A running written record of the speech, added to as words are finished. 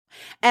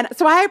And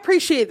so I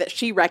appreciate that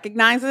she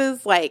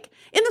recognizes, like,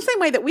 in the same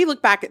way that we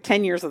look back at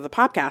 10 years of the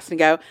podcast and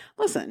go,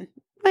 listen,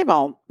 they've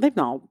all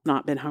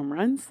not been home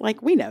runs.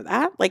 Like, we know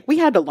that. Like, we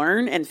had to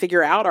learn and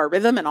figure out our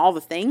rhythm and all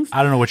the things.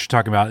 I don't know what you're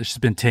talking about. It's just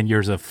been 10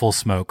 years of full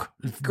smoke.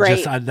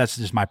 Great. That's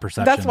just my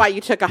perception. That's why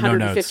you took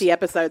 150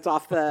 episodes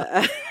off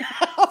the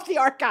off the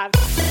archive.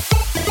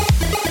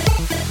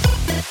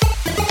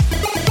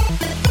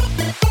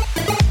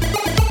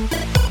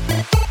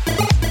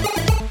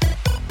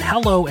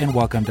 Hello and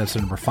welcome to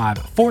episode number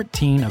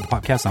 514 of the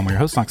podcast. I'm your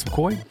host, Knox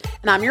McCoy.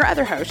 And I'm your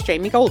other host,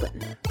 Jamie Golden.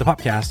 The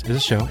podcast is a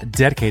show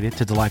dedicated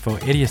to delightful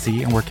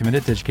idiocy, and we're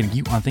committed to educating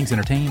you on things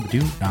entertaining that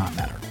do not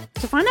matter.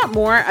 To find out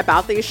more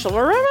about these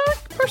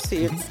chivalrous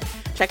pursuits,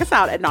 check us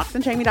out at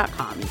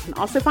knoxandjamie.com. You can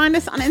also find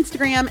us on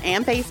Instagram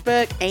and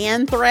Facebook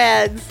and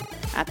Threads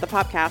at the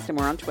podcast, and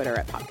we're on Twitter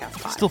at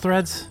podcastpod. Still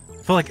Threads?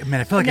 I feel like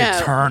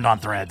it turned on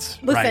Threads.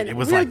 Listen, right? It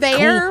was we're like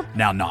there. Cool,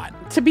 now not.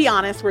 To be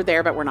honest, we're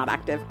there, but we're not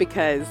active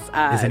because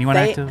is anyone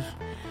active?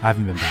 I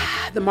haven't been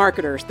back. The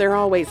marketers, they're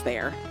always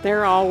there.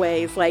 They're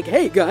always like,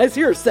 hey guys,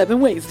 here are 7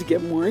 ways to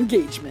get more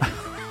engagement.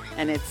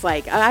 And it's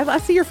like, I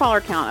see your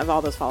follower count of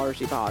all those followers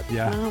you bought.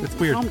 Yeah, it's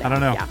weird. I don't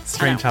know. Yeah, it's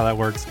strange how that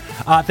works.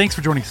 Thanks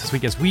for joining us this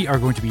week as we are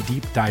going to be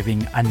deep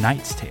diving A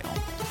Knight's Tale.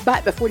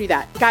 But before we do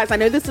that, guys, I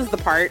know this is the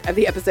part of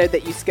the episode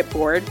that you skip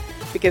forward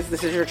because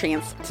this is your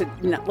chance to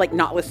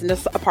not listen to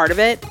a part of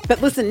it.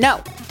 But listen,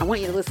 no, I want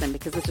you to listen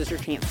because this is your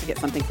chance to get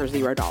something for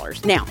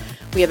 $0. Now,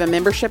 we have a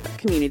membership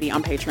community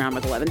on Patreon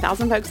with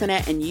 11,000 folks in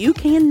it, and you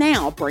can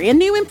now, brand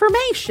new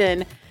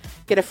information,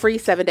 get a free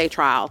 7-day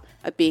trial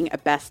of being a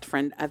best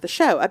friend of the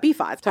show, a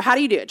B5. So how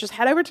do you do it? Just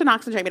head over to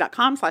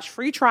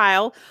knoxandjamie.com/free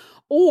trial.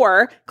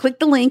 Or click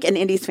the link in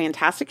Indy's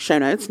fantastic show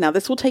notes. Now,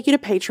 this will take you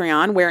to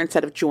Patreon, where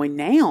instead of join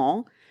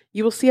now,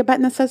 you will see a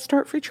button that says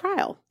start free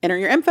trial. Enter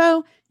your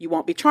info, you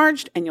won't be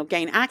charged, and you'll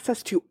gain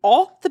access to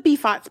all the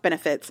BFOTS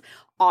benefits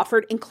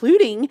offered,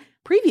 including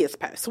previous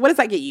posts. So what does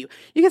that get you?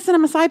 You can send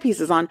them side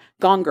pieces on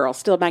Gone Girl,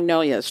 Still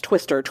Magnolias,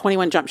 Twister,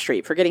 21 Jump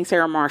Street, Forgetting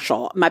Sarah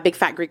Marshall, My Big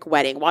Fat Greek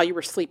Wedding, While You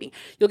Were Sleeping.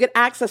 You'll get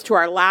access to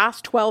our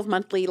last 12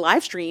 monthly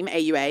live stream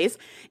AUAs.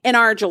 In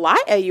our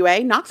July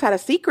AUA, Knox had a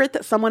secret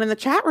that someone in the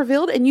chat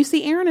revealed, and you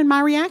see Aaron and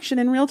my reaction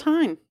in real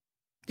time.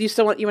 Do you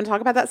still want to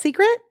talk about that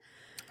secret?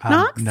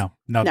 Knox? No.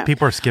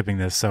 People are skipping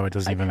this, so it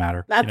doesn't even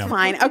matter. That's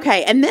fine.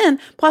 Okay. And then,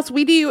 plus,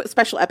 we do a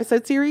special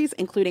episode series,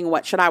 including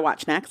What Should I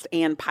Watch Next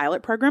and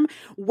Pilot Program,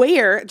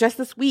 where just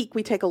this week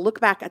we take a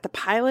look back at the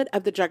pilot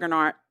of the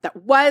juggernaut that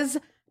was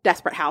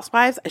Desperate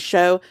Housewives, a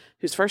show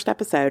whose first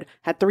episode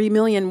had 3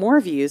 million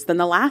more views than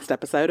the last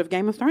episode of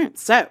Game of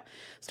Thrones. So,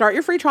 start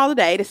your free trial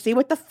today to see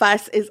what the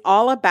fuss is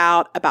all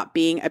about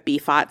being a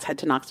BFOTS. Head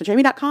to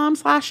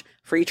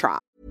knoxandjamie.com/free trial.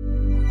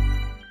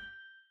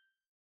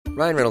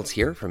 Ryan Reynolds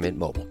here from Mint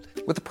Mobile.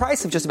 With the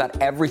price of just about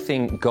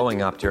everything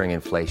going up during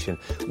inflation,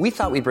 we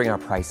thought we'd bring our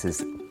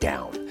prices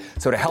down.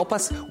 So to help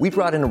us, we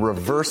brought in a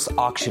reverse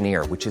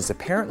auctioneer, which is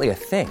apparently a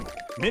thing.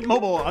 Mint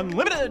Mobile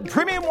Unlimited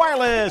Premium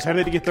Wireless. How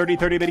to get 30,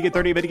 30, bit to get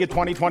 30, bit to get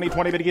 20, 20,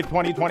 20, bit to get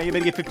 20, 20, bit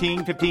to get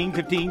 15, 15,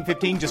 15,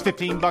 15, just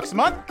 $15 a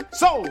month?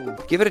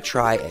 Sold! Give it a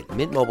try at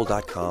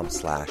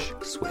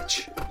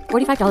mintmobile.com/switch.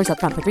 $45 up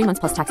front for 3 months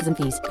plus taxes and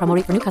fees. Promo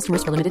rate for new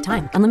customers for limited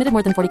time. Unlimited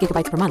more than 40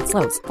 gigabytes per month.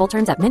 Slows full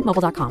terms at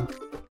mintmobile.com.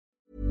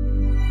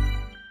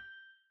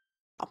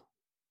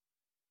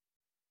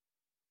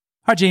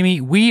 All right, Jamie,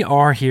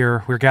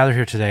 we're gathered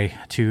here today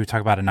to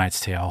talk about A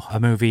Knight's Tale, a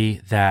movie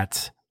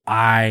that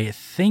I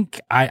think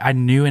I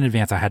knew in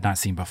advance I had not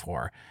seen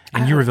before.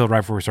 And you revealed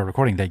right before we started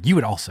recording that you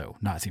had also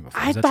not seen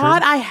before. I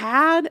thought I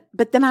had,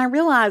 but then I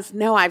realized,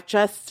 no, I've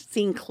just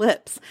seen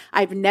clips.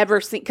 I've never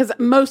seen, because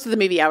most of the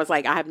movie I was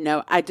like,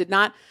 I did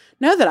not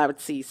know that I would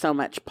see so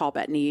much Paul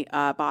Bettany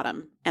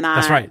bottom. And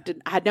That's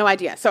right. I had no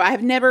idea. So I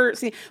have never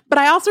seen, but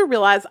I also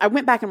realized, I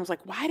went back and was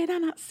like, why did I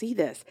not see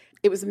this?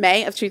 It was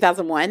May of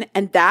 2001.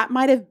 And that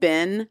might have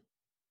been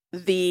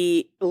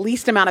the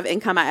least amount of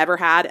income I ever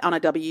had on a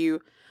W4,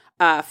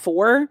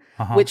 or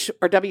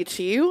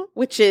W2,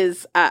 which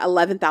is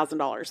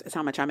 $11,000 is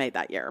how much I made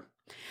that year.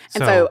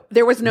 And so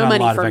there was no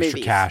money for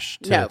movies. Cash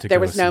to there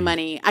was no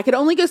money. I could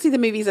only go see the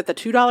movies at the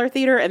 $2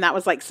 theater, and that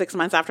was like 6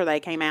 months after they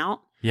came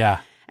out. Yeah.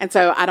 And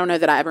so I don't know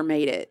that I ever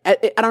made it.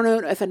 I don't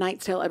know if A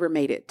Knight's Tale ever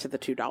made it to the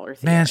 $2 theater.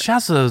 Man,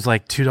 shouts to those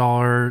like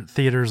 $2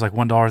 theaters, like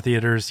 $1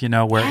 theaters,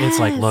 where it's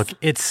like, look,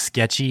 it's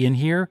sketchy in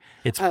here.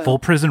 It's full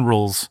prison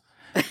rules,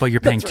 but you're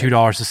paying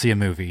 $2 to see a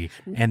movie,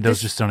 and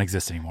those just don't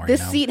exist anymore.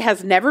 This seat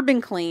has never been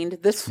cleaned.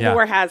 This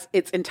floor has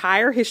its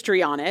entire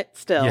history on it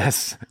still.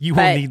 Yes. You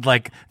will need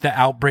like the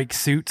outbreak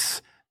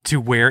suits to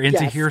wear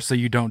into here so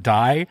you don't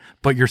die,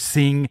 but you're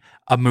seeing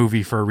a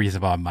movie for a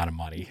reasonable amount of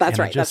money. That's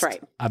right.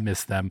 I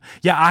miss them.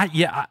 I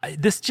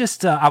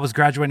was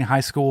graduating high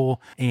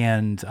school,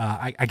 and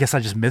I guess I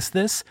just missed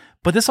this,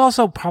 but this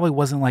also probably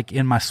wasn't like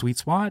in my sweet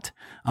spot,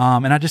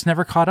 and I just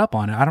never caught up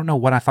on it. I don't know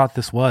what I thought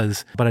this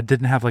was, but I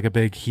didn't have like a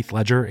big Heath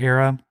Ledger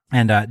era.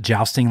 And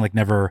jousting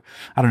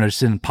just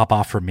didn't pop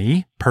off for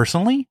me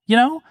personally,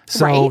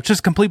 So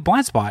just complete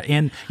blind spot.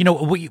 And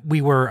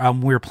we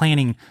were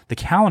planning the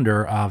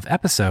calendar of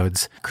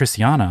episodes.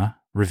 Christiana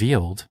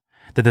revealed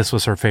that this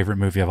was her favorite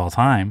movie of all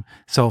time.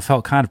 So it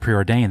felt kind of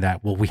preordained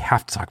that, well, we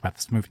have to talk about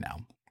this movie now.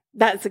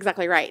 That's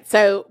exactly right.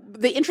 So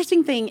the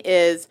interesting thing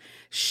is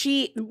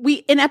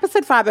we in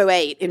episode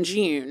 508 in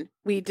June,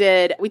 we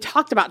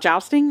talked about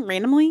jousting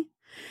randomly,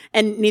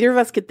 and neither of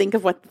us could think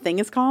of what the thing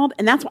is called.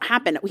 And that's what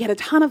happened. We had a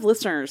ton of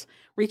listeners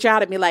reach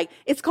out and be like,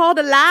 it's called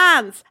a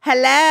lance.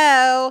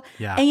 Hello.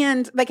 Yeah.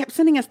 And they kept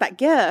sending us that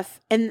GIF.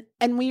 And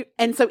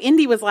so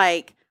Indy was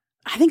like,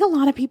 I think a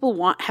lot of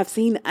people have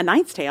seen A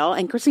Knight's Tale,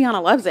 and Christiana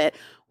loves it.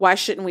 Why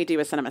shouldn't we do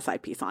a cinema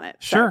side piece on it?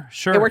 Sure.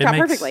 It worked out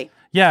perfectly.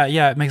 Yeah,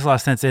 it makes a lot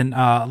of sense. And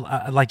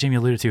like Jamie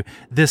alluded to,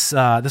 this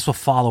will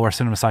follow our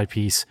cinema side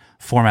piece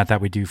format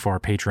that we do for our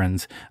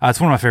patrons.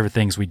 It's one of my favorite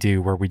things we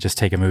do, where we just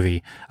take a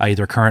movie,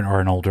 either current or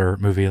an older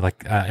movie,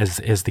 like as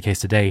is the case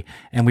today,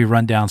 and we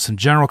run down some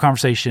general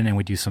conversation, and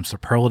we do some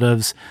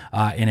superlatives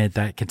in it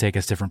that can take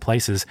us different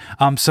places.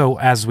 So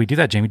as we do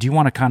that, Jamie, do you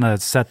want to kind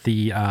of set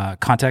the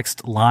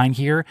context line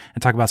here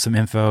and talk about some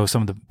info,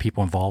 some of the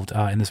people involved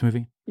in this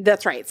movie?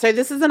 That's right. So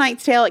this is A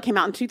Knight's Tale. It came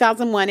out in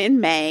 2001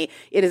 in May.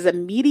 It is a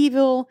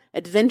medieval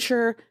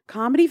adventure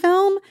comedy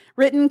film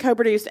written,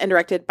 co-produced, and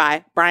directed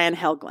by Brian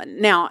Helgeland.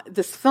 Now,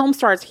 this film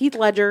stars Heath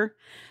Ledger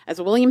as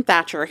William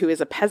Thatcher, who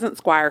is a peasant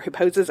squire who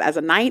poses as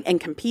a knight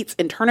and competes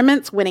in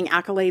tournaments, winning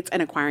accolades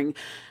and acquiring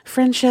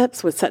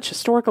friendships with such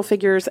historical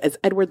figures as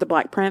Edward the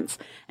Black Prince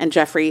and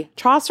Geoffrey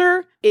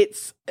Chaucer.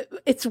 It's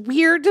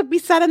weird to be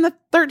set in the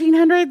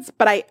 1300s,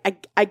 but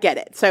I get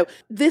it. So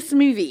this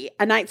movie,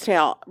 A Knight's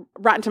Tale,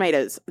 Rotten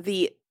Tomatoes,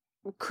 the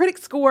critic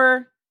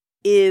score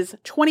is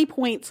 20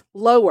 points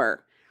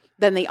lower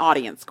than the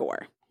audience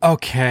score.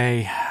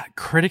 Okay.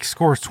 Critic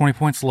score is 20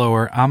 points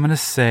lower. I'm going to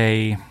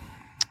say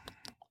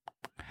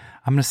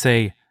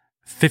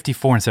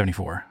 54 and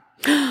 74.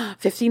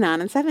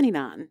 59 and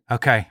 79.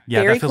 Okay. Yeah,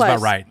 Very that feels close.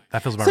 about right.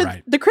 That feels about So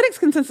right. the critics'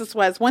 consensus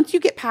was, once you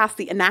get past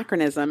the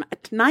anachronism, A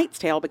Knight's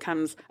Tale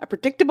becomes a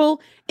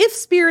predictable, if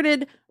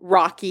spirited,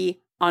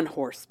 Rocky on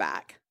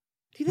horseback.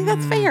 Do you think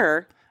that's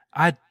fair?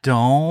 I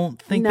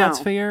don't think No, that's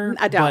fair.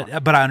 I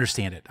don't. But I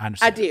understand it.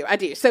 I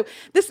do. So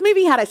this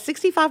movie had a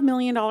 $65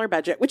 million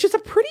budget, which is a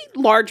pretty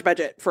large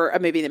budget for a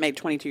movie that made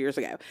 22 years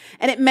ago.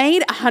 And it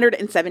made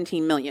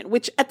 $117 million,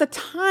 which at the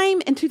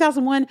time in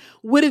 2001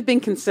 would have been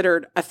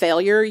considered a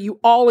failure. You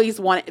always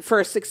wanted,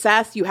 for a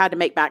success, you had to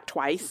make back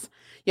twice.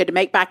 You had to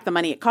make back the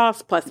money it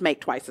cost, plus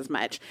make twice as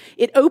much.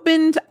 It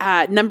opened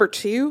number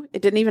 2.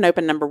 It didn't even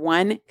open number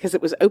 1 because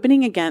it was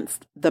opening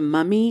against The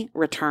Mummy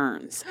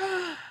Returns.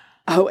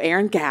 Oh,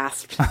 Erin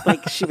gasped.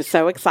 Like, she was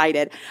so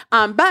excited.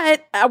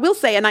 But I will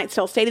say A Knight's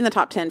Tale stayed in the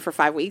top 10 for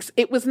 5 weeks.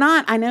 It was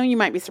not, I know you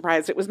might be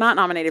surprised, it was not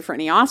nominated for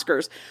any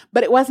Oscars,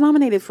 but it was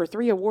nominated for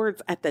 3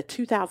 awards at the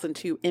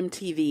 2002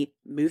 MTV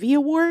Movie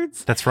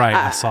Awards. That's right.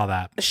 I saw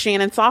that.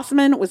 Shannon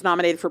Sossamon was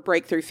nominated for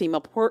Breakthrough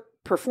Female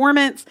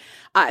Performance.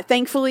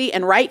 Thankfully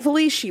and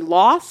rightfully, she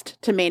lost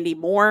to Mandy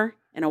Moore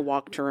in A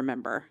Walk to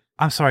Remember.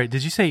 I'm sorry.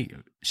 Did you say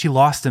she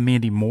lost to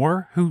Mandy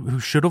Moore, who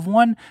should have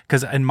won?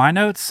 Because in my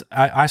notes,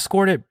 I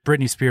scored it.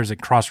 Britney Spears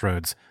at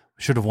Crossroads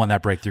should have won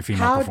that Breakthrough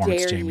Female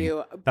Performance, Jamie.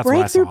 How dare you? That's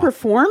Breakthrough what I saw.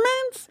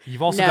 Performance?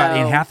 You've also got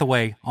Anne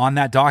Hathaway on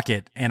that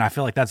docket, and I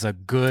feel like that's a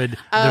good,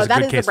 there's a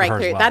good case for her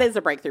as well. That is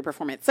a breakthrough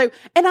performance. So,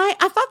 and I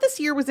thought this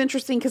year was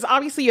interesting because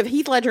obviously you have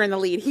Heath Ledger in the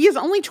lead. He is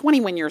only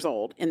 21 years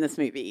old in this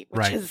movie,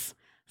 which is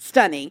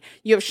stunning.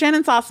 You have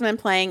Shannon Sossamon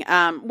playing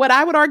what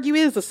I would argue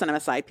is a cinema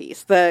side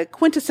piece, the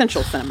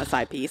quintessential cinema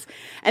side piece.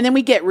 And then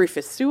we get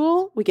Rufus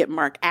Sewell, we get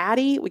Mark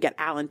Addy, we get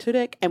Alan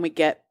Tudyk, and we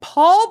get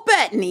Paul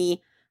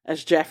Bettany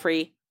as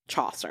Geoffrey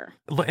Chaucer.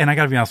 And I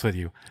got to be honest with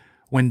you,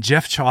 when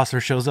Jeff Chaucer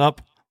shows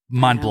up,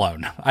 mind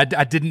blown. I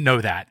didn't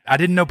know that. I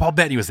didn't know Paul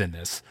Bettany was in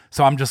this.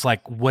 So I'm just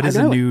like, what is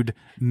a nude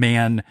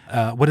man?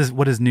 What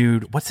is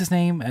nude? What's his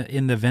name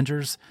in the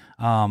Avengers?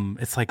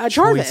 It's like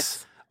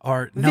Jarvis.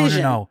 Or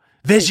Vision. no.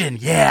 Vision,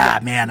 yeah,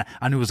 man.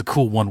 I knew it was a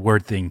cool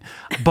one-word thing.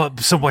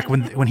 But so like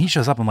when he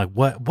shows up, I'm like,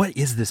 what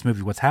is this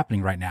movie? What's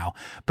happening right now?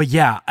 But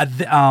yeah,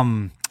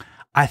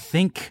 I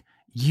think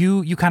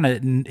you kind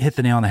of hit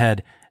the nail on the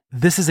head.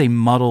 This is a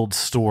muddled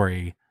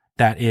story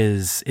that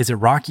is it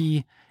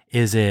Rocky?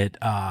 Is it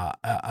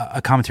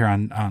a commentary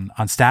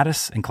on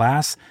status and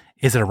class?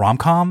 Is it a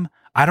rom-com?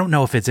 I don't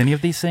know if it's any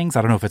of these things.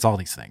 I don't know if it's all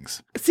these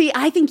things. See,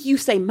 I think you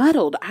say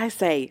muddled. I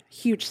say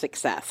huge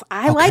success.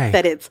 I like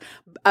that it's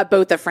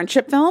both a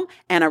friendship film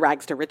and a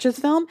rags to riches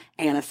film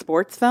and a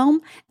sports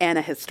film and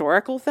a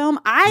historical film.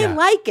 I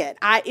like it.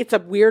 It's a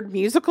weird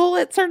musical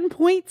at certain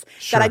points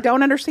that I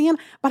don't understand,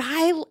 but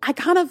I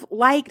kind of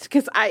liked,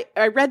 because I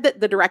read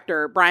that the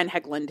director, Brian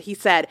Helgeland, he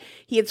said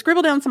he had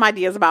scribbled down some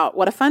ideas about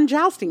what a fun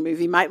jousting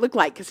movie might look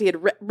like, because he had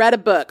read a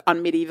book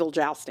on medieval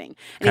jousting.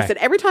 And he said,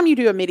 every time you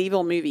do a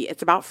medieval movie,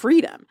 it's about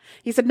freedom.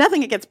 He said,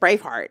 nothing against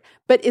Braveheart,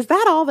 but is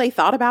that all they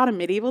thought about in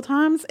medieval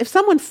times? If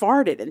someone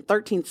farted in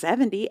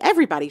 1370,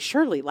 everybody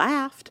surely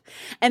laughed.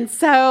 And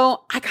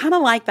so I kind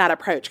of like that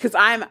approach, because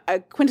I'm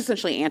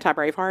quintessentially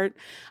anti-Braveheart.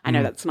 I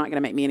know that's not going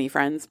to make me any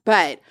friends,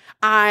 but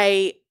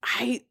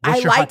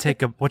What's your hot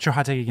take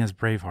against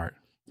Braveheart?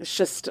 It's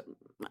just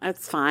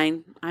It's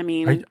fine. I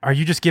mean, Are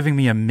you just giving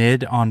me a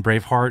mid on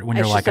Braveheart when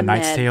you're It's like just A a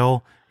Knight's mid.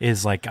 Tale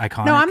is like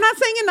iconic? no, I'm not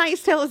saying A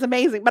Knight's Tale is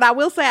amazing, but I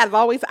will say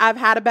I've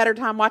had a better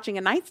time watching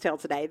A Knight's Tale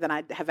today than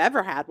I have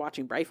ever had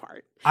watching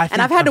Braveheart. I And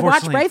think, I've had to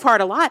watch unfortunately- Braveheart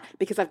a lot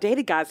because I've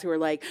dated guys who are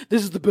like,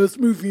 "This is the best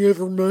movie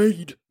ever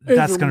made."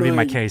 That's going to be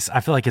my case. I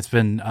feel like it's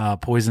been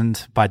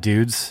poisoned by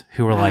dudes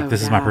who are like, Oh,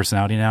 this is my yeah.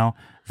 personality now,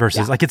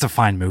 versus like, it's a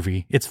fine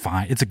movie. It's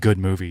fine. It's a good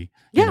movie.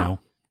 You Yeah. know?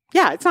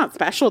 Yeah, it's not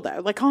special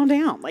though. Like, calm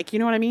down. Like, you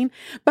know what I mean?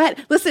 But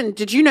listen,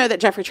 did you know that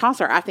Geoffrey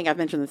Chaucer, I think I've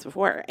mentioned this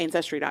before,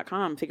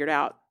 Ancestry.com figured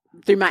out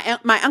through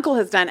my uncle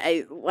has done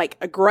a like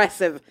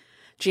aggressive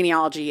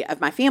genealogy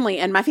of my family,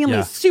 and my family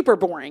Yeah. is super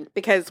boring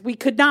because we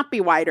could not be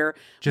whiter.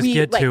 Just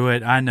get to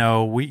it. I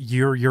know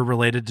you're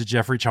related to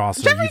Geoffrey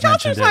Chaucer. Geoffrey You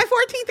Chaucer's mentioned my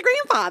it. 14th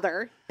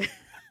grandfather.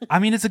 I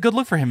mean, it's a good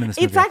look for him in this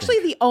movie. It's I actually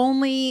think. the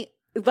only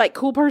like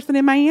cool person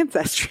in my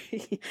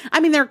ancestry. I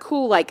mean, they're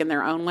cool like in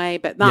their own way,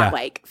 but not Yeah.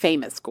 like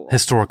famous cool.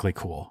 historically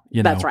cool.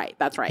 You know, That's right.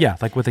 That's right. Yeah,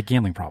 like with a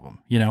gambling problem.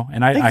 You know,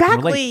 and I can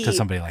relate to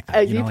somebody like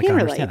that. You like, can I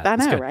relate. understand that. I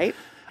It's know, good. right?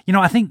 You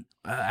know, I think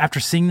after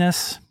seeing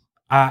this,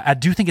 I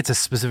do think it's a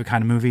specific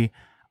kind of movie.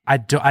 I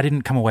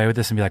didn't come away with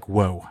this and be like,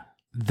 whoa,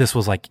 this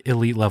was like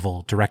elite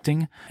level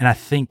directing. And I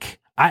think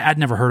I'd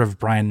never heard of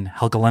Brian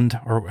Helgeland,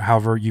 or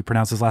however you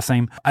pronounce his last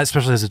name,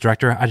 especially as a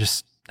director. I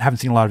just haven't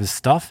seen a lot of his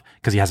stuff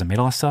because he hasn't made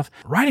a lot of stuff.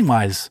 Writing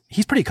wise,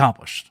 he's pretty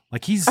accomplished.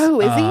 Like he's is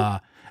he?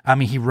 I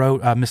mean, he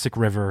wrote Mystic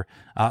River.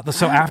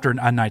 So after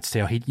A Knight's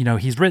Tale,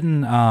 he's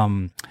written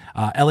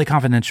L.A.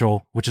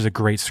 Confidential, which is a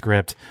great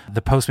script.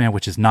 The Postman,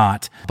 which is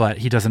not, but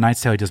he does A Knight's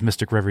Tale. He does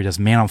Mystic River. He does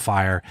Man on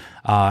Fire.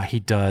 He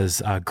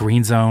does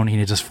Green Zone.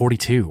 He does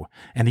 42,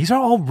 and these are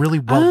all really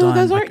well done,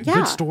 those are- like, yeah.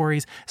 good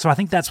stories. So I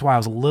think that's why I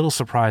was a little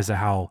surprised at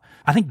how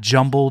I think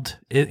jumbled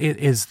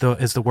is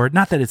the word.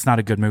 Not that it's not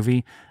a good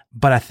movie,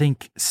 but I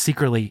think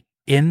secretly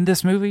in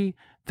this movie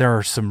there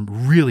are some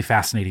really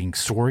fascinating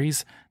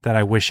stories that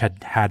I wish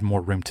had more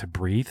room to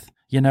breathe,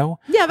 you know?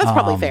 Yeah, that's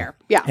probably fair.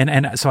 Yeah.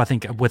 And so I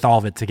think with all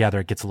of it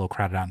together, it gets a little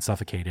crowded out and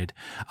suffocated.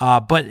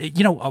 But,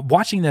 you know,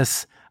 watching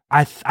this,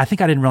 I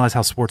think I didn't realize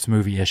how sports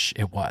movie-ish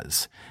it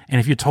was. And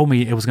if you told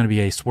me it was going to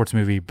be a sports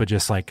movie, but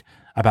just like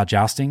about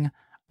jousting,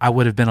 I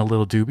would have been a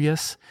little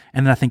dubious.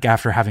 And then I think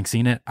after having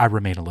seen it, I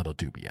remain a little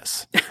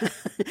dubious.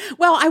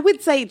 Well, I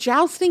would say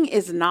jousting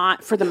is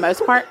not, for the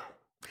most part.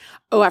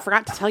 Oh, I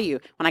forgot to tell you,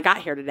 when I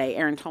got here today,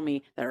 Erin told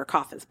me that her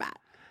cough is bad.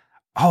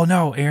 Oh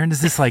no, Erin, is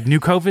this like new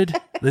COVID?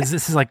 This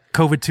is like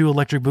COVID-2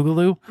 electric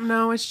boogaloo?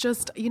 No, it's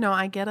just,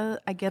 I get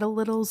a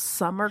little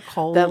summer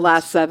cold The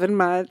last 7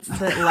 months.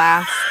 that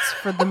lasts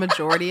for the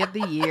majority of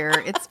the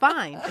year. It's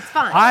fine. It's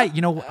fine.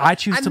 I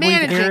choose I'm to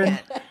believe managing Erin.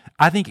 it.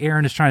 I think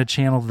Erin is trying to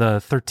channel the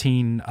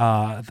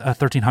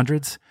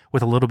 1300s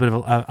with a little bit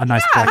of a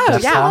nice black oh,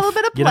 death yeah, a stuff, a little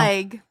bit of you know?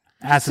 plague.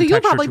 Add So some you'll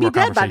texture probably to be our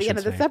dead by the end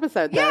of conversation this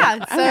today. episode.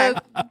 Then. Yeah. So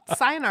Okay.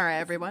 sayonara,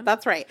 everyone.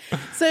 That's right.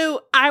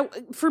 So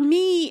for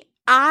me,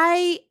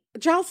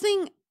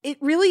 jousting, it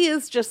really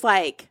is just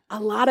like a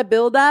lot of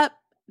buildup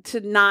to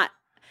not,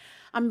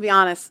 I'm gonna be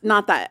honest,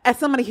 not that. As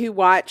somebody who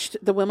watched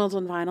the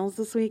Wimbledon finals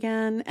this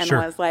weekend and Sure.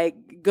 was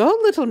like, go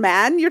little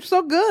man, you're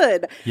so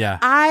good. Yeah.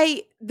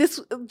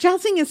 This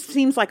jousting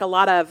seems like a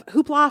lot of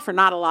hoopla for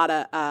not a lot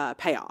of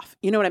payoff.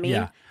 You know what I mean?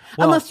 Yeah.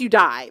 Well- Unless you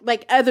die.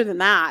 Like other than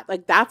that,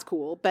 like that's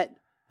cool. But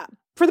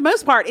for the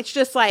most part, it's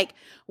just like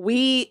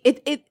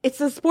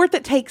it's a sport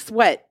that takes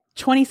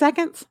 20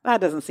 seconds?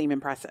 That doesn't seem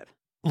impressive.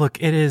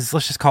 Look, it is.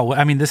 Let's just call it.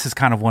 I mean, this is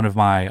kind of one of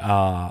my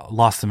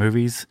lost to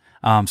movies.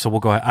 So we'll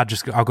go.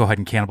 I'll go ahead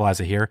and cannibalize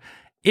it here.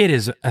 It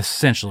is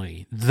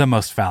essentially the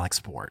most phallic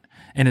sport,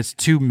 and it's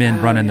two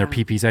men running their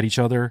peepees at each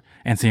other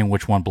and seeing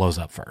which one blows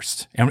up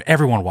first, and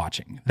everyone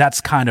watching.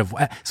 That's kind of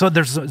so.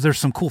 There's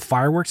some cool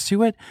fireworks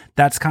to it.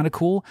 That's kind of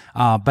cool.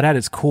 But at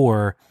its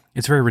core,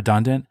 it's very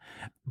redundant.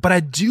 But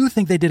I do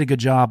think they did a good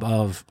job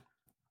of.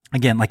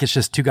 Again, like it's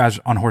just two guys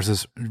on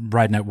horses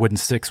riding at wooden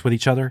sticks with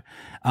each other.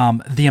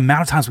 The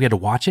amount of times we had to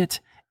watch it,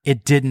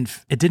 it didn't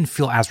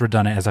feel as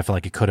redundant as I feel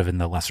like it could have in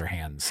the lesser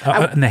hands,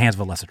 in the hands of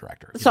a lesser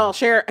director. So I'll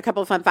share a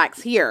couple of fun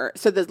facts here.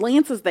 So the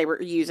lances they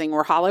were using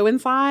were hollow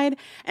inside.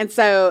 And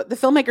so the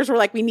filmmakers were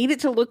like, we need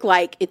it to look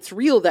like it's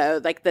real though,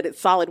 like that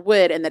it's solid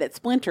wood and that it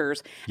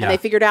splinters. And Yeah. they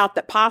figured out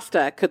that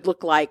pasta could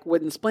look like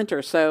wooden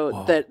splinters.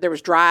 So there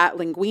was dry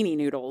linguine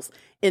noodles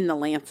in the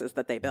lances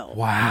that they built.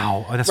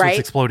 Wow, that's Right? what's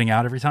exploding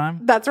out every time.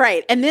 That's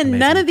right. And then Amazing.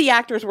 none of the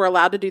actors were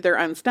allowed to do their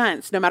own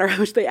stunts, no matter how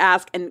much they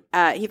asked. And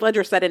Heath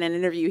Ledger said in an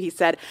interview, he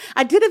said,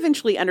 I did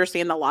eventually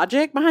understand the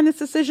logic behind this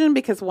decision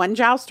because one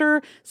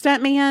jouster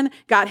stuntman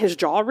got his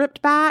jaw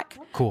ripped back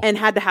Cool. and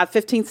had to have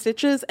 15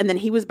 stitches. And then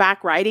he was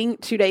back riding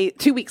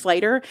 2 weeks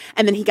later.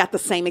 And then he got the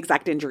same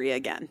exact injury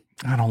again.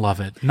 I don't love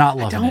it. Not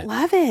loving Don't it.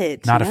 love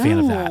it. Not a fan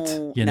of No.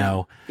 that. You No.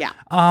 know. Yeah.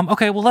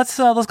 Okay. Well, let's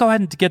go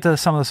ahead and get to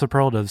some of the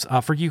superlatives.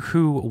 For you,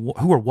 who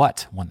or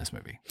what won this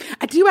movie?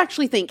 I do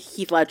actually think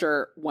Heath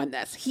Ledger won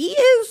this. He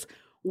is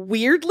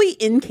weirdly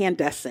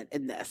incandescent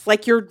in this.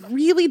 Like, you're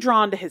really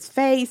drawn to his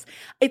face.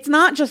 It's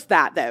not just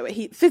that, though.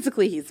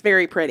 He's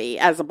very pretty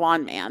as a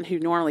blonde man who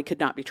normally could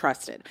not be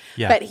trusted.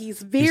 Yeah. But he's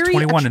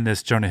 21 in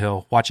this, Jonah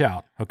Hill. Watch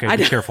out. Okay,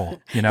 be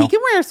careful. You know, he can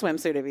wear a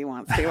swimsuit if he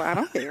wants to. I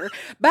don't care.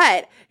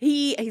 But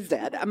he's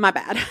dead. My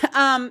bad.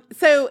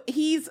 So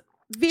he's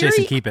very.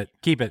 Jason, keep it.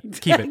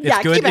 It's Yeah, good.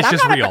 keep it. It's I'm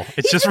just not real.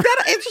 It's he's just real.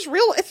 dead. It's just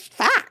real. It's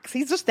facts.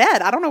 He's just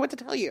dead. I don't know what to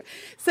tell you.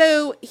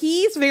 So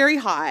he's very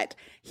hot.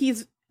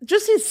 He's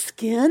just his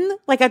skin.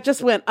 Like, I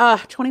just went,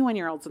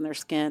 21-year-olds in their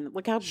skin.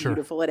 Look how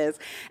beautiful it is.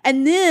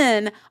 And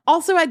then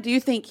also, I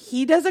do think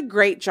he does a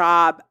great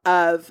job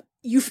of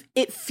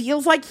it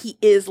feels like he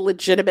is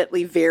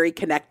legitimately very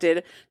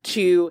connected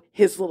to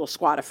his little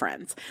squad of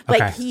friends.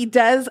 Like, he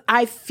does.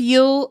 I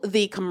feel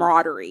the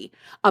camaraderie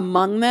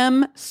among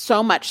them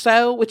so much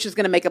so, which is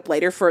going to make up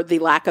later for the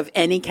lack of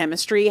any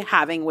chemistry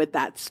having with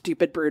that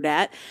stupid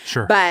brunette.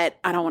 Sure. But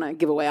I don't want to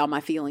give away all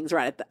my feelings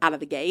out of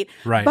the gate.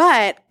 Right.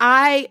 But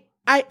I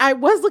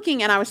was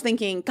looking and I was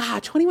thinking,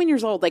 God, 21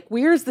 years old, like,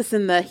 where is this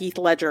in the Heath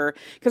Ledger?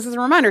 Because as a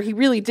reminder, he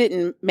really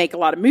didn't make a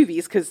lot of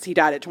movies because he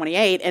died at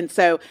 28. And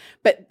so,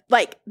 but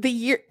like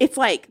it's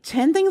like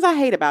 10 Things I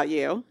Hate About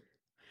You.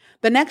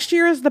 The next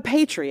year is The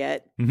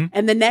Patriot. Mm-hmm.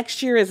 And the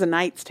next year is A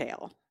Knight's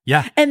Tale.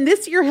 Yeah. And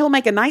this year he'll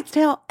make A Knight's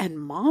Tale and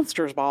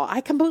Monsters Ball.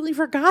 I completely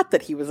forgot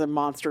that he was in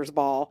Monsters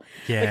Ball.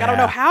 Yeah. Like, I don't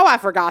know how I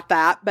forgot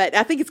that, but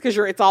I think it's because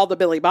it's all the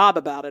Billy Bob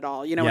about it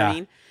all. You know what I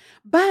mean?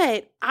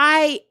 But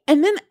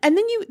and then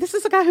this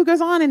is a guy who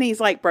goes on and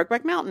he's like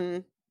Brokeback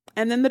Mountain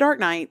and then The Dark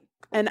Knight.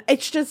 And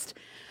it's just,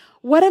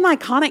 what an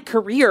iconic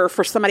career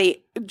for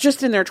somebody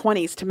just in their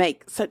 20s to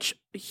make such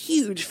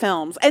huge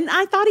films. And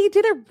I thought he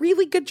did a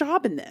really good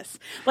job in this.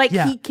 Like,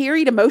 he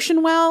carried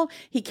emotion well.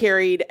 He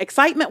carried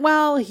excitement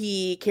well.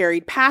 He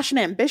carried passion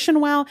and ambition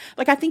well.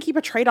 Like, I think he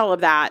portrayed all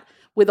of that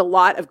with a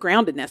lot of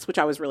groundedness, which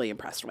I was really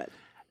impressed with.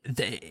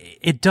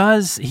 It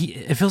does.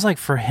 It feels like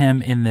for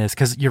him in this,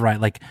 because you're right.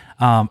 Like,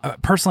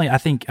 personally, I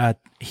think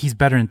he's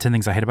better in 10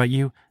 Things I Hate About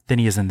You than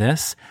he is in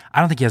this.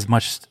 I don't think he has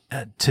much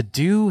to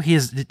do.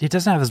 It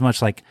doesn't have as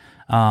much like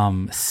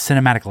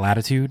cinematic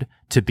latitude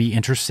to be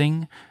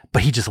interesting,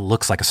 but he just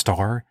looks like a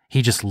star.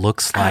 He just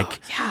looks like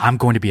I'm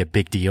going to be a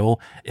big deal.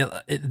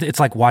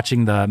 It's like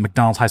watching the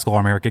McDonald's High School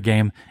All-America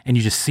game, and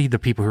you just see the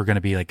people who are going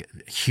to be like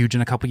huge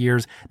in a couple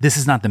years. This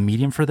is not the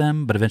medium for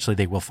them, but eventually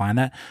they will find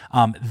that.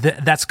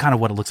 That's kind of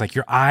what it looks like.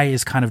 Your eye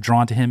is kind of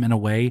drawn to him in a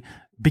way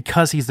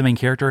because he's the main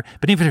character.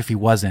 But even if he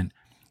wasn't,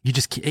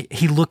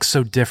 he looks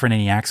so different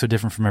and he acts so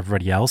different from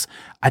everybody else.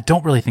 I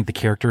don't really think the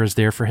character is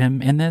there for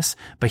him in this,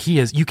 but he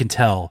is. You can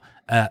tell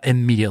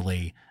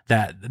immediately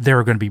that there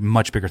are going to be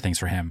much bigger things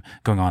for him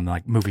going on in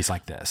like movies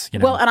like this. You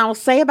know? Well, and I will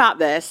say about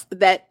this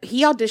that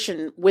he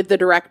auditioned with the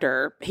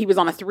director. He was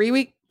on a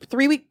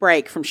three-week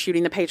break from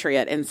shooting The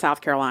Patriot in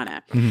South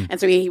Carolina. Mm-hmm. And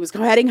so he was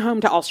heading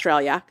home to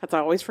Australia, because I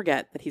always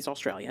forget that he's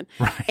Australian.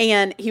 Right.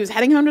 And he was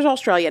heading home to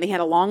Australia, and he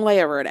had a long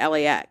layover at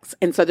LAX.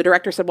 And so the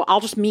director said, well, I'll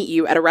just meet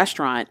you at a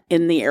restaurant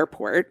in the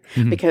airport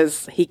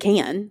because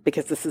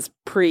this is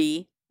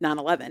pre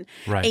 9/11.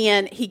 Right.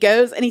 And he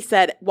goes and he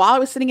said, while I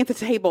was sitting at the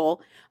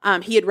table,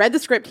 he had read the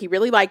script. He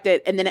really liked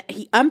it. And then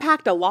he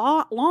unpacked a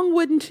long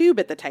wooden tube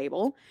at the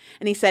table.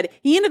 And he said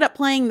he ended up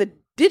playing the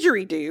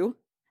didgeridoo.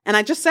 And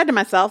I just said to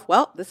myself,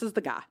 well, this is the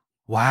guy.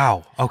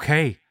 Wow.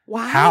 Okay.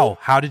 Why?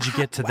 How did you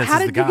get to this? How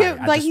as did the you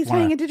guy? get, he's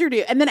playing a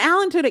didgeridoo. And then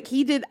Alan Tudyk,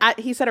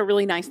 he said a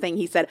really nice thing.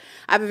 He said,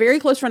 I have a very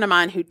close friend of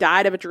mine who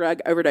died of a drug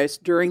overdose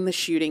during the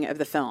shooting of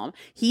the film.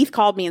 Heath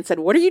called me and said,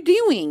 what are you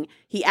doing?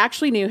 He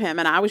actually knew him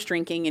and I was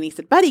drinking. And he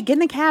said, buddy, get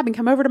in a cab and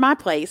come over to my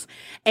place.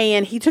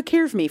 And he took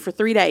care of me for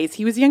 3 days.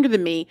 He was younger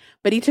than me,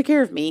 but he took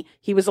care of me.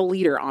 He was a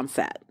leader on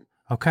set.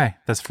 Okay.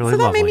 That's really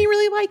lovely. So that lovely. made me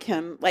really like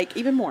him, like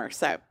even more.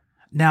 So.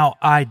 Now,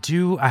 I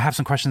have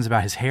some questions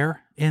about his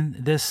hair in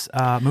this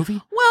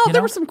movie. Well,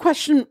 there were some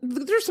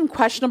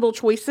questionable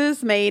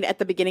choices made at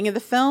the beginning of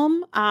the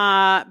film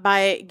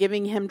by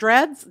giving him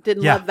dreads.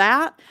 Didn't love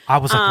that. I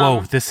was like,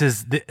 whoa, this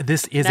is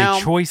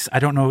a choice. I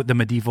don't know the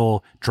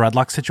medieval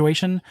dreadlock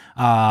situation,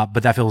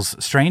 but that feels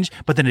strange.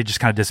 But then it just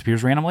kind of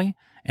disappears randomly.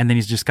 And then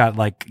he's just got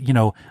like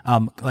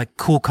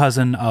cool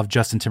cousin of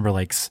Justin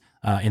Timberlake's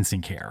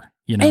instinct hair.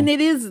 You know? And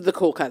it is the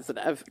cool cousin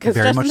of, because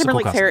Justin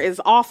Timberlake's hair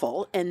is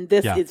awful, and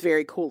this is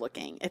very cool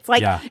looking. It's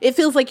like it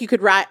feels like you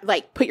could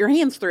put your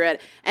hands through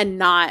it and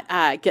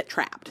not get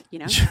trapped. You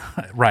know,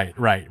 right.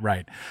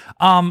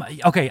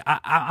 Okay,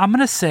 I'm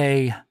gonna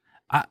say,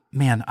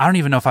 man, I don't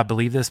even know if I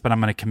believe this, but I'm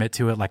gonna commit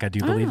to it. Like I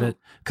do believe it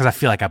because I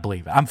feel like I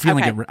believe it. I'm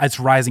feeling it. It's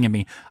rising in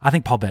me. I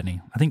think Paul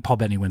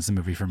Bettany wins the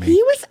movie for me.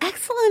 He was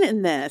excellent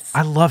in this.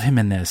 I love him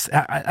in this.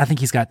 I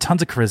think he's got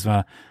tons of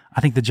charisma. I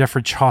think the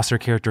Geoffrey Chaucer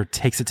character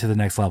takes it to the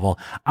next level.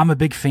 I'm a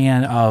big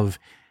fan of,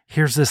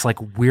 here's this like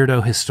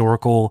weirdo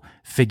historical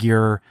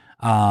figure,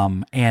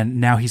 and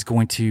now he's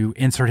going to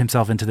insert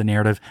himself into the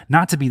narrative,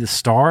 not to be the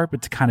star,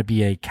 but to kind of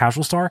be a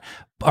casual star,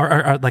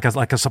 or like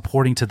a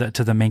supporting to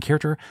the main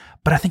character.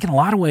 But I think in a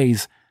lot of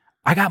ways,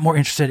 I got more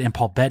interested in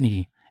Paul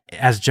Bettany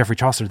as Geoffrey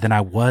Chaucer than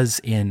I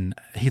was in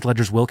Heath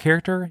Ledger's Will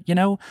character. You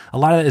know, a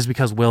lot of it is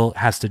because Will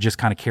has to just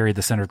kind of carry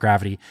the center of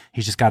gravity.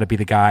 He's just got to be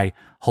the guy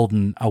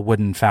holding a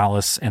wooden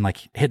phallus and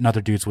like hitting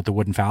other dudes with the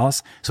wooden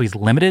phallus. So he's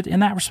limited in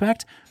that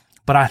respect.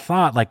 But I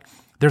thought like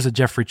there's a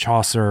Geoffrey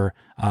Chaucer,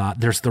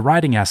 there's the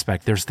writing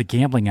aspect, there's the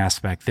gambling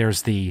aspect,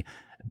 there's the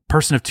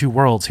person of two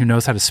worlds who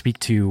knows how to speak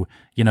to,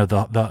 you know,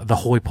 the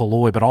hoi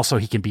polloi, but also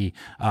he can be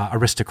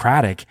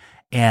aristocratic.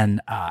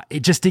 And it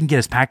just didn't get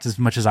as packed as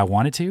much as I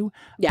wanted to.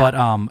 Yeah. But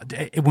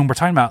when we're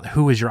talking about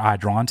who is your eye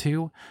drawn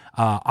to,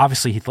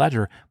 obviously Heath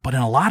Ledger, but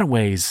in a lot of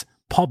ways,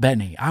 Paul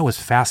Bettany, I was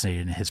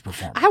fascinated in his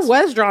performance. I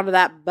was drawn to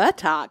that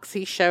buttocks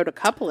he showed a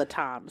couple of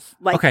times.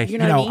 Like, okay, you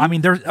know what I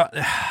mean? They're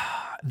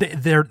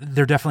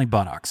definitely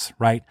buttocks,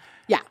 right?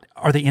 Yeah.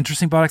 Are they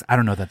interesting buttocks? I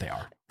don't know that they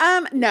are.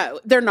 No,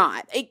 they're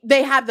not.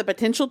 They have the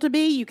potential to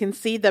be. You can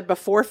see the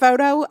before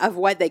photo of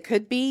what they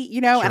could be, you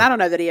know, and I don't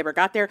know that he ever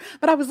got there,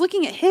 but I was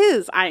looking at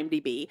his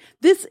IMDb.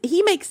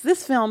 He makes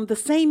this film the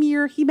same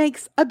year he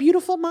makes A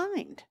Beautiful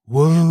Mind.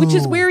 Whoa. Which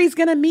is where he's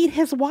going to meet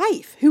his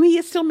wife, who he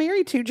is still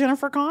married to,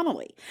 Jennifer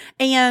Connelly.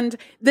 And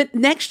the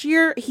next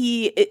year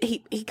he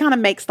kind of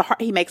makes the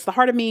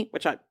Heart of Me,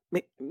 which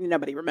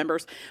nobody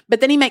remembers,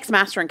 but then he makes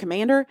Master and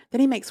Commander.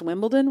 Then he makes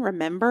Wimbledon.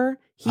 Remember,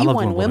 he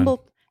won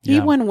Wimbledon. He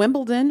won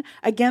Wimbledon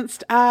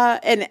against,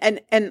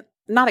 and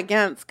not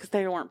against because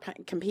they weren't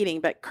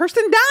competing, but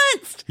Kirsten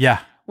Dunst. Yeah.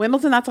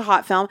 Wimbledon, that's a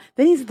hot film.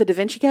 Then he's at the Da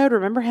Vinci Code.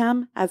 Remember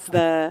him as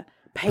the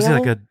pale? Was he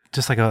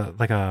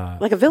like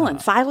a villain?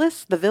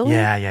 Silas, the villain?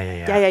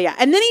 Yeah.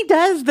 And then he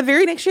does, the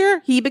very next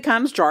year, he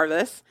becomes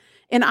Jarvis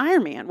in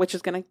Iron Man, which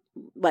is going to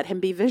let him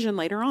be Vision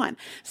later on.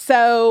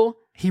 So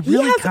he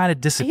really kind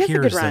of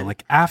disappears though.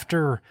 Like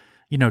after,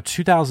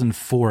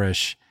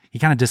 2004-ish, he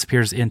kind of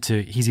disappears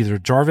into, he's either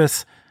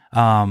Jarvis,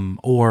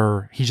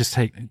 or he's just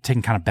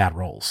taking kind of bad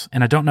roles.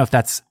 And I don't know if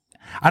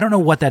I don't know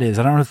what that is.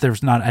 I don't know if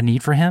there's not a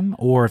need for him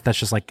or if that's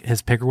just like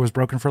his picker was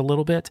broken for a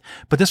little bit.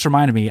 But this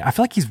reminded me, I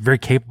feel like he's very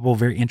capable,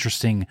 very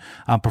interesting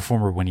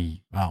performer when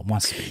he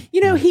wants to be.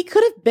 He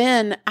could have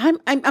been,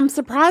 I'm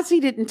surprised he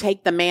didn't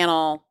take the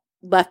mantle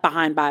left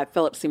behind by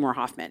Philip Seymour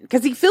Hoffman,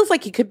 because he feels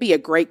like he could be a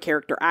great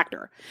character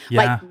actor. Yeah.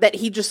 Like that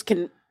he just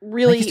can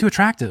really. I think he's too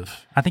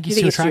attractive. I think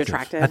he's too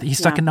attractive. He's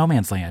stuck in no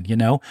man's land,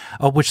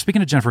 Which,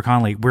 speaking of Jennifer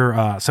Connelly,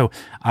 we're so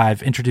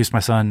I've introduced my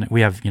son.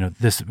 We have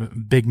this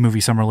big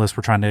movie summer list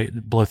we're trying to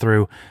blow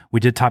through. We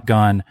did Top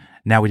Gun.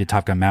 Now we did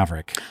Top Gun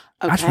Maverick.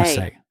 Okay. I just want to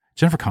say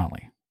Jennifer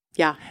Connelly.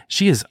 Yeah,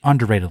 she is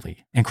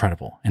underratedly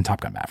incredible in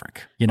Top Gun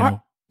Maverick. You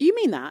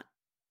mean that?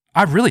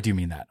 I really do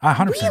mean that. I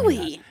 100% really?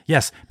 mean that.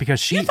 Yes,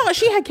 because You thought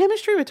she had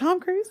chemistry with Tom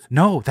Cruise?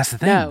 No, that's the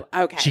thing. No,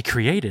 okay. She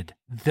created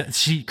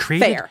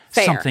Fair.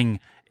 something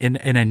in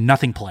a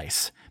nothing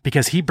place,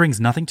 because he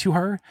brings nothing to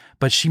her,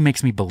 but she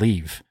makes me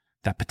believe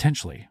that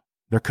potentially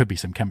there could be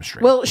some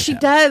chemistry. Well, she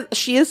does.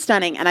 She is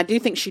stunning, and I do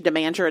think she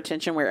demands your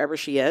attention wherever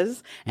she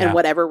is and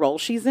whatever role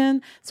she's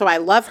in. So I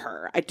love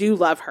her. I do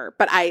love her.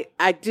 But I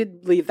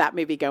did leave that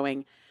movie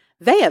going,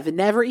 they have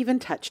never even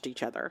touched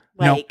each other.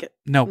 Like,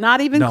 no,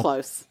 not even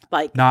close.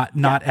 Like, not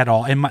at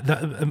all. And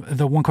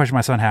the one question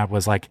my son had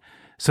was like,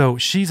 so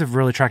she's a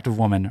really attractive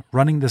woman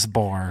running this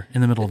bar in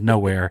the middle of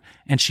nowhere,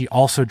 and she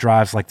also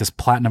drives like this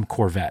platinum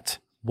Corvette.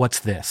 What's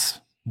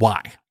this?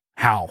 Why?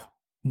 How?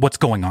 What's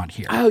going on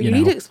here? Oh, you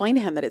need to explain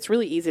to him that it's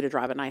really easy to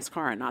drive a nice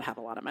car and not have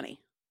a lot of money.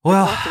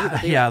 Well,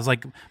 yeah, I was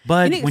like,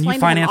 but when you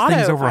finance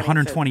things over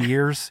 120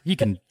 years, you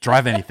can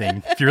drive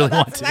anything if you really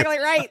want to. That's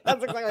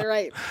exactly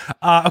right.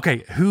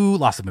 Okay, who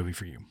lost the movie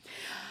for you?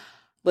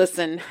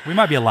 Listen. We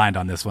might be aligned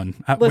on this one,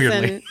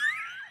 weirdly.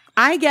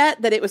 I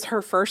get that it was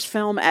her first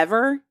film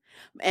ever,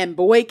 and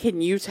boy,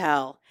 can you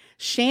tell.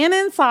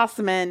 Shannon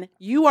Sossamon,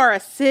 you are a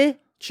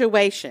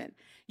situation.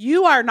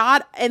 You are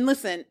not, and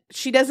listen,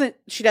 she doesn't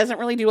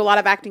really do a lot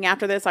of acting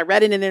after this. I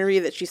read in an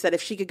interview that she said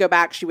if she could go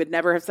back, she would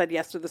never have said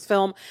yes to this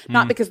film.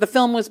 Not because the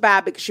film was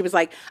bad, because she was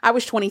like, I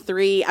was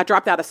 23. I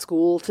dropped out of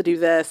school to do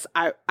this.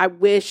 I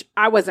wish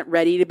I wasn't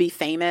ready to be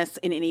famous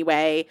in any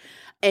way.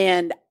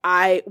 And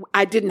I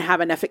didn't have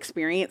enough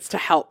experience to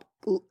help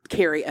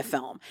carry a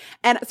film.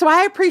 And so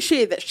I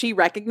appreciate that she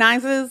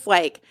recognizes,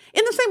 like,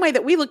 in the same way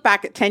that we look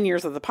back at 10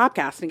 years of the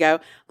podcast and go,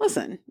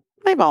 listen,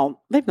 they've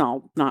all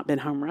not been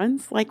home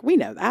runs. Like, we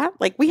know that.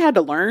 Like, we had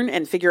to learn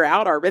and figure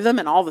out our rhythm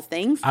and all the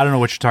things. I don't know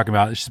what you're talking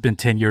about. It's just been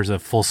 10 years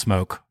of full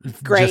smoke.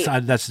 Great.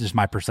 That's just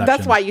my perception.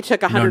 That's why you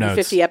took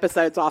 150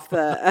 episodes off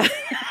the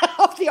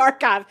off the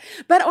archive.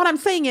 But what I'm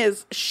saying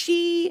is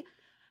she's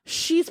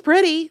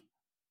pretty,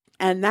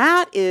 and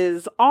that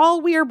is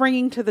all we are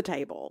bringing to the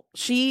table.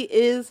 She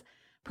is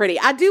pretty.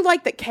 I do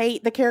like that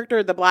Kate, the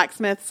character, the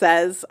blacksmith,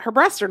 says her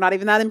breasts are not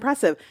even that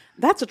impressive.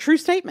 That's a true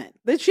statement.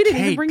 That she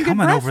didn't even bring good breasts.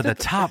 Coming over the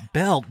top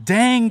belt.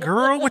 Dang,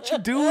 girl, what you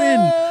doing?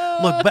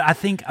 Look, but I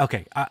think,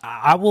 okay,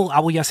 I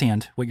will yes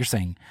and what you're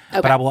saying,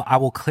 okay. But I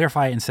will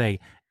clarify and say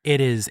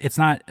it's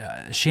not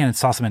Shannon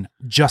Sossamon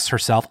just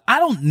herself. I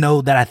don't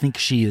know that I think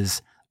she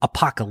is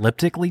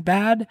apocalyptically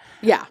bad.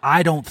 Yeah.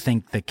 I don't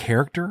think the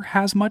character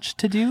has much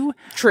to do.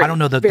 True. I don't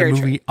know that the Very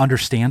movie true.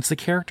 understands the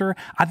character.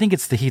 I think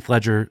it's the Heath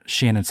Ledger,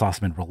 Shannon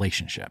Sossman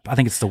relationship. I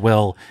think it's the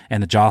Will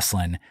and the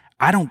Jocelyn.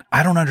 I don't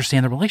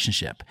understand the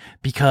relationship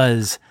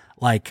because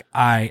like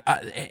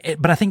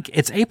but I think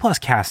it's A+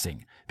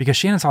 casting because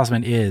Shannon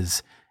Sossman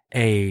is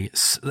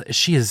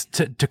she is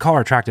to call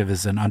her attractive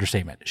is an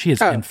understatement. She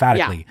is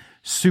emphatically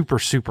super,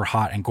 super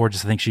hot and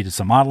gorgeous. I think she did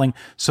some modeling.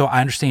 So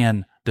I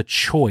understand the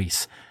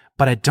choice,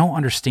 but I don't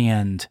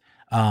understand,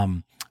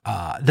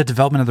 the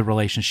development of the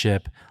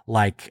relationship.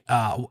 Like,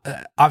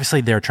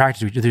 obviously they're attracted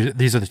to each other.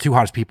 These are the two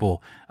hottest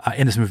people,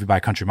 in this movie by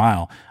a country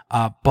mile.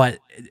 But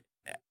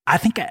I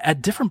think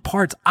at different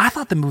parts, I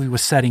thought the movie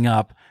was setting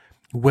up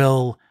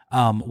Will,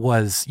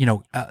 was,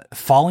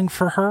 falling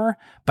for her,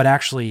 but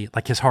actually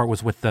like his heart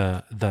was with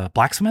the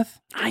blacksmith.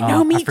 I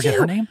know, me I forget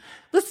too. her name.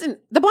 Listen,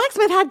 the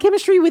blacksmith had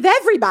chemistry with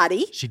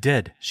everybody. She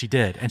did.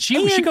 And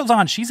she goes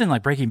on, she's in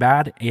like Breaking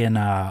Bad in,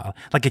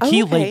 like a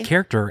key late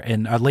character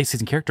in a late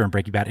season character in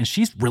Breaking Bad. And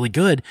she's really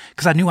good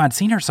because I knew I'd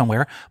seen her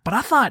somewhere, but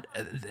I thought,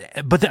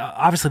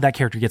 obviously that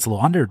character gets a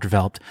little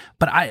underdeveloped,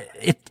 but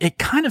it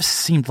kind of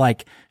seemed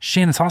like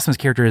Shannon Sossman's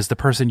character is the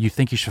person you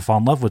think you should fall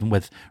in love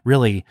with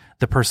really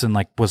the person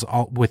like was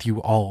all with you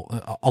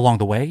all along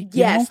the way.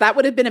 Yes, that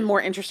would have been a more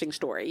interesting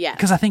story. Yes.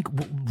 Because I think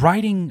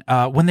writing,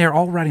 when they're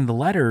all writing the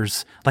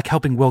letters, like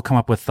helping Will come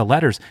up with the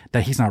letters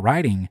that he's not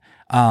writing,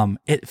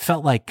 it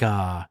felt like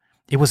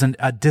it was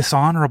a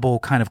dishonorable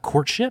kind of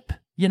courtship,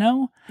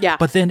 Yeah.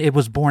 But then it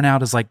was borne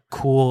out as like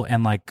cool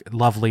and like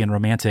lovely and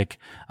romantic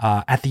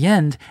at the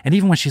end. And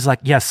even when she's like,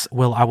 "Yes,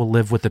 Will, I will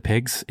live with the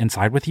pigs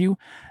inside with you,"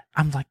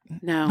 I'm like,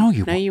 "No,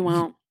 you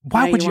won't.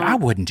 Why would you? I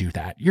wouldn't do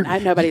that.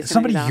 Nobody's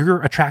somebody gonna do that.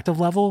 Your attractive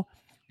level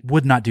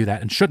would not do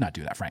that and should not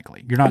do that.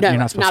 Frankly, you're not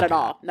supposed not to at do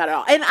all, not at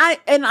all.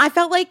 And I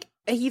felt like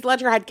Heath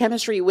Ledger had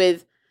chemistry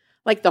with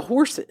like the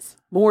horses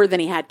more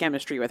than he had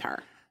chemistry with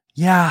her.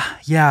 Yeah.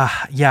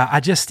 I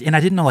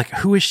didn't know, like,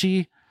 who is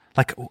she?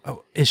 Like,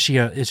 is she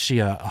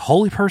a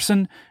holy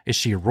person? Is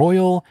she a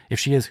royal? If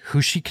she is,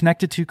 who's she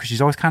connected to? Because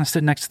she's always kind of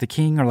sitting next to the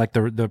king or like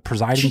the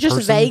presiding person. She's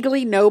just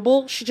vaguely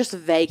noble.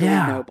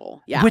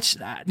 Noble. Yeah. Which,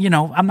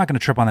 I'm not going to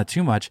trip on that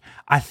too much.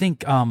 I think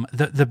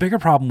the bigger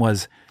problem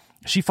was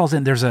she falls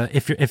in. There's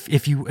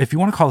if you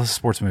want to call this a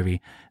sports movie,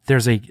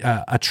 there's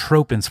a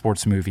trope in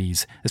sports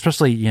movies,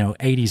 especially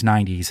 80s,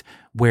 90s,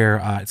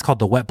 where it's called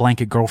the wet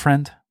blanket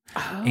girlfriend.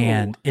 Oh.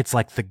 And it's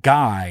like the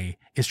guy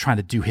is trying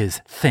to do his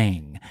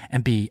thing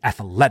and be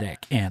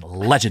athletic and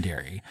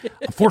legendary.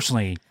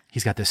 Unfortunately,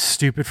 he's got this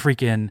stupid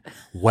freaking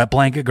wet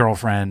blanket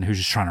girlfriend who's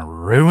just trying to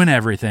ruin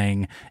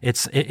everything.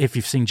 It's, if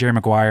you've seen Jerry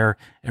Maguire,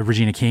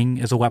 Regina King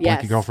is a wet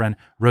blanket girlfriend.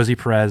 Rosie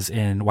Perez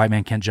in White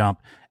Man Can't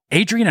Jump.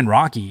 Adrian in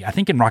Rocky, I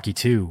think in Rocky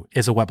 2,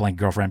 is a wet blanket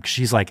girlfriend because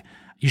she's like,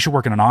 you should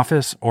work in an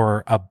office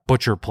or a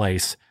butcher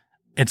place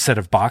instead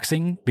of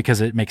boxing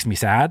because it makes me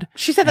sad.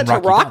 She said that to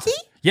Rocky?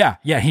 Yeah,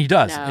 he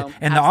does. No,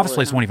 and the office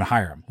place won't even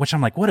hire him, which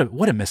I'm like, what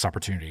a missed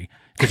opportunity.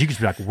 Because you could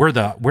be like, we're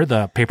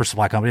the paper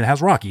supply company that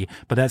has Rocky,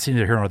 but that's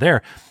neither here nor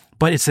there.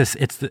 But it's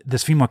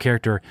this female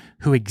character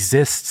who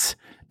exists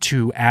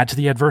to add to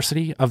the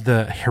adversity of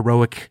the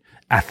heroic,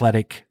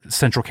 athletic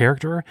central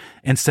character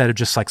instead of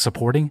just like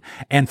supporting.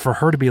 And for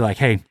her to be like,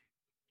 hey,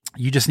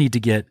 you just need to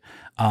get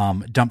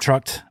dump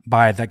trucked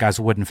by that guy's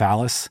wooden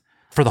phallus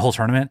for the whole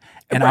tournament.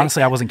 And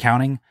honestly, I wasn't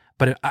counting,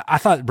 but I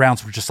thought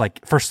rounds were just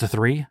like first to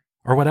 3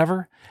 or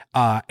whatever.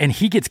 And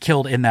he gets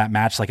killed in that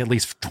match like at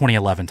least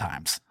 20-11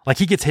 times. Like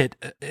he gets hit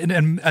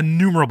an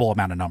innumerable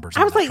amount of numbers.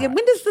 I was like, when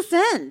does this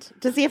end?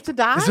 Does he have to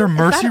die? Is there a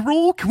mercy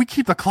rule? Can we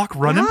keep the clock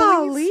running,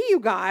 Golly, please? you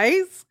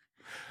guys.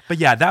 But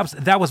yeah,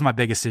 that was my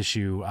biggest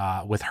issue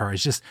with her.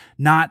 Is just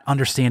not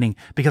understanding,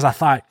 because I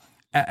thought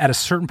at a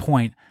certain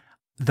point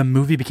the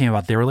movie became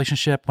about their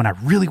relationship when I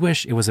really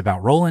wish it was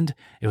about Roland,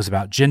 it was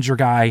about Ginger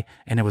Guy,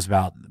 and it was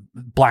about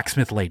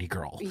blacksmith lady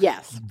girl.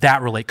 Yes.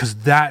 Because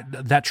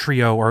that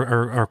trio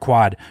or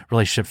quad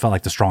relationship felt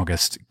like the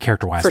strongest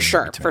character-wise. For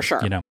sure.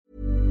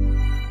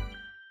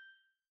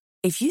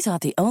 If you thought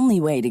the only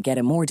way to get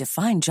a more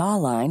defined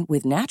jawline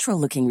with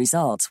natural-looking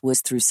results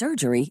was through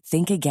surgery,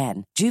 think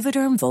again.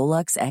 Juvederm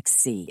Volux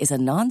XC is a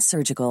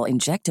non-surgical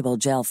injectable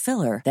gel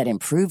filler that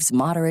improves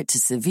moderate to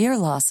severe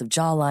loss of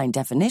jawline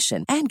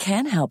definition and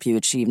can help you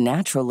achieve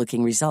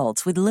natural-looking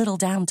results with little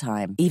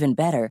downtime. Even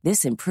better,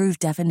 this improved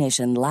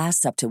definition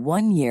lasts up to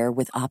 1 year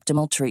with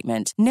optimal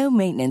treatment. No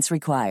maintenance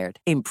required.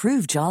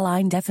 Improve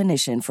jawline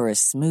definition for a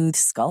smooth,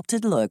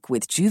 sculpted look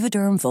with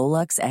Juvederm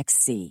Volux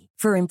XC.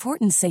 For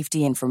important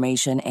safety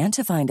information and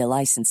to find a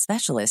licensed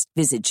specialist,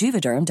 visit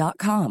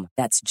Juvederm.com.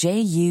 That's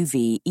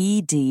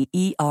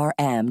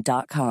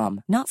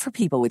Juvederm.com. Not for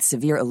people with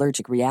severe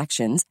allergic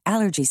reactions,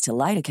 allergies to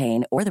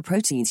lidocaine, or the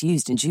proteins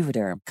used in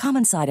Juvederm.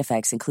 Common side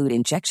effects include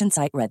injection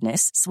site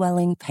redness,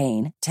 swelling,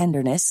 pain,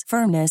 tenderness,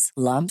 firmness,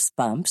 lumps,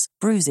 bumps,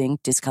 bruising,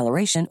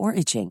 discoloration, or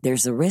itching.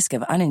 There's a risk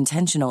of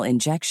unintentional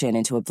injection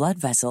into a blood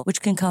vessel,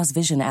 which can cause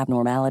vision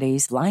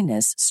abnormalities,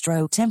 blindness,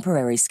 stroke,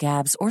 temporary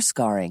scabs, or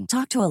scarring.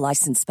 Talk to a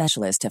licensed specialist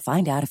to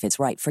find out if it's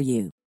right for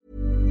you.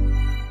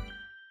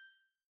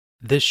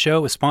 This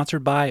show is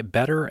sponsored by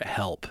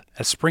BetterHelp.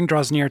 As spring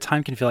draws near,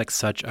 time can feel like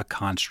such a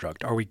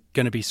construct. Are we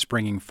going to be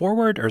springing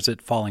forward or is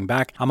it falling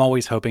back? I'm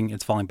always hoping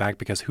it's falling back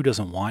because who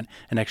doesn't want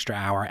an extra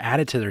hour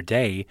added to their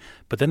day?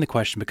 But then the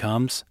question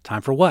becomes,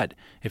 time for what?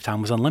 If time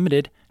was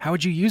unlimited, how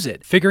would you use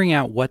it? Figuring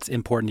out what's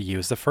important to you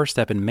is the first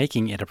step in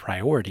making it a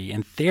priority,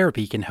 and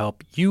therapy can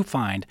help you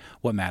find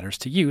what matters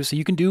to you so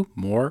you can do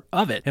more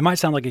of it. It might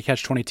sound like a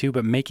catch-22,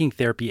 but making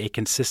therapy a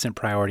consistent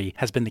priority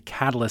has been the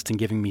catalyst in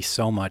giving me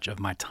so much of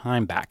my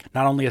time back.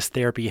 Not only has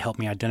therapy helped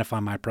me identify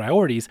my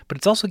priorities, but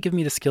it's also given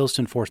me the skills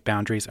to enforce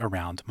boundaries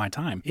around my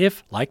time.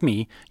 If, like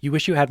me, you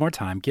wish you had more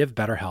time, give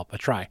BetterHelp a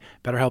try.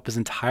 BetterHelp is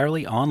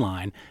entirely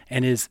online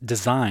and is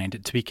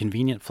designed to be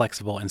convenient,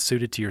 flexible, and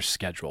suited to your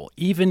schedule.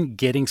 Even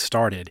getting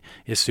started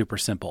is super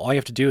simple. All you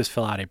have to do is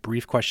fill out a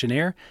brief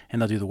questionnaire,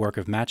 and they'll do the work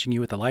of matching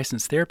you with a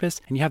licensed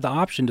therapist, and you have the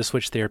option to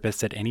switch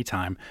therapists at any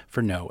time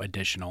for no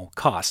additional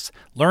costs.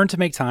 Learn to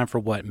make time for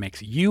what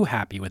makes you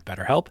happy with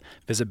BetterHelp.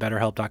 Visit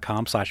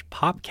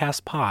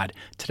BetterHelp.com/PopcastPod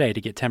today to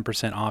get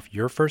 10% off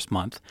your first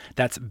month.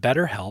 That's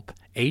BetterHelp,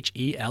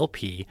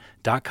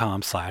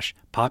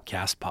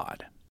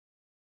 HELP.com/PopcastPod.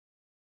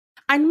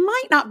 I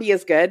might not be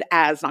as good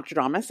as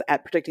Nostradamus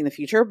at predicting the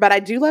future, but I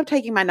do love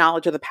taking my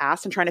knowledge of the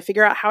past and trying to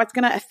figure out how it's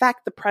going to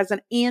affect the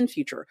present and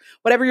future.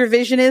 Whatever your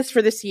vision is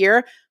for this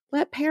year,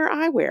 let Pair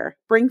Eyewear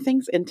bring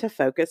things into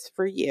focus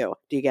for you.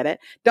 Do you get it?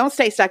 Don't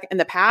stay stuck in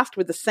the past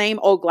with the same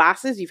old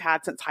glasses you've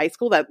had since high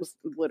school. That was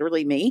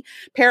literally me.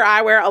 Pair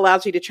Eyewear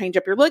allows you to change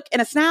up your look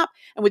in a snap,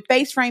 and with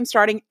base frames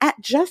starting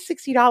at just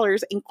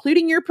 $60,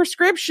 including your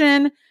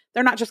prescription,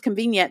 they're not just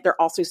convenient,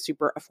 they're also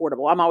super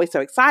affordable. I'm always so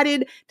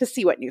excited to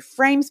see what new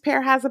frames Pair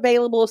has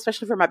available,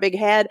 especially for my big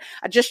head.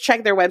 I just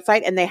checked their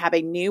website and they have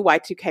a new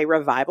Y2K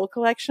revival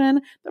collection.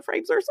 The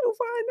frames are so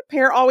fun.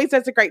 Pair always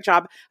does a great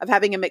job of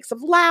having a mix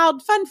of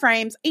loud, fun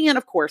frames and,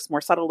 of course,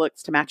 more subtle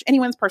looks to match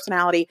anyone's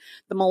personality.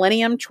 The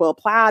Millennium Twill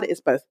Plaid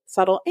is both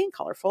subtle and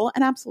colorful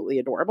and absolutely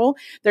adorable.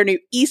 Their new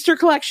Easter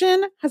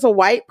collection has a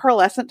white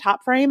pearlescent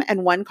top frame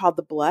and one called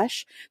the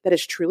Blush that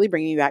is truly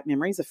bringing you back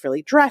memories of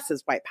frilly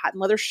dresses, white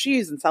patent leather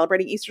shoes, and celebrating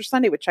Easter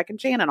Sunday with Chuck and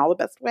Jan in all the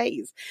best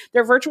ways.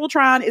 Their virtual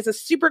try-on is a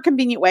super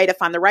convenient way to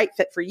find the right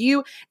fit for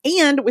you,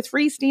 and with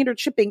free standard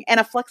shipping and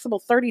a flexible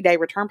 30-day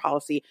return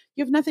policy,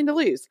 you have nothing to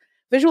lose.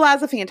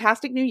 Visualize a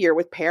fantastic new year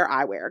with Pair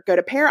Eyewear. Go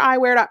to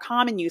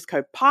paireyewear.com and use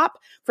code POP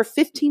for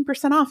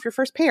 15% off your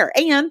first pair,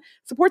 and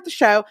support the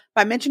show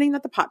by mentioning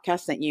that the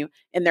podcast sent you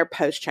in their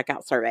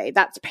post-checkout survey.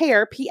 That's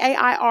Pair,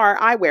 P-A-I-R,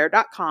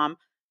 eyewear.com,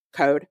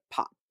 code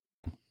POP.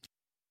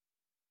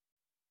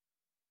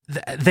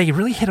 They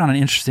really hit on an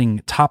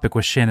interesting topic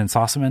with Shannon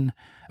Sossaman,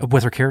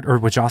 with her character, or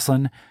with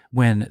Jocelyn,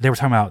 when they were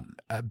talking about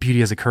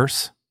beauty as a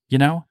curse, you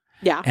know?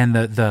 Yeah. And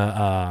the is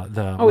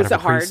it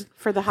hard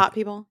for the hot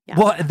people? Yeah.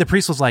 Well, the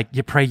priest was like,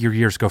 you pray your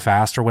years go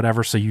fast or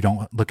whatever, so you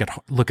don't look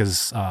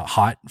as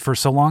hot for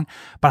so long.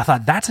 But I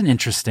thought that's an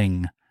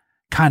interesting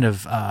kind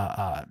of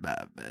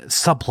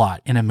subplot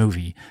in a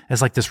movie, as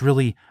like this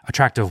really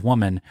attractive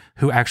woman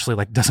who actually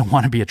like doesn't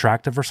want to be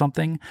attractive or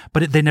something,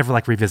 but they never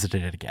like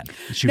revisited it again.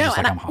 She was just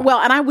like, I'm hot. Well,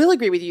 and I will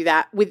agree with you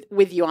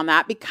with you on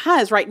that,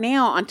 because right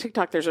now on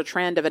TikTok there's a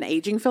trend of an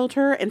aging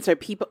filter, and so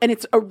and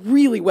it's a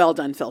really well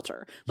done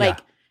filter. Like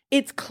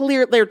it's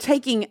clear they're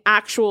taking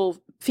actual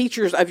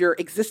features of your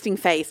existing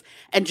face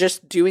and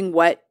just doing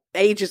what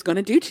age is going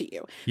to do to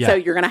you. Yeah. So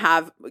you're going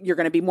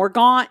to be more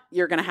gaunt,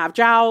 you're going to have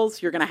jowls,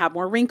 you're going to have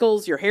more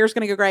wrinkles, your hair's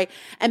going to go gray.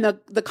 And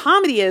the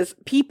comedy is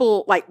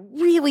people, like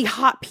really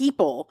hot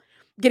people,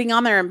 getting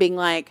on there and being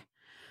like,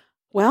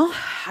 well,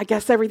 I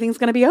guess everything's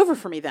going to be over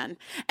for me then.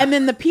 And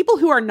then the people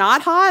who are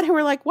not hot, who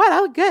are like, what? I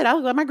look good. I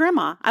look like my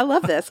grandma. I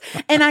love this.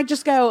 And I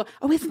just go,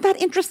 oh, isn't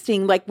that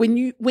interesting? Like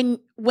when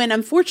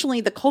unfortunately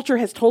the culture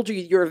has told you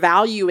your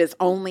value is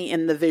only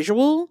in the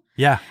visual.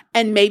 Yeah.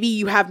 And maybe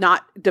you have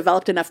not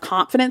developed enough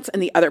confidence in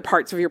the other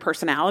parts of your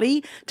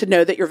personality to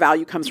know that your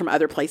value comes from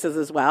other places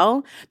as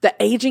well. The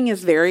aging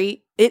is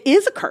it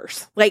is a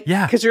curse. Like,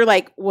 because you're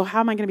like, well,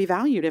 how am I going to be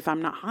valued if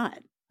I'm not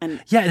hot? And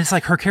it's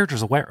like her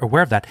character's aware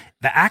of that.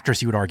 The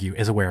actress, you would argue,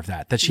 is aware of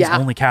that she's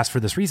only cast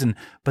for this reason,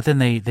 but then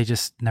they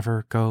just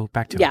never go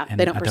back to it. Yeah,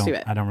 they don't pursue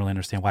it. I don't really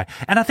understand why.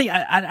 And I think,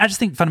 I just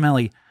think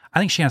fundamentally, I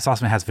think Shannon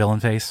Sossaman has villain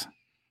face.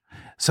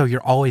 So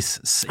you're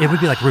always, it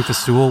would be like Rufus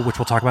Sewell, which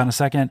we'll talk about in a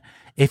second.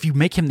 If you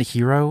make him the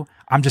hero,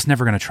 I'm just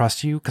never going to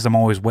trust you because I'm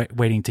always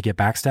waiting to get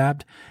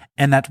backstabbed.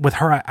 And that with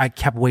her, I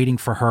kept waiting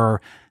for her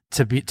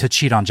to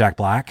cheat on Jack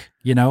Black,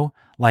 you know,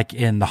 like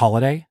in The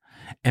Holiday,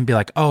 and be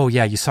like, oh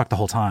yeah, you sucked the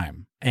whole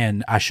time.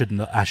 And I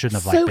shouldn't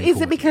have like. So is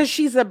it because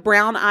she's a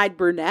brown-eyed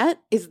brunette?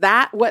 Is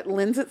that what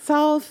lends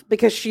itself?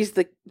 Because she's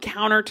the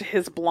counter to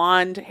his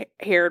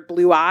blonde-haired,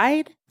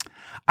 blue-eyed?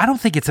 I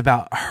don't think it's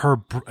about her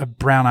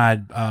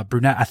brown-eyed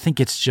brunette. I think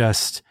it's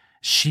just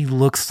she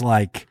looks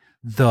like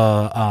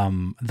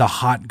the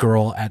hot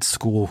girl at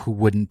school who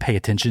wouldn't pay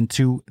attention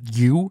to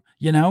you,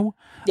 you know?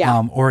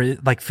 Yeah. Or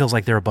it like feels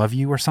like they're above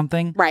you or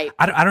something. Right.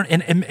 I don't,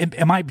 and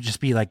it might just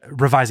be like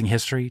revising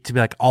history to be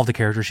like all the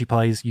characters she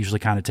plays usually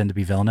kind of tend to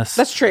be villainous.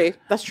 That's true.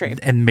 That's true.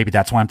 And maybe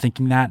that's why I'm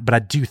thinking that, but I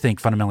do think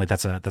fundamentally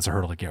that's a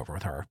hurdle to get over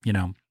with her, you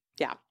know?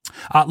 Yeah.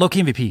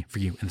 Low-key MVP for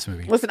you in this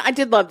movie. Listen, I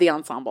did love the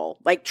ensemble.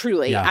 Like,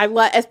 truly. Yeah. I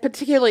love, as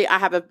particularly, I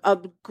have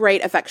a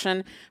great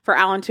affection for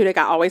Alan Tudyk.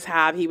 I always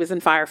have. He was in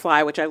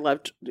Firefly, which I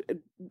loved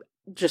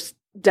just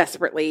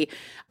desperately.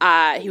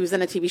 He was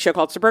in a TV show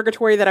called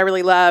Suburgatory that I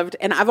really loved.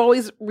 And I've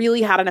always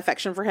really had an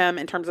affection for him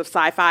in terms of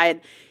sci-fi. And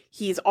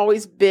he's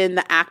always been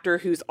the actor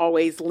who's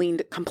always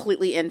leaned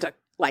completely into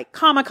like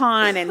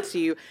Comic-Con and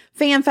to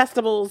fan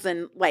festivals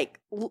and like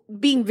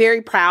being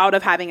very proud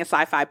of having a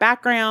sci-fi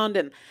background.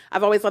 And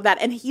I've always loved that.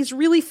 And he's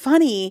really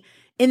funny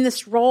in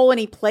this role. And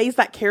he plays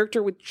that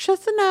character with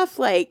just enough,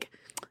 like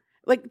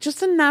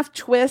just enough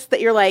twist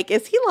that you're like,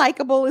 is he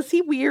likable? Is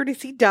he weird?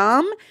 Is he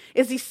dumb?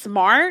 Is he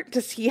smart?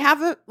 Does he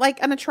have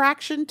an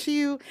attraction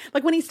to,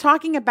 like, when he's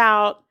talking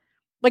about,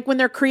 like, when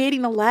they're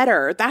creating the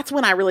letter, that's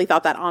when I really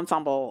thought that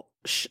ensemble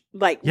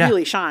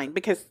really shine,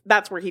 because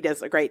that's where he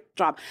does a great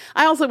job.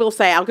 I also will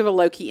say I'll give a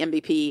low-key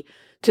MVP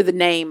to the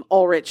name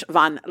Ulrich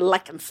von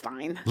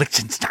Lichtenstein,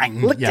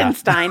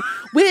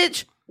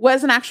 which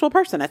was an actual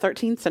person, a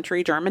 13th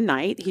century German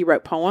knight. He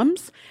wrote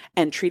poems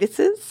and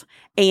treatises,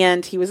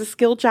 and he was a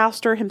skilled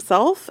jouster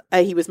himself.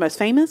 He was most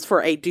famous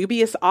for a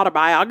dubious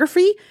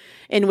autobiography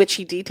in which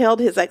he detailed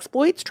his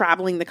exploits,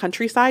 traveling the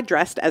countryside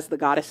dressed as the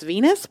goddess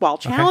Venus while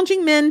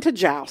challenging men to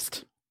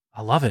joust.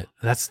 I love it.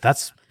 That's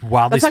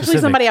wildly That's actually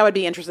specific. somebody I would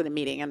be interested in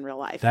meeting in real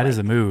life. That is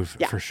a move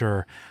for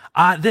sure.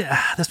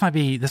 This might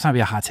be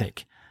a hot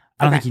take.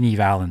 I don't think you need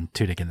Alan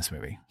Tudyk in this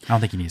movie. I don't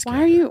think he needs.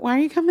 Why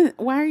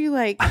are you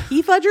like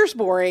Heath Ledger's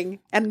boring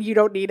and you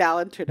don't need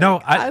Alan Tudyk?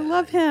 No, I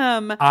love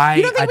him.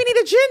 You don't think we need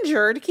a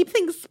ginger to keep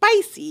things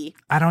spicy?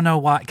 I don't know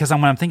why. Because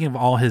when I'm thinking of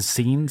all his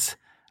scenes,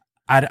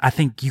 I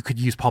think you could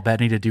use Paul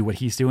Bettany to do what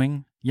he's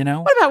doing. You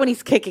know? What about when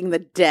he's kicking the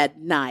dead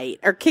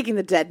knight or kicking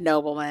the dead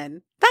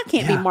nobleman? That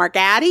can't be Mark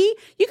Addy.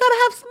 You got to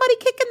have somebody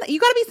kicking. You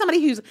got to be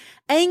somebody who's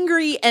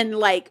angry and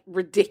like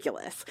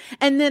ridiculous.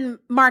 And then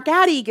Mark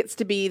Addy gets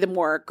to be the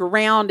more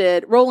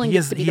grounded. Roland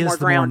gets to be the more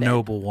grounded, more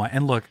noble one.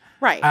 And look,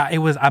 right?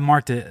 I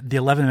marked it the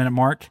 11-minute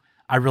mark.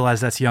 I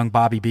realized that's young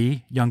Bobby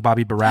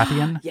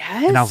Baratheon.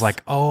 Yes. And I was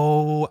like,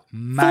 oh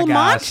my full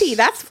gosh. Monty.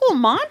 That's full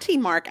Monty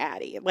Mark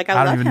Addy. Like, I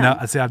don't love even him. know.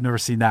 See, I've never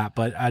seen that,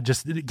 but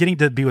just getting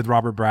to be with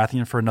Robert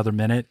Baratheon for another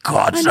minute.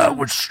 God, that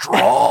was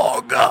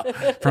strong.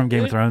 From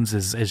Game of Thrones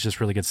is just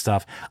really good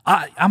stuff.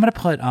 I'm going to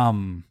put,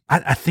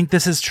 I think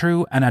this is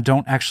true, and I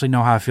don't actually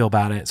know how I feel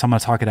about it, so I'm going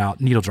to talk it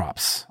out. Needle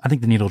drops. I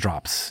think the needle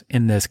drops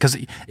in this, because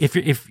if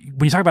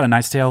when you talk about A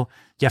Knight's Tale,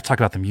 you have to talk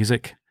about the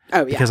music.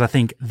 Oh, yeah. Because I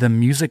think the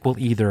music will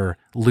either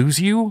lose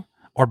you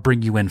or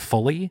bring you in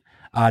fully,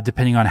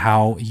 depending on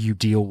how you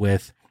deal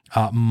with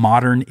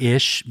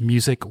modern-ish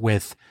music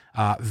with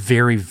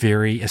very,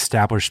 very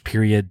established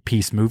period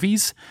piece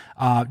movies.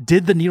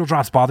 Did the needle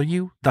drops bother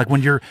you? Like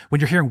when you're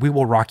hearing "We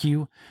Will Rock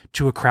You"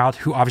 to a crowd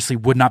who obviously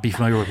would not be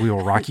familiar with "We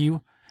Will Rock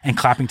You" and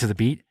clapping to the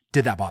beat,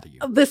 did that bother you?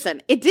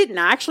 Listen, it didn't.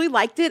 I actually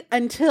liked it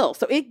until,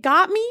 so it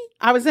got me.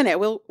 I was in it.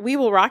 We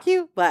Will Rock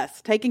You.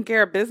 Les, taking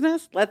care of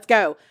business. Let's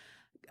go.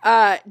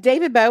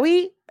 David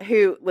Bowie,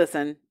 who,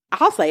 listen,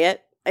 I'll say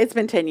it. It's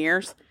been 10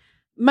 years.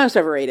 Most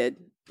overrated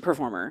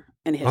performer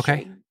in history.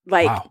 Okay.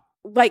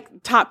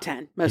 Like top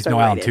 10 most He's no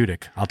overrated. Alan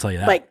Tudyk, I'll tell you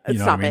that. Like, you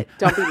know stop what I mean? it.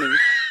 Don't be mean.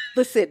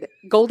 Listen,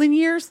 Golden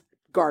Years,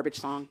 garbage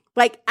song.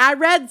 Like, I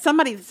read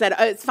somebody said,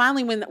 it's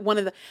finally when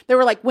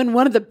when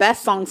one of the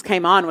best songs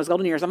came on was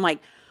Golden Years. I'm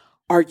like,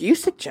 are you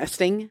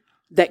suggesting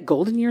that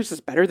Golden Years is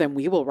better than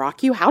We Will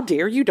Rock You? How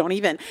dare you? Don't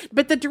even.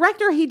 But the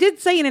director, he did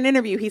say in an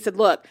interview, he said,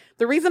 look,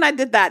 the reason I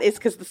did that is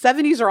because the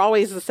 70s are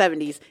always the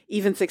 70s,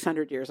 even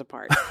 600 years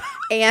apart.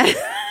 and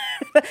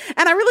I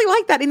really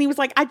like that. And he was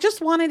like, I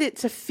just wanted it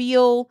to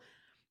feel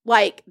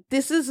like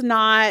this is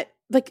not,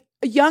 like,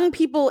 young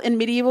people in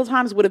medieval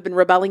times would have been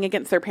rebelling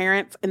against their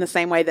parents in the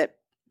same way that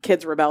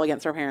kids rebel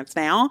against their parents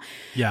now.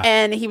 Yeah.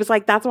 And he was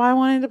like, that's why I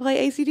wanted to play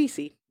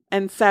AC/DC.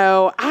 And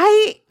so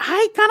I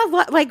kind of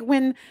like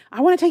when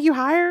I Want to Take You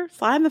Higher,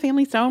 Sly and the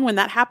Family Stone, when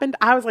that happened,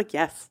 I was like,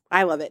 yes,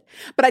 I love it.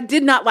 But I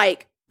did not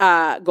like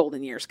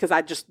Golden Years because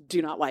I just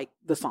do not like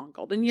the song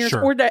Golden Years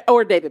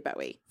or David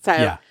Bowie. So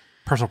yeah,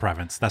 personal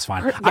preference. That's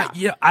fine.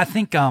 I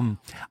think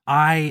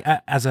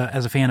I as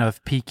a fan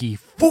of Peaky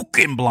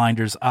fucking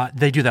Blinders,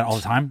 they do that all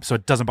the time, so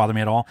it doesn't bother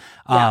me at all.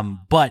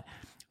 But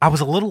I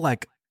was a little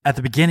like at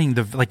the beginning,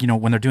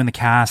 when they're doing the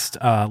cast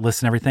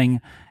list and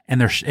everything, and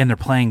they're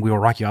playing "We Will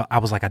Rock You," I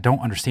was like, I don't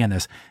understand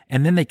this.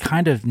 And then they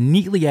kind of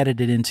neatly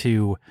edited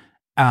into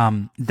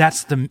it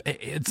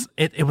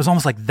was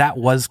almost like that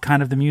was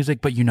kind of the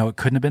music, but it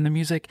couldn't have been the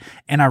music.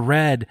 And I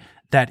read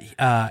that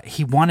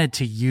he wanted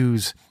to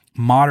use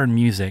modern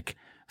music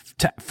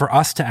for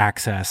us to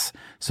access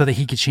so that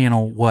he could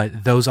channel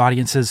what those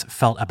audiences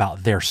felt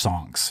about their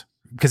songs.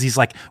 Because he's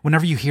like,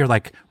 whenever you hear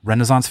like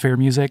Renaissance fair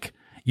music,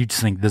 you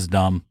just think this is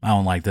dumb. I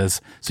don't like this.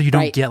 So you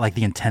don't Right. get like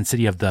the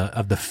intensity of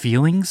the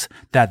feelings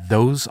that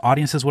those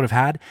audiences would have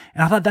had.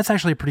 And I thought that's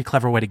actually a pretty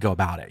clever way to go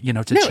about it, you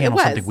know, to No, it channel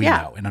was, something we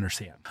yeah. know and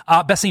understand.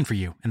 Best scene for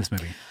you in this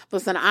movie.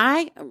 Listen,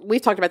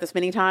 we've talked about this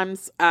many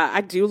times.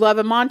 I do love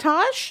a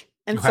montage.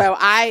 And Okay.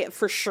 so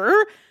for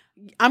sure,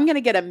 I'm going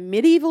to get a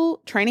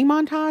medieval training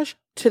montage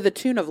to the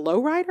tune of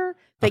Lowrider.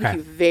 Thank Okay.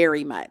 you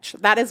very much.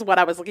 That is what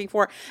I was looking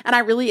for. And I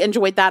really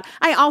enjoyed that.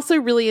 I also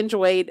really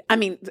enjoyed, I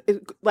mean,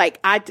 like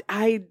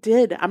I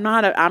did. I'm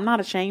not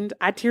ashamed.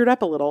 I teared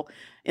up a little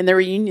in the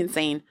reunion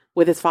scene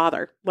with his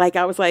father. Like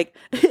I was like,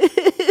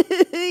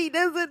 he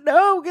doesn't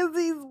know because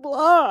he's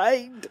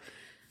blind.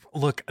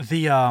 Look,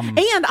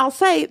 And I'll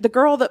say the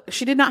girl that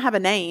she did not have a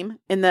name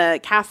in the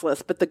cast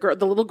list, but the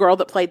little girl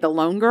that played the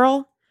lone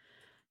girl,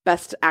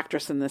 best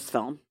actress in this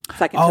film.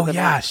 Second to oh the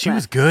yeah, Black she Smith.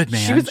 was good,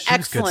 man. She was good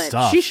excellent.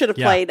 stuff. She should have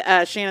Yeah.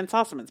 played Shannon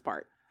Sossaman's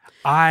part.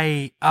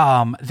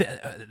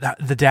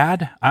 The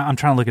dad, I'm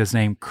trying to look at his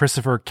name,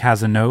 Christopher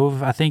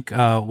Casanova, I think,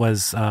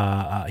 was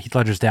Heath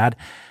Ledger's dad.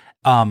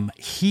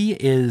 He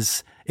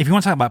is, if you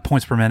want to talk about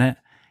points per minute,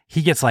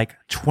 he gets like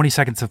 20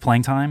 seconds of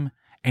playing time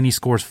and he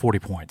scores 40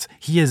 points.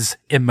 He is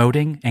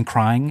emoting and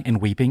crying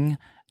and weeping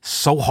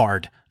so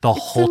hard the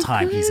whole so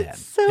time he's good. in.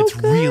 So It's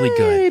really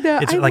good.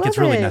 good. It's I like it's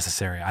love really it.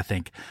 necessary, I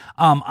think.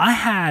 I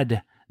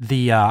had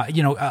the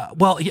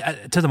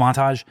to the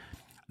montage.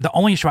 The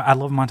only issue, I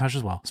love a montage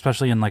as well,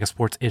 especially in like a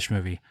sports-ish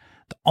movie.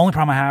 The only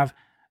problem I have,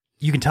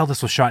 you can tell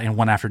this was shot in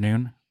one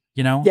afternoon,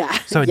 you know? Yeah,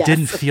 So it yes.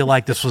 didn't feel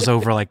like this was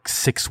over like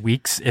 6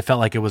 weeks. It felt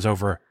like it was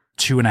over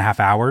 2.5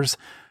 hours.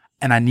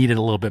 And I needed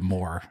a little bit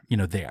more, you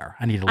know, there.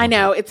 I needed a little I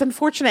know bit. it's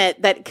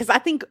unfortunate that because I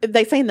think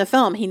they say in the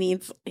film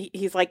he's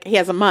like he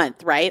has a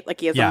month, right?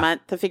 Like he has Yeah. a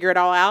month to figure it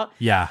all out.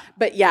 Yeah.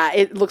 But yeah,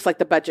 it looks like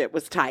the budget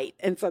was tight.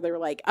 And so they were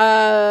like,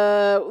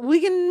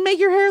 we can make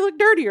your hair look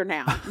dirtier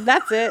now.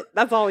 That's it.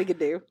 That's all we could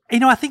do. You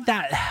know, I think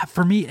that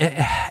for me,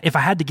 if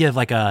I had to give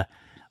like a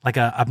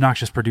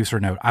obnoxious producer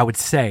note, I would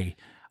say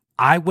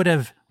I would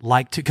have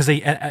liked to, because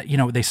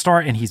they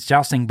start and he's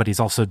jousting, but he's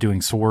also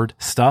doing sword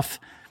stuff.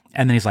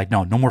 And then he's like,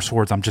 no more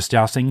swords. I'm just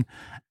jousting.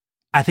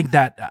 I think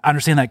that I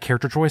understand that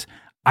character choice.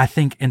 I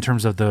think in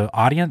terms of the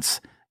audience,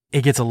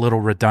 it gets a little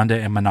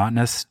redundant and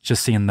monotonous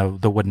just seeing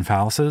the wooden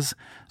phalluses.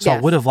 So I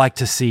Yes. would have liked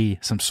to see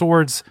some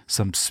swords,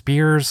 some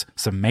spears,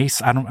 some mace.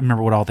 I don't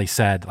remember what all they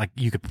said like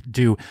you could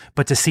do,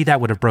 but to see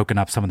that would have broken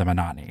up some of the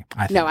monotony.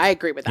 I think. No, I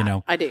agree with that. You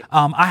know, I do.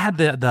 I had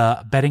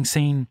the betting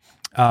scene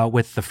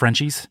with the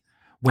Frenchies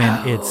when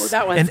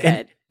that was and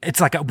good. it's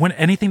like when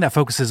anything that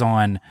focuses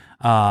on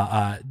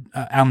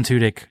Alan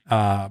Tudyk,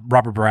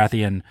 Robert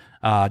Baratheon,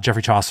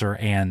 Geoffrey Chaucer,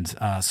 and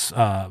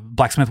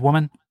Blacksmith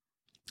Woman.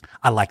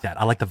 I like that.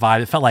 I like the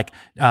vibe. It felt like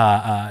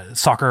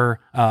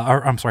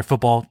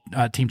football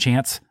team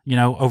chants, you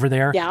know, over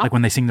there. Yeah. Like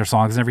when they sing their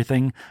songs and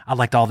everything. I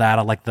liked all that.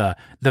 I like the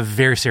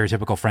very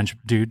stereotypical French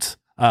dudes.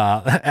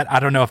 I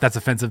don't know if that's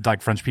offensive to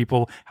like French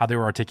people, how they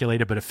were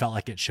articulated, but it felt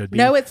like it should be.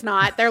 No, it's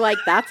not. They're like,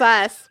 that's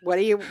us. What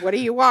do you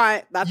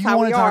want? That's You how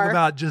want we to talk are.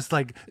 about just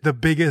like the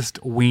biggest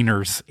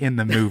wieners in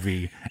the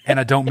movie. And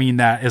I don't mean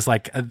that as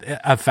like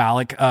a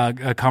phallic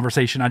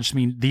conversation. I just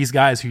mean these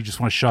guys who just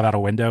want to shove out a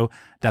window.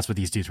 That's what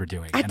these dudes were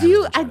doing. I And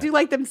really do enjoyed it.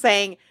 like them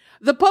saying,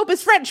 the Pope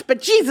is French, but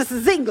Jesus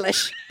is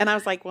English. And I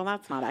was like, well,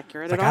 that's not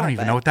accurate Like, at all. I don't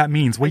even but- know what that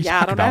means. What are you Yeah, I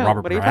talking don't about, know.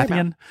 Robert What are you talking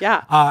Baratheon?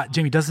 about? Yeah.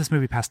 Jamie, does this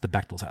movie pass the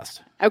Bechdel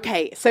test?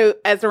 Okay, so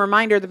as a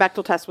reminder, the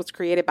Bechdel test was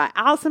created by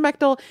Alison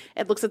Bechdel.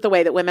 It looks at the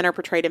way that women are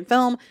portrayed in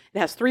film. It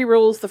has 3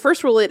 rules. The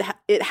first rule, it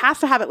has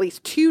to have at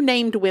least 2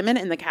 named women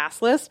in the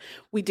cast list.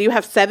 We do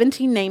have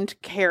 17 named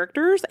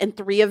characters, and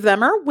 3 of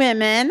them are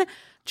women: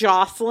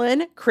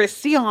 Jocelyn,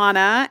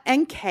 Christiana,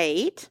 and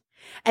Kate.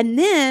 And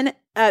then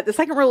the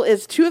second rule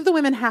is 2 of the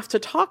women have to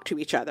talk to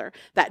each other.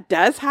 That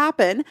does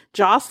happen.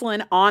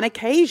 Jocelyn, on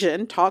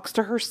occasion, talks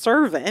to her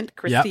servant,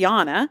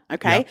 Christiana.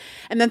 Okay. Yep.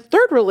 And then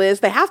third rule is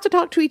they have to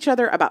talk to each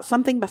other about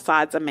something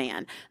besides a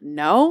man.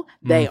 No,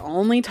 they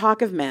only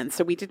talk of men.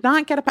 So we did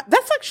not get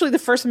that's actually the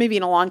first movie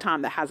in a long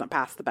time that hasn't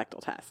passed the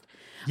Bechdel test.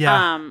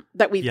 Yeah.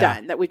 That we've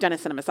done a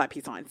cinema side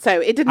piece on. So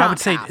it did not I would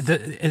say pass.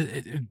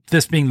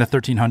 this being the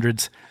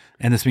 1300s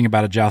and this being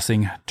about a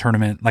jousting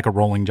tournament, like a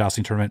rolling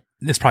jousting tournament,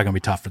 it's probably going to be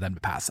tough for them to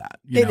pass that.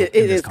 It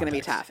is going to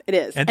be tough. It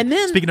is. And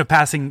then speaking of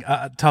passing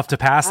tough to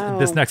pass,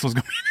 this next one's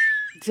going to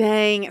be.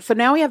 Dang. So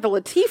now we have the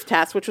Latif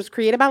test, which was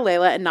created by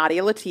Layla and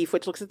Nadia Latif,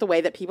 which looks at the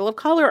way that people of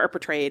color are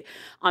portrayed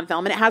on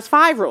film. And it has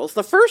 5 rules.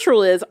 The first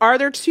rule is, are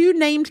there 2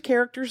 named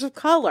characters of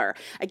color?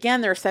 Again,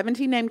 there are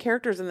 17 named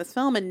characters in this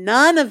film, and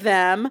none of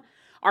them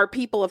are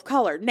people of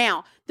color.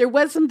 Now, there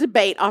was some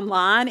debate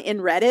online in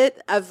Reddit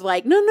of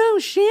like, no,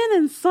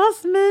 Shannon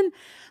Sussman,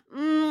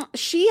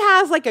 she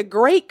has like a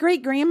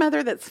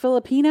great-great-grandmother that's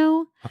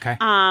Filipino. Okay.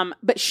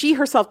 But she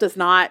herself does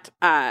not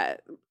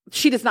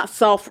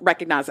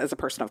self-recognize as a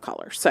person of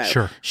color. So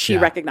Sure. she Yeah.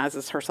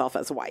 recognizes herself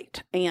as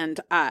white. And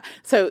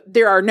so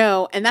there are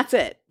no, and that's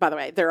it, by the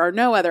way, there are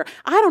no other,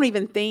 I don't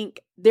even think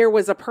there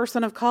was a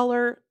person of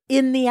color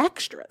in the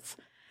extras.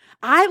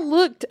 I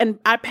looked and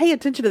I pay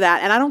attention to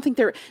that, and I don't think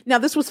now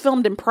this was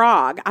filmed in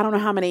Prague. I don't know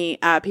how many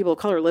people of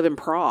color live in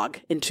Prague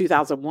in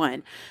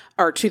 2001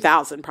 or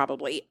 2000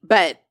 probably,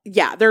 but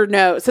yeah,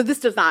 so this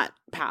does not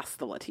pass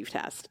the Latif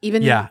test.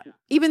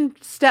 Even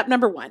step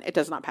number 1, it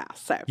does not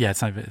pass. So yeah,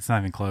 it's not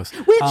even close.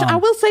 Which I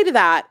will say to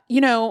that,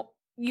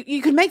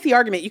 you could make the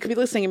argument. You could be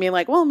listening and being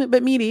like, well,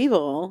 but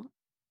medieval.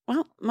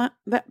 Well,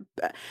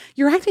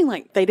 you're acting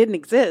like they didn't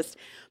exist.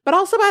 But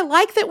also, I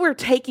like that we're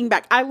taking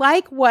back. I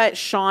like what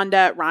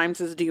Shonda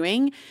Rhimes is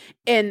doing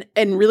and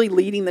really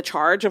leading the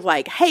charge of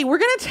like, hey, we're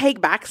going to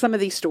take back some of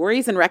these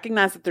stories and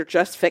recognize that they're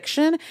just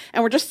fiction.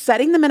 And we're just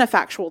setting them in a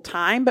factual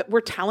time, but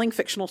we're telling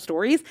fictional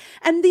stories.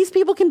 And these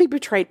people can be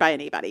betrayed by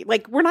anybody.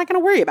 Like, we're not going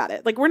to worry about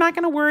it. Like, we're not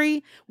going to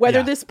worry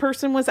whether this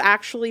person was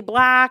actually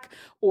Black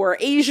or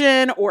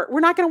Asian, or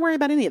we're not going to worry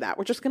about any of that.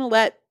 We're just going to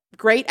let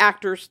great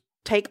actors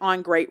take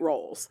on great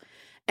roles.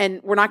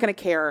 And we're not going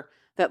to care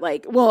that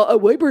like, well, a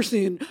white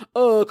person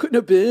couldn't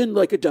have been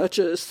like a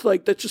duchess.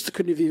 Like that just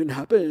couldn't have even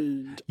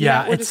happened.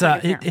 Yeah,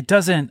 it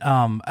doesn't.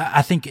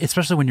 I think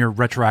especially when you're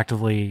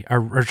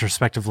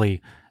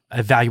retrospectively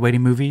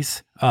evaluating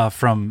movies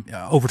from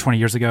over 20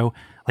 years ago,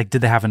 like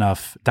did they have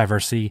enough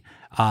diversity?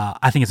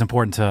 I think it's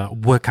important to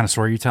what kind of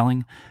story you're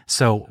telling.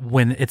 So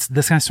when it's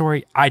this kind of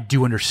story, I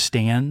do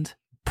understand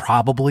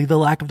probably the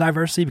lack of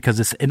diversity because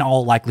this in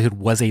all likelihood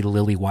was a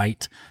Lily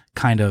White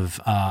kind of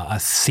a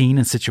scene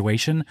and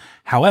situation.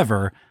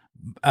 However,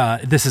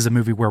 this is a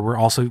movie where we're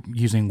also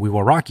using We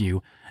Will Rock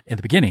You in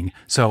the beginning.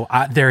 So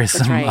there is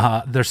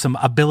there's some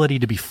ability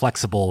to be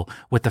flexible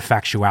with the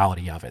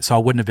factuality of it. So I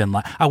wouldn't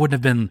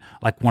have been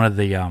like one of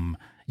the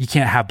you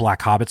can't have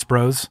Black Hobbits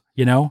bros,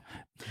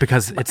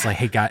 because it's like,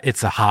 hey, God,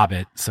 it's a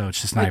Hobbit, so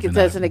it's just not like even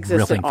it doesn't a exist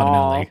real thing at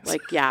all. fundamentally.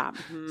 Like, yeah,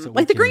 So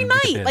like The Green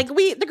Knight,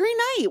 The Green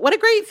Knight. What a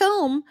great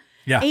film!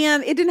 Yeah,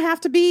 and it didn't have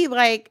to be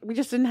like we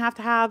just didn't have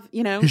to have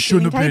he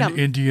shouldn't have been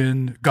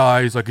Indian,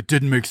 guys. Like it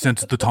didn't make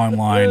sense at the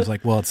timelines.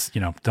 Like, well, it's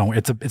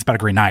it's about a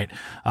Green Knight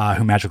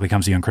who magically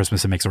comes to you on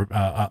Christmas and makes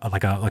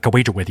a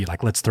wager with you.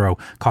 Like, let's throw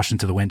caution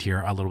to the wind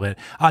here a little bit.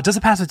 Does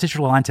it pass the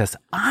digital line test?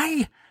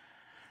 I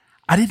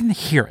didn't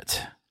hear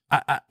it.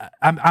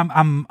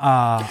 I'm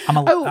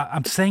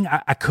saying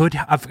I could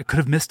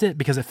have missed it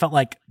because it felt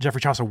like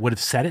Geoffrey Chaucer would have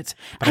said it,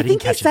 but I didn't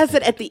catch it. He says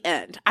it at the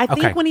end. I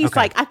think when he's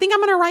like, I think I'm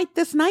going to write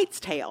this Knight's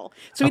Tale.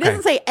 So he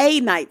doesn't say a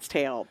Knight's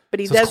Tale,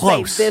 but he does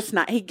say this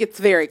night. He gets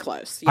very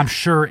close. Yeah. I'm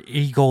sure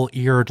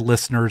eagle-eared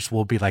listeners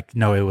will be like,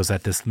 no, it was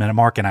at this minute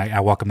mark, and I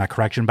welcome that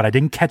correction, but I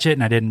didn't catch it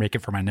and I didn't make it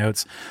for my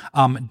notes.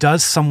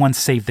 Does someone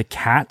save the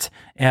cat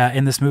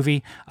in this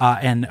movie?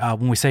 And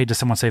when we say does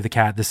someone save the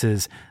cat, this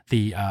is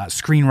the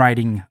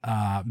screenwriting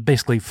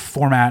basically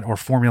format or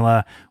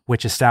formula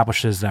which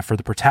establishes that for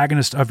the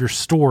protagonist of your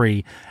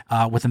story,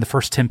 within the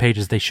first 10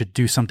 pages, they should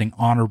do something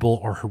honorable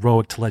or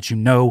heroic to let you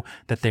know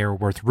that they are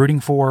worth rooting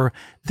for.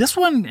 This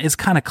one is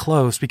kind of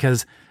close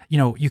because,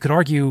 you could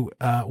argue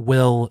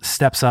Will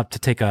steps up to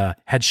take a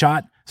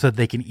headshot so that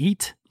they can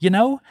eat,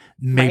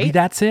 maybe right?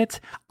 That's it.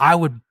 I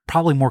would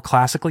probably more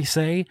classically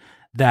say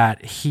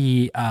that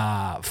he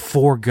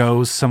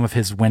foregoes some of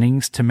his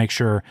winnings to make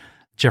sure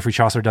Geoffrey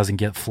Chaucer doesn't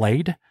get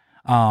flayed.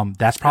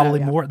 That's probably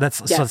more.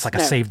 So it's like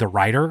a save the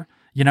writer,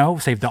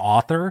 save the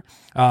author.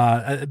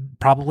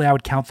 Probably I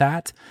would count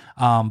that.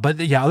 But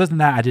yeah, other than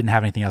that, I didn't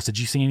have anything else. Did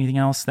you see anything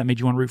else that made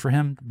you want to root for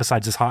him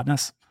besides his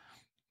hotness?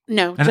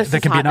 No, and just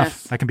that can hotness. be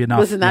enough. That can be enough.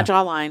 Listen, that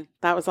jawline.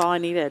 That was all I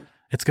needed.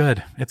 It's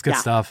good. It's good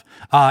stuff.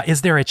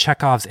 Is there a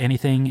Chekhov's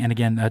anything? And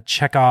again,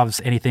 Chekhov's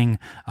anything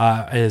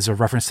is a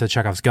reference to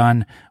Chekhov's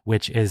gun,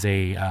 which is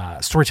a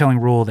storytelling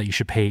rule that you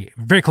should pay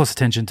very close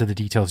attention to the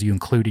details you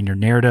include in your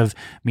narrative,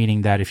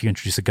 meaning that if you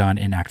introduce a gun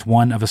in Act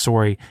 1 of a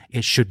story,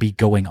 it should be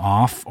going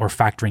off or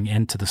factoring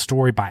into the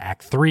story by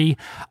Act 3.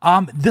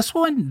 This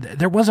one,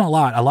 there wasn't a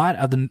lot. A lot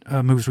of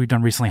the movies we've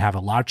done recently have a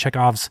lot of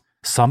Chekhov's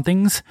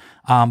somethings.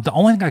 The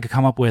only thing I could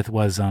come up with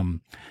was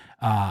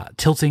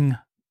tilting,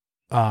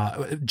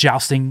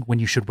 jousting when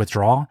you should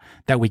withdraw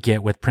that we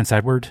get with Prince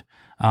Edward.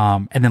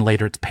 And then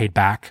later it's paid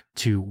back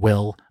to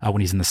Will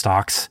when he's in the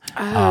stocks.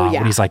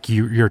 When he's like,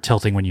 you're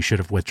tilting when you should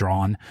have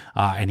withdrawn.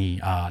 And he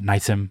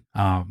knights him,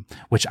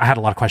 which I had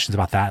a lot of questions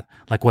about that.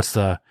 Like, what's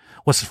the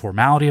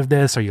formality of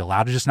this? Are you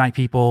allowed to just knight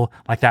people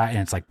like that? And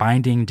it's like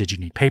binding. Did you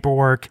need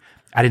paperwork?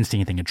 I didn't see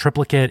anything in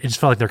triplicate. It just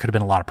felt like there could have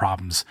been a lot of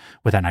problems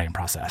with that knighting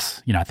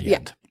process, at the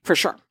end. For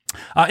sure.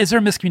 Is there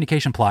a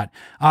miscommunication plot?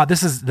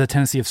 This is the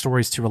tendency of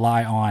stories to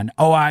rely on,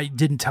 I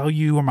didn't tell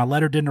you, or my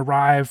letter didn't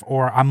arrive,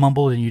 or I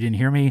mumbled and you didn't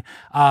hear me.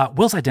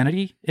 Will's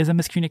identity is a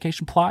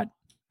miscommunication plot.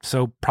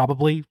 So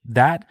probably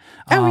that.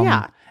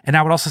 Yeah. And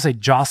I would also say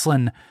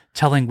Jocelyn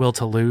telling Will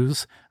to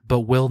lose,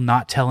 but Will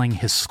not telling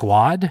his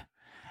squad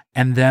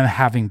and them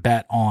having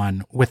bet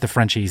on with the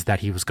Frenchies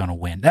that he was going to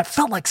win. That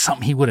felt like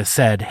something he would have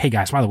said, hey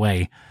guys, by the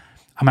way,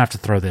 I'm going to have to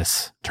throw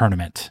this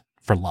tournament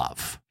for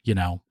love,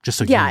 just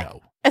so you know.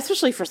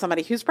 Especially for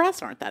somebody whose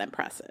breasts aren't that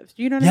impressive.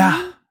 You know what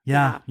I mean?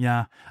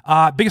 Yeah.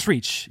 Biggest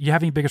reach. You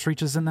have any biggest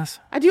reaches in this?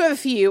 I do have a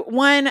few.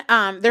 One,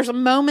 there's a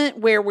moment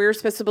where we're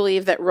supposed to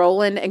believe that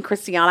Roland and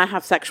Christiana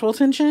have sexual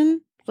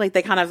tension. Like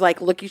they kind of like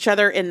look each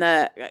other in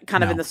the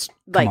kind of No. in the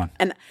Come like, on.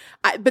 and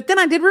but then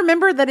I did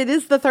remember that it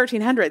is the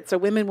 1300s, so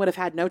women would have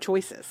had no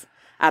choices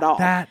at all.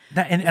 That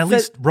and at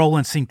least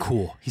Roland seemed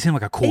cool. He seemed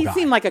like a cool He guy.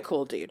 seemed like a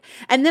cool dude.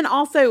 And then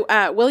also,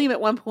 William at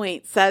one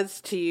point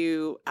says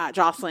to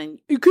Jocelyn,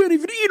 "You can't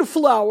even eat a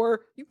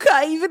flower. You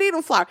can't even eat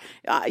a flower.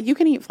 You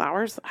can eat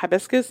flowers: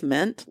 hibiscus,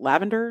 mint,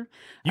 lavender.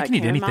 You can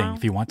eat anything chamomile,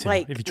 if you want to,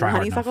 like if you try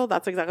hard enough. honeysuckle.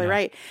 That's exactly Yeah.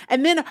 right.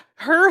 And then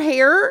her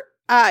hair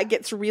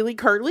gets really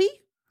curly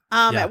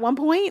Yeah. at one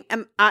point,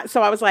 and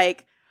so I was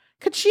like,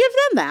 could she have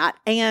done that?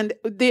 And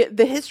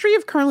the history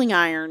of curling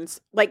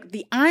irons, like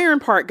the iron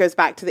part goes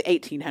back to the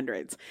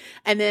 1800s.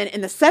 And then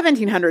in the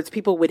 1700s,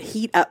 people would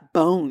heat up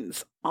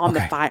bones on the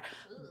Okay. fire.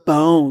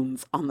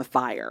 Bones on the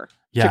fire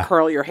Yeah. to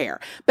curl your hair.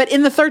 But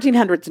in the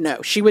 1300s,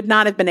 no, she would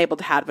not have been able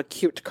to have a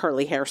cute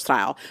curly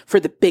hairstyle for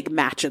the big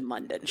match in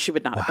London. She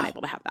would not have been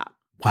able to have that.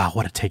 Wow,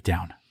 what a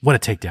takedown. What a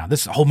takedown.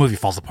 This whole movie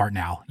falls apart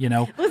now, you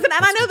know? Listen,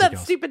 and I know that's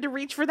ridiculous. stupid to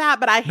reach for that,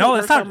 but I hate No, her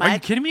that's so not. much. Are you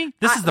kidding me?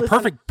 This is the listen,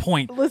 perfect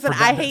point. Listen, for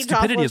that. I hate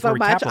Stupidity Jocelyn is where so we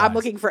much. I'm capitalize.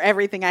 looking for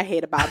everything I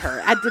hate about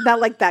her. I did not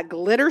like that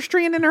glitter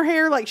strand in her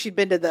hair, like she'd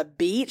been to the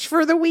beach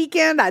for the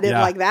weekend. I didn't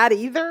Yeah. like that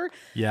either.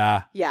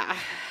 Yeah. Yeah.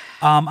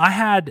 I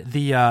had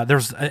the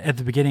there's at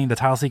the beginning the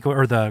title sequence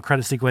or the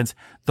credit sequence,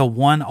 the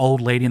one old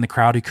lady in the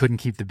crowd who couldn't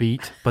keep the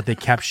beat, but they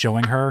kept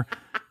showing her.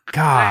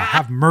 God,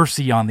 have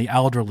mercy on the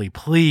elderly,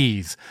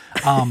 please.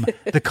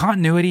 The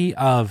continuity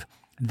of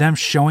them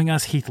showing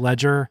us Heath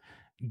Ledger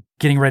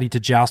getting ready to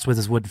joust with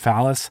his wooden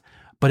phallus,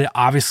 but it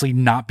obviously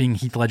not being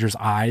Heath Ledger's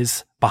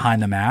eyes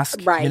behind the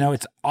mask. Right. You know,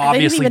 it's And they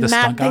didn't obviously even the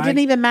stunt guy. They didn't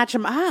even match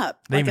him up.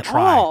 They like, even at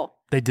try. all.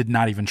 They did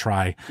not even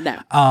try. No.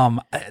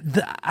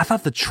 I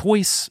thought the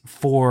choice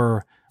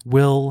for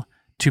Will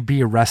to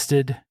be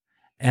arrested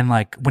and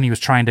like when he was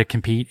trying to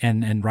compete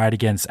and ride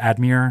against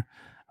Admir,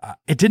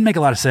 it didn't make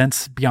a lot of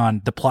sense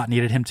beyond the plot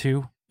needed him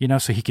to, you know,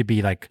 so he could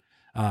be like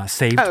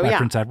saved Oh, by yeah.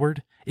 Prince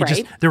Edward. It Right.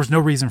 just, there was no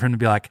reason for him to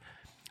be like,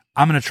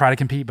 I'm going to try to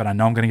compete, but I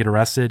know I'm going to get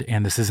arrested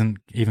and this isn't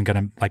even going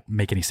to like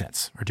make any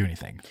sense or do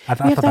anything. I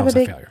thought that was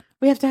a failure.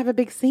 We have to have a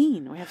big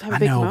scene. We have to have a I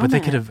big know, moment. but they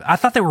could have. I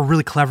thought they were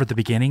really clever at the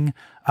beginning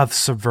of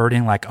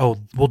subverting, like, oh,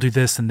 we'll do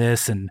this and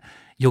this, and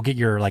you'll get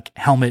your like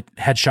helmet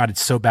headshotted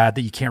so bad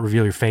that you can't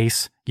reveal your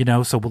face, you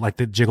know. So like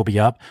the jig will be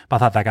up. But I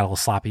thought that got a little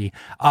sloppy.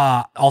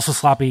 Also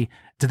sloppy.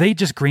 Did they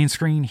just green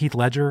screen Heath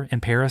Ledger in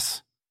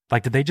Paris?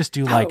 Like, did they just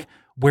do like,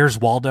 where's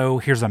Waldo?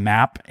 Here's a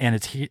map, and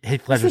it's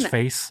Heath Ledger's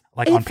face,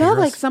 like it on felt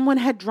Paris. like someone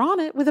had drawn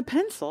it with a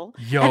pencil,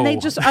 Yo. and they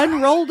just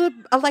unrolled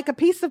a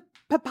piece of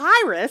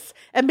papyrus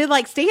and been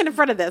like, "Stand in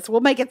front of this. We'll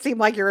make it seem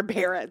like you're in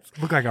Paris."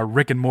 Looked like a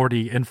Rick and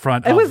Morty in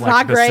front. It of was like,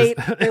 not the great.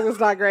 sys- It was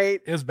not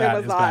great. It was bad.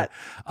 It was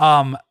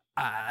bad.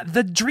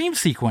 The dream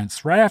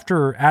sequence right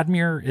after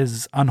Admir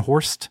is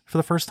unhorsed for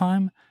the first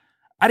time,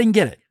 I didn't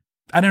get it.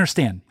 I didn't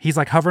understand. He's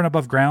like hovering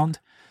above ground,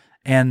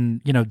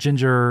 and you know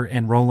Ginger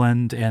and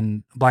Roland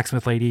and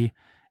Blacksmith Lady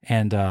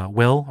and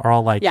Will are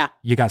all like, Yeah.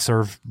 you got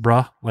served,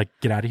 bruh. Like,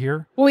 get out of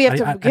here." Well, we have I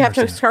to didn't you have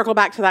to understand. circle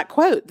back to that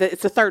quote. That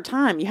it's the third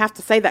time. You have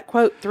to say that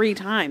quote 3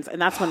 times,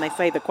 and that's when they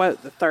say the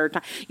quote the third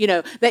time. You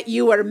know that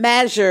you were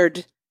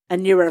measured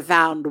and you were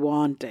found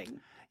wanting.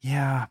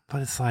 Yeah,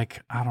 but it's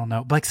like, I don't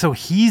know. Like, so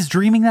he's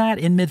dreaming that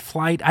in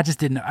mid-flight. I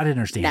didn't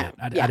understand No, it.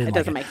 I yeah, didn't it like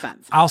doesn't make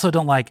sense. I also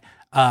don't like,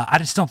 I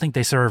just don't think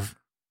they serve,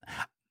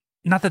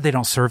 not that they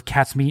don't serve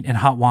cat's meat and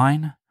hot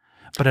wine,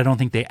 but I don't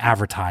think they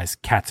advertise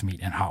cat's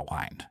meat and hot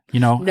wine, you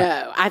know?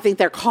 No, I think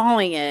they're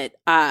calling it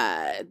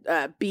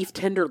beef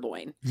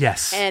tenderloin.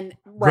 Yes. And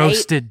right,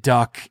 roasted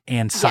duck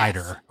and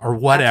cider or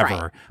whatever,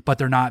 right. but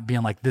they're not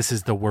being like, this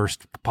is the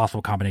worst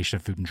possible combination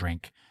of food and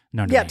drink.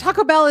 No, yeah,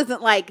 Taco Bell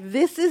isn't like,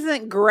 this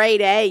isn't grade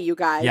A, you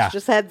guys. Yeah.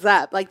 Just heads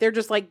up. Like, they're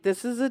just like,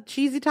 this is a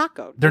cheesy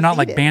taco. They're Just not eat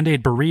like it.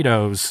 Band-Aid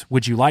burritos.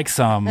 Would you like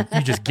some?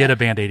 You just get a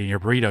Band-Aid in your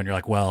burrito and you're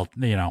like, well,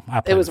 you know,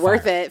 I played It was with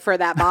worth fire. it for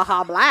that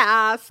Baja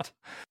Blast.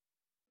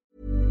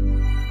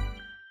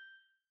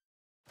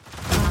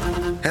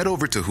 Head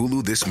over to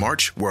Hulu this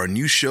March, where our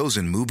new shows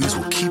and movies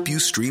will keep you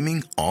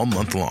streaming all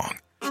month long.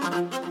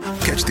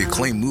 Catch the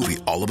acclaimed movie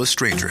All of Us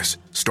Strangers,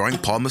 starring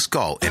Paul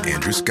Mescal and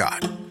Andrew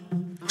Scott.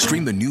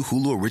 Stream the new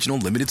Hulu original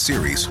limited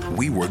series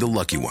We Were the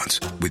Lucky Ones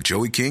with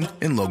Joey King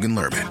and Logan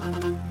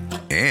Lerman.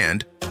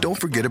 And don't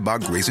forget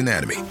about Grey's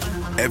Anatomy.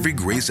 Every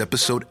Grey's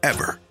episode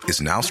ever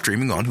is now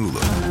streaming on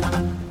Hulu.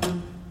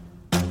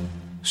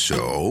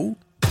 So,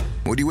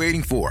 what are you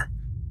waiting for?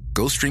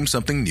 Go stream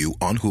something new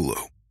on Hulu.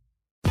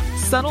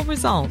 Subtle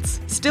results,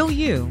 still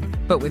you,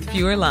 but with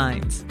fewer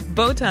lines.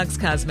 Botox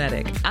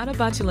Cosmetic,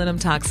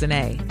 onabotulinum-toxin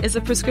A, is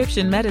a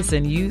prescription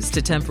medicine used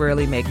to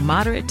temporarily make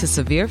moderate to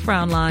severe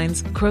frown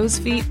lines, crow's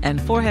feet, and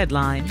forehead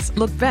lines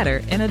look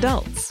better in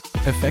adults.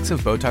 Effects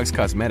of Botox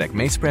Cosmetic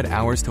may spread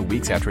hours to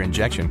weeks after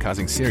injection,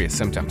 causing serious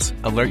symptoms.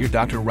 Alert your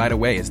doctor right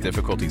away as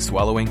difficulty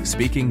swallowing,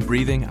 speaking,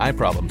 breathing, eye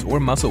problems, or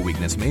muscle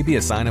weakness may be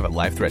a sign of a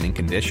life-threatening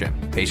condition.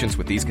 Patients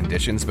with these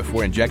conditions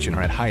before injection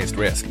are at highest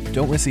risk.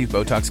 Don't receive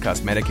Botox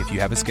Cosmetic if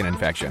you have a skin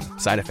infection.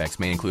 Side effects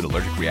may include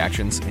allergic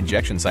reactions,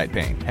 injection site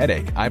pain,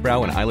 headache,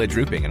 eyebrow and eyelid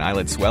drooping, and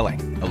eyelid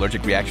swelling.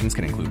 Allergic reactions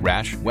can include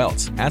rash,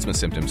 welts, asthma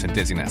symptoms, and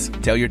dizziness.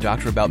 Tell your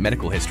doctor about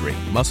medical history,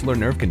 muscle or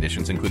nerve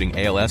conditions including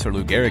ALS or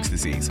Lou Gehrig's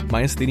disease,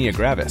 myasthenia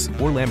gravis,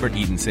 or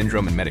Lambert-Eaton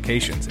syndrome, and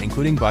medications,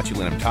 including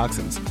botulinum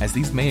toxins, as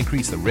these may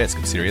increase the risk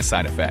of serious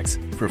side effects.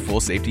 For full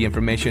safety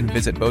information,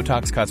 visit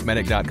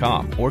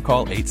BotoxCosmetic.com or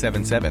call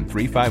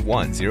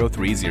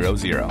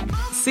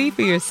 877-351-0300. See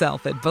for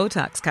yourself at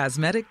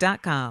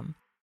BotoxCosmetic.com.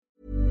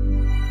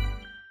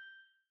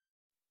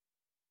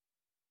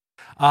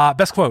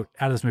 Best quote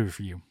out of this movie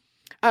for you.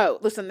 Oh,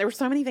 listen, there were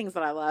so many things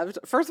that I loved.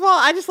 First of all,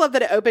 I just love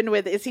that it opened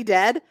with, "Is he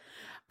dead?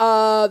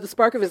 The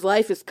spark of his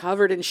life is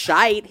covered in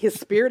shite. His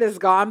spirit is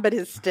gone, but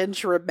his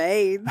stench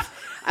remains."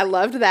 I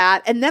loved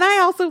that. And then I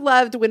also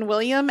loved when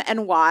William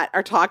and Watt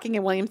are talking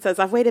and William says,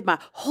 "I've waited my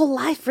whole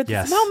life for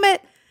this moment."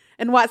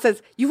 And Watt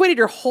says, "You've waited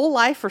your whole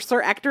life for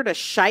Sir Ector to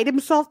shite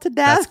himself to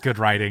death?" That's good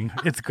writing.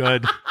 It's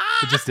good.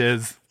 It just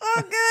is.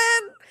 So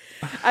good.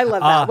 I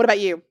love that. What about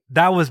you?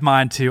 That was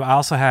mine too. I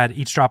also had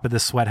 "Each drop of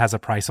this sweat has a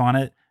price on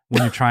it."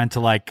 When you're trying to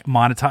like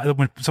monetize,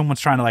 when someone's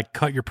trying to like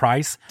cut your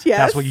price,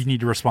 that's what you need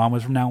to respond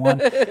with from now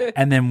on.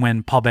 And then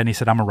when Paul Bettany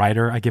said, "I'm a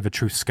writer, I give a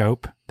true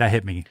scope," that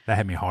hit me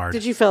hard.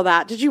 Did you feel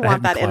that? Did you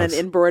want that in an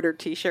embroidered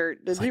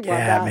T-shirt? Did you want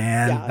that?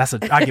 Man, Yeah.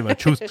 I give a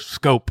true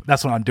scope.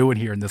 That's what I'm doing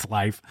here in this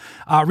life.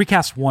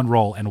 Recast one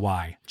role and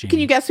why. Jamie. Can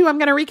you guess who I'm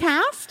going to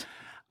recast?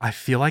 I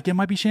feel like it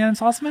might be Shannon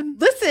Sossamon.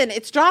 Listen,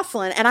 it's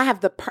Jocelyn, and I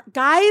have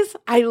guys,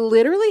 I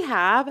literally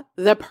have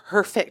the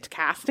perfect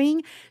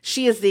casting.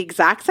 She is the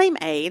exact same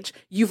age.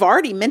 You've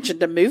already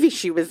mentioned a movie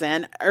she was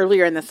in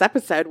earlier in this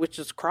episode, which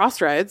is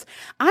Crossroads.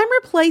 I'm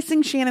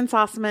replacing Shannon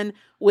Sossamon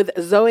with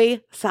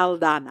Zoe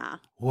Saldana.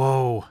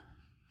 Whoa.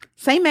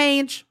 Same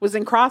age, was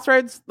in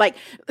Crossroads. Like,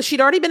 she'd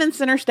already been in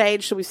Center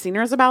Stage, so we've seen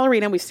her as a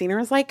ballerina. We've seen her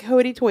as, like,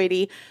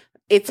 hoity-toity.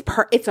 It's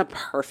a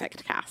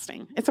perfect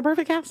casting. It's a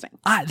perfect casting.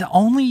 The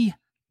only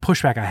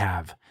pushback I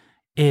have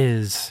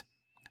is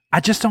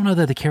I just don't know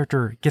that the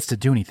character gets to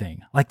do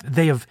anything. Like,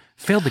 they have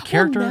failed the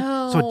character,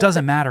 so it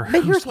doesn't matter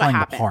who's playing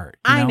the part.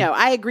 I know,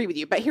 I agree with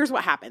you, but here's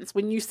what happens.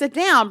 When you sit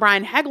down,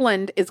 Brian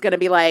Hegland is going to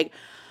be like,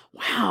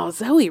 "Wow,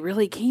 Zoe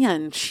really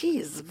can.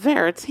 She's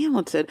very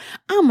talented.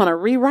 I'm going to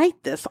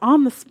rewrite this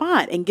on the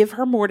spot and give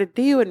her more to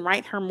do and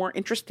write her more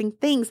interesting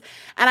things."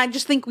 And I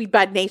just think we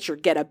by nature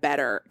get a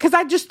better, because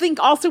I just think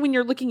also when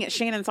you're looking at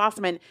Shannon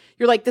Sossamon,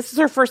 you're like, this is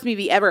her first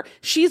movie ever.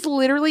 She's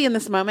literally in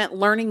this moment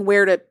learning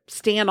where to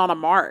stand on a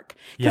mark.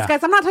 Because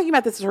guys, I'm not talking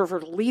about this as her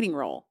first leading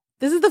role.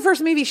 This is the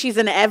first movie she's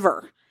in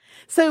ever.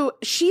 So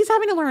she's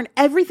having to learn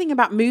everything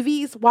about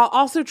movies while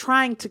also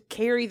trying to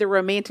carry the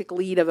romantic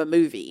lead of a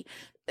movie.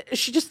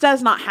 She just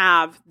does not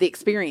have the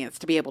experience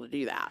to be able to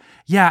do that.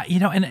 Yeah, you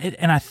know,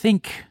 and I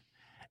think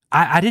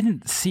I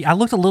didn't see. I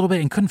looked a little bit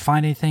and couldn't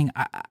find anything.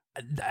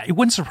 It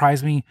wouldn't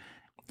surprise me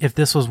if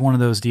this was one of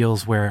those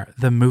deals where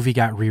the movie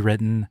got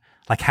rewritten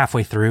like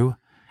halfway through,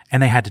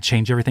 and they had to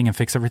change everything and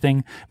fix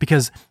everything,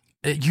 because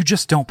you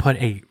just don't put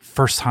a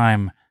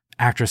first-time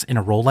actress in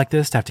a role like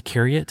this to have to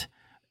carry it.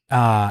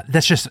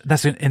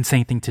 That's an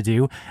insane thing to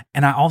do.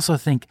 And I also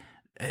think,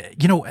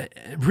 you know,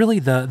 really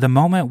the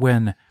moment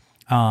when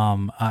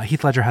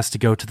Heath Ledger has to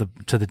go to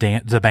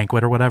the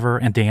banquet or whatever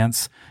and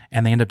dance,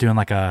 and they end up doing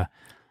like The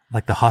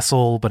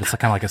Hustle, but it's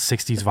kind of like a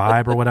 60s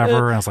vibe or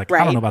whatever. And I was like,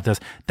 I don't know about this.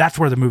 That's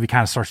where the movie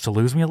kind of starts to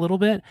lose me a little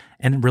bit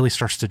and really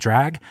starts to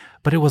drag.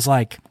 But it was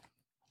like,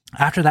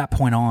 after that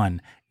point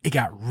on, it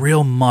got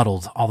real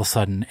muddled all of a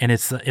sudden. And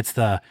it's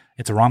a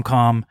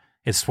rom-com,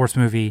 it's a sports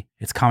movie,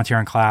 it's commentary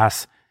on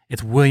class,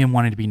 it's William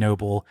wanting to be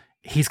noble.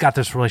 He's got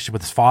this relationship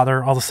with his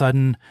father all of a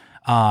sudden.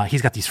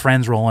 He's got these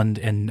friends, Roland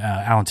and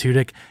Alan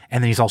Tudyk,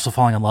 and then he's also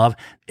falling in love.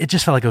 It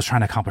just felt like it was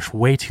trying to accomplish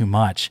way too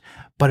much,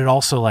 but it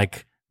also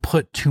like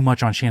put too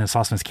much on Shannon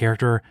Sossamon's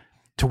character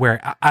to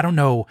where I don't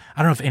know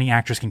if any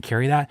actress can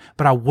carry that,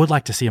 but I would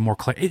like to see a more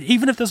clear,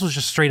 even if this was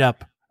just straight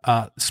up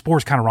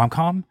sports kind of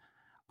rom-com,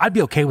 I'd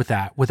be okay with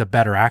that, with a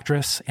better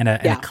actress and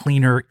a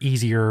cleaner,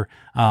 easier,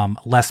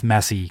 less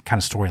messy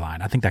kind of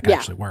storyline. I think that could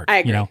actually work. I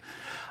agree. You know,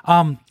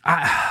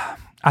 I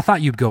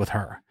thought you'd go with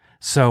her.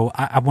 So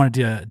I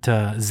wanted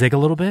to zig a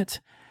little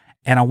bit,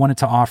 and I wanted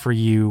to offer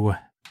you,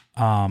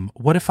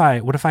 what if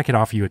I could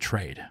offer you a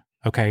trade?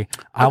 Okay.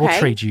 I will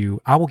trade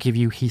you. I will give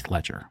you Heath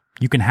Ledger.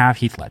 You can have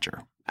Heath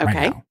Ledger right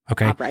now.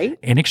 Okay. All right.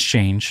 In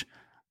exchange,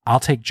 I'll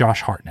take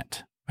Josh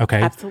Hartnett.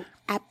 Okay.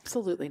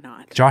 Absolutely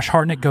not. Josh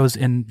Hartnett goes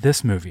in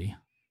this movie.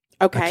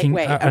 Okay.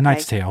 A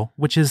Knight's Tale,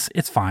 which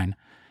it's fine.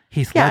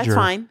 Heath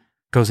Ledger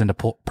goes into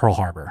Pearl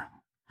Harbor.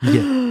 You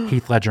get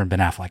Heath Ledger and Ben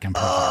Affleck in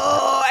Pearl Harbor.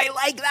 Oh, I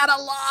like that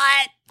a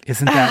lot.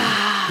 Isn't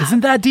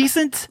that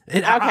decent?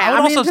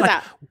 I'm into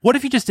that. What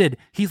if you just did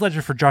Heath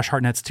Ledger for Josh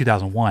Hartnett's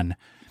 2001?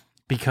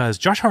 Because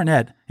Josh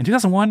Hartnett in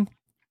 2001,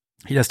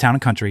 he does Town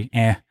and Country,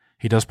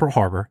 he does Pearl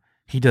Harbor,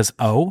 He does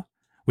O,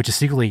 which is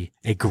secretly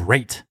a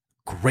great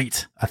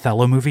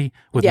Othello movie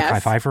with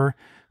Mekhi Phifer,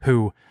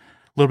 who,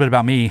 a little bit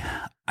about me,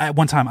 at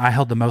one time I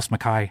held the most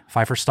Mekhi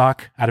Phifer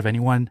stock out of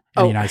anyone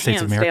in the United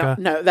States of America.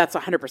 No, that's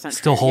 100%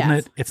 Still true, holding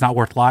it. It's not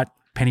worth a lot.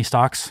 Penny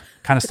stocks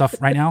kind of stuff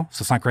right now,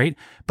 so it's not great.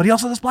 But he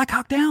also does Black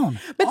Hawk Down.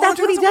 But that's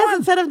what he does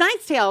instead of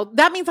Knight's Tale.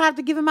 That means I have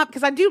to give him up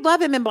because I do love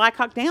him in Black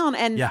Hawk Down.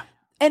 And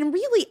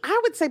really, I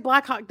would say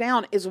Black Hawk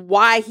Down is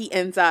why he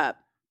ends up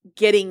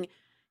getting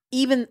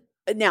even...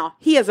 Now,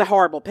 he is a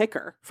horrible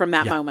picker from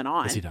that moment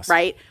on, yes, he does.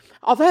 Right?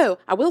 Although,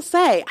 I will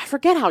say, I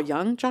forget how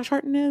young Josh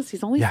Hartnett is.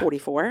 He's only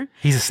 44.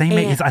 He's the same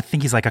age. I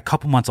think he's like a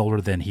couple months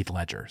older than Heath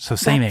Ledger. So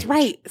same age. That's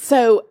right.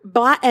 So,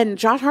 and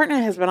Josh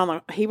Hartnett has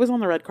been he was on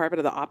the red carpet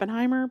of the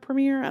Oppenheimer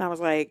premiere, and I was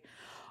like,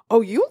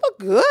 oh, you look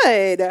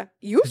good.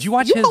 Did you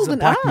watch his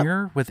Black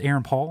Mirror with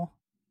Aaron Paul?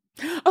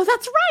 Oh,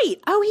 that's right.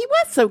 Oh, he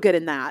was so good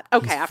in that.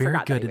 Okay, He's I very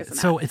forgot good. that he was in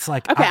So that. it's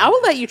like... Okay, I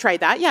will let you trade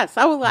that. Yes,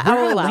 I will. Where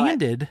I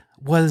landed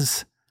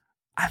was...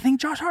 I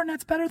think Josh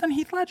Hartnett's better than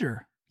Heath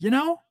Ledger. You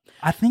know?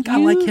 I think I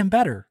like him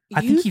better.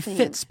 I think he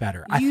fits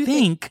better. I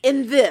think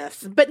in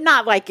this, but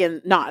not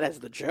as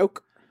the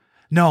Joker.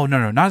 No,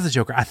 not as the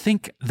Joker. I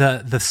think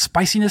the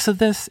spiciness of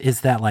this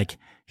is that like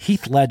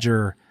Heath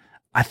Ledger,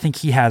 I think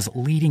he has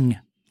leading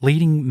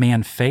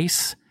man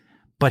face,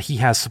 but he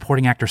has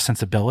supporting actor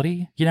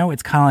sensibility. You know,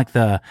 it's kind of like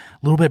the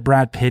little bit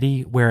Brad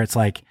Pitty where it's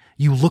like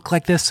you look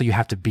like this, so you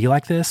have to be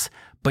like this,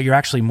 but you're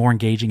actually more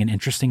engaging and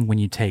interesting when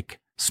you take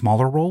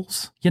smaller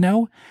roles, you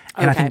know?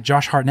 And I think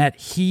Josh Hartnett,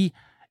 he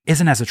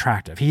isn't as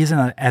attractive. He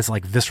isn't as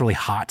like viscerally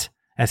hot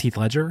as Heath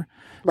Ledger.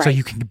 Right. So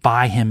you can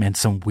buy him in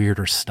some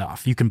weirder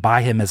stuff. You can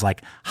buy him as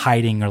like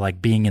hiding or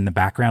like being in the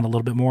background a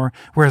little bit more.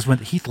 Whereas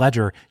with Heath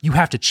Ledger, you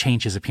have to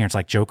change his appearance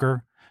like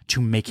Joker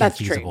to make him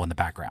feasible in the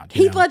background.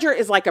 Heath Ledger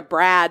is like a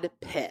Brad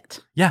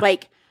Pitt. Yeah.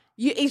 Like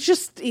it's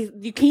just,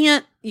 you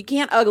can't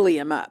ugly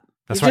him up.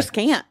 That's you just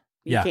can't.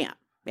 You can't.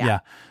 Yeah.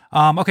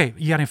 Okay,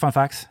 you got any fun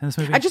facts in this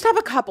movie? I just have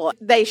a couple.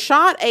 They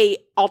shot a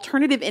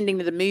alternative ending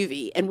to the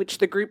movie in which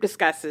the group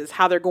discusses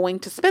how they're going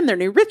to spend their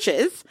new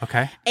riches.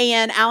 Okay.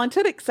 And Alan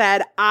Tudyk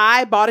said,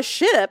 I bought a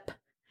ship,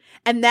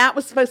 and that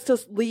was supposed to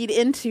lead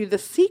into the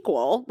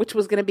sequel, which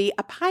was going to be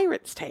A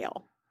Pirate's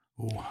Tale.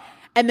 Ooh.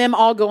 And them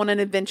all go on an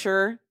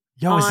adventure.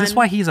 Is this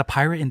why he's a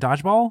pirate in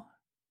Dodgeball?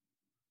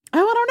 Oh,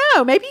 I don't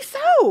know. Maybe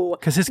so.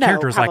 Because his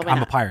character is like,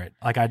 I'm a pirate.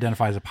 Like,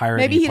 identifies as a pirate.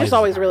 Maybe he just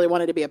always really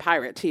wanted to be a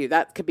pirate, too.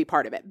 That could be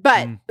part of it.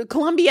 But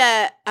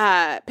Columbia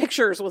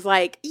Pictures was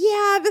like,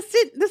 yeah,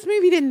 this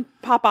movie didn't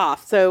pop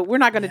off, so we're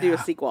not going to do a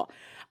sequel.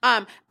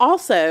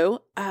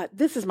 Also,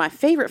 this is my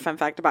favorite fun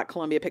fact about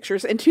Columbia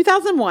Pictures. In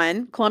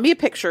 2001, Columbia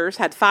Pictures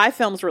had 5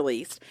 films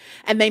released,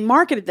 and they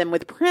marketed them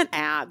with print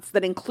ads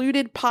that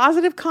included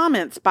positive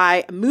comments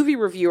by a movie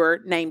reviewer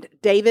named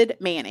David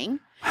Manning.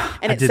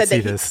 And I did see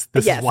this.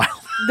 This is wild.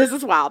 This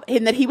is wild.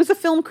 And that he was a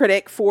film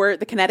critic for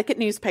the Connecticut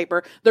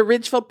newspaper, the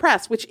Ridgefield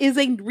Press, which is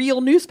a real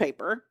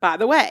newspaper, by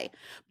the way.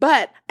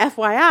 But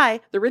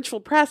FYI, the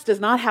Ridgefield Press does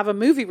not have a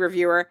movie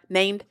reviewer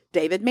named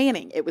David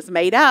Manning. It was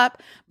made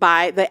up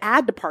by the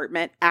ad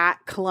department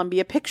at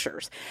Columbia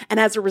Pictures. And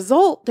as a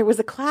result, there was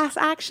a class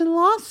action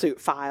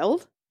lawsuit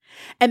filed.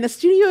 And the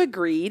studio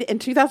agreed in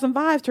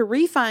 2005 to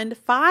refund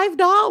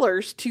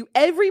 $5 to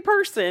every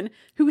person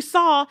who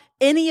saw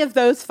any of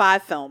those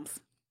 5 films.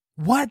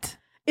 What?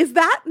 Is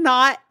that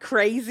not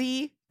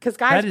crazy? Because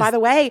guys, by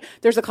the way,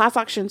 there's a class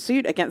action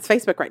suit against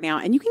Facebook right now,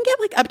 and you can get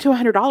like up to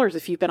 $100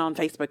 if you've been on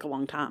Facebook a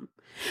long time.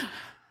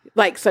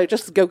 Like, so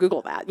just go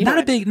Google that. Not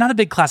a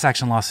big class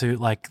action lawsuit.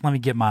 Like, let me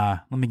get my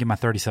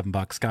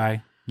 $37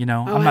 guy. You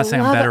know, I'm not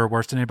saying I'm better or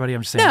worse than anybody.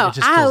 I'm just saying it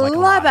just feels like a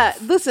lot. I love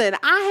that. Listen,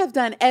 I have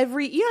done I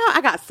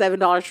got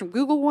 $7 from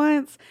Google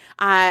once.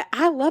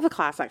 I love a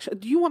class action.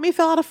 Do you want me to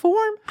fill out a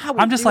form?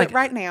 I'm just like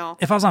right now.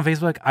 If I was on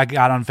Facebook, I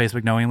got on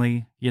Facebook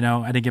knowingly. You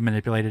know, I didn't get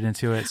manipulated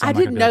into it. So I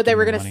didn't know they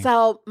were going to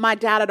sell my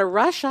data to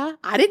Russia.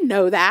 I didn't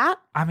know that.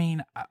 I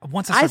mean,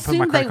 once I started putting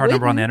my credit card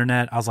number on the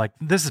internet, I was like,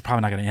 this is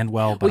probably not going to end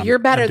well. But you're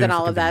better than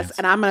all of us,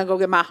 and I'm going to go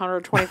get my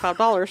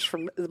 $125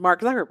 from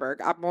Mark Zuckerberg.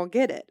 I'm going to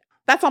get it.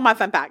 That's all my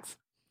fun facts.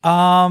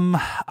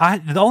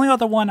 The only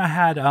other one I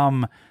had,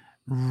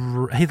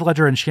 Heath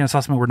Ledger and Shannon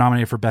Sussman were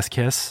nominated for Best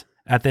Kiss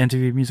at the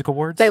MTV Music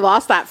Awards. They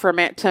lost that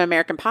to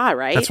American Pie,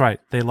 right? That's right.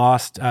 They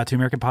lost to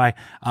American Pie.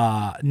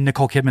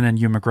 Nicole Kidman and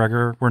Ewan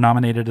McGregor were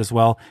nominated as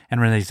well,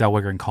 and Renee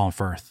Zellweger and Colin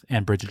Firth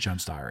and Bridget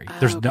Jones' Diary.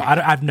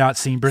 I've not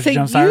seen Bridget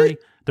Jones' Diary.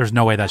 There's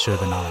no way that should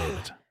have been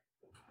nominated.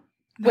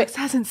 Max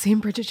hasn't seen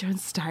Bridget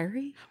Jones'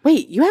 Diary?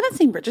 Wait, you haven't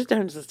seen Bridget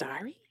Jones'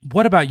 Diary?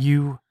 What about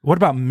you? What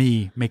about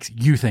me makes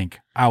you think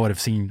I would have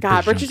seen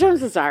Bridget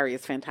Jones' Diary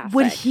is fantastic.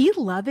 Would he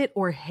love it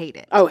or hate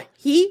it? Oh,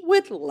 he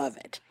would love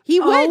it. He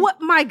would. Oh,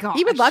 my gosh.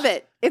 He would love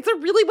it. It's a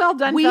really well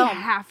done film. We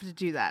have to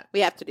do that. We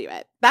have to do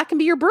it. That can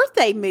be your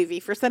birthday movie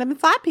for Cinnamon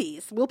Side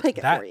Peas. We'll pick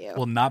it for you. That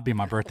will not be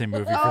my birthday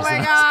movie for Oh my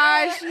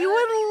gosh. You would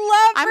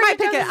love I might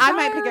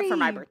pick it for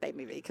my birthday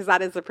movie because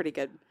that is a pretty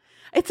good...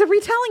 It's a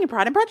retelling of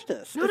Pride and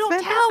Prejudice. No,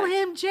 don't tell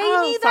him,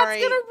 Jamie. That's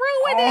going to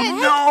ruin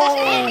it.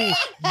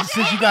 No.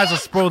 Since you guys have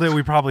spoiled it,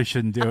 we probably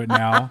shouldn't do it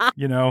now,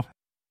 you know.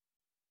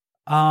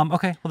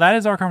 Okay, well, that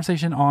is our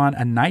conversation on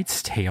A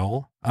Knight's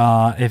Tale.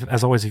 If,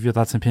 as always, if you have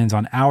thoughts and opinions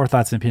on our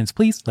thoughts and opinions,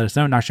 please let us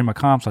know.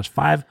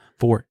 Knoxstream.com/514.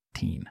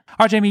 All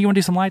right, Jamie, you want to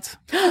do some lights?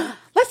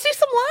 Let's do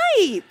some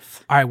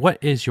lights. All right,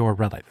 what is your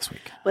red light this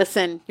week?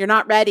 Listen, you're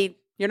not ready.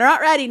 You're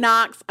not ready,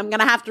 Knox. I'm going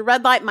to have to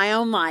red light my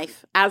own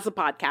life as a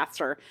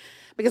podcaster.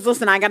 Because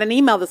listen, I got an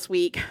email this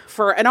week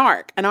for an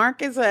ARC. An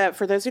ARC is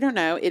for those who don't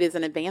know, it is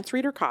an advanced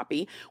reader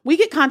copy. We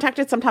get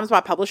contacted sometimes by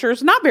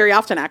publishers, not very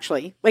often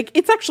actually. Like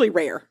it's actually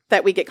rare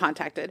that we get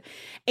contacted.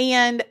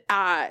 And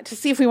to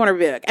see if we want to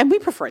read a book. And we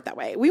prefer it that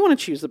way. We want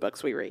to choose the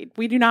books we read.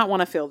 We do not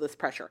want to feel this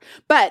pressure.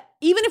 But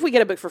even if we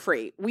get a book for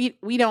free,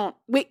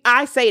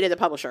 I say to the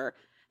publisher,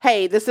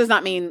 hey, this does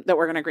not mean that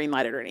we're going to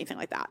greenlight it or anything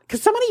like that.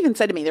 Because somebody even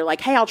said to me, they're like,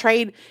 hey, I'll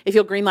trade if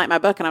you'll greenlight my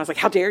book. And I was like,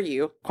 how dare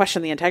you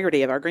question the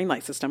integrity of our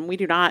greenlight system? We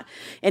do not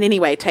in any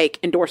way take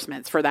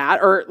endorsements for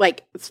that or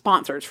like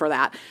sponsors for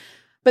that.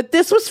 But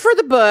this was for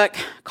the book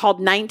called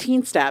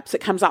 19 Steps.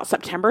 It comes out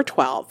September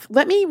 12th.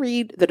 Let me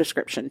read the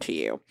description to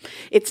you.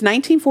 It's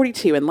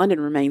 1942 and London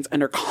remains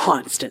under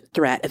constant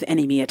threat of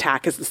enemy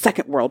attack as the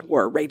Second World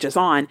War rages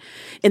on.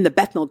 In the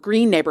Bethnal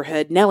Green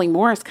neighborhood, Nellie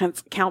Morris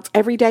counts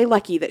every day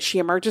lucky that she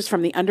emerges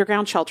from the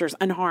underground shelters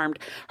unharmed,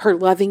 her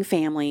loving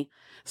family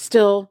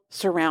still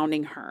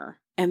surrounding her.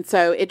 And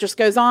so it just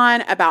goes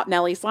on about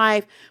Nellie's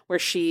life where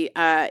she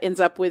ends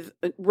up with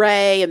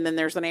Ray and then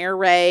there's an air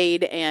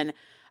raid and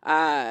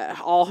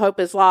all hope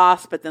is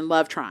lost, but then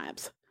love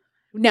triumphs.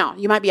 Now,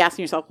 you might be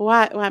asking yourself, well,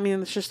 why? Well, I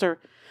mean, it's just a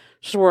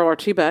World War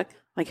II book.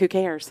 Like, who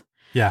cares?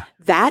 Yeah.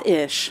 That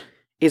ish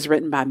is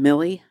written by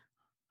Millie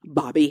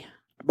Bobby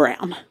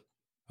Brown.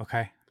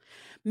 Okay.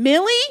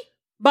 Millie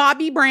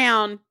Bobby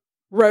Brown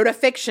wrote a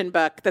fiction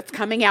book that's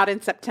coming out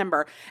in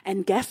September.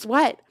 And guess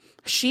what?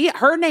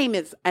 Her name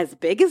is as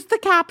big as the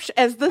caption,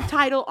 as the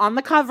title on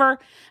the cover.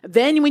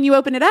 Then when you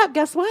open it up,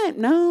 guess what?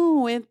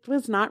 No, it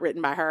was not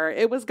written by her.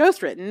 It was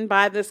ghostwritten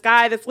by this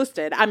guy that's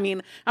listed. I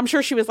mean, I'm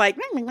sure she was like,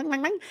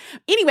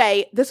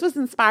 anyway, this was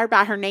inspired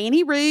by her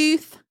nanny,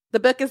 Ruth.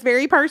 The book is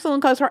very personal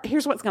and close to her.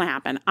 Here's what's going to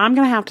happen. I'm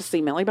going to have to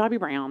see Millie Bobby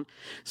Brown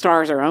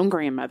stars her own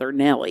grandmother,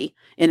 Nellie,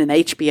 in an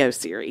HBO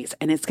series.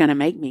 And it's going to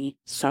make me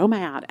so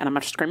mad. And I'm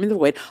going to scream in the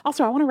void.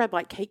 Also, I want to read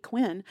like Kate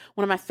Quinn,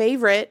 one of my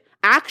favorite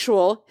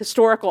actual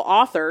historical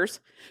authors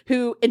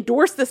who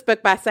endorsed this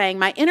book by saying,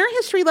 my inner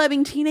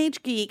history-loving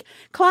teenage geek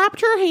clapped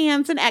her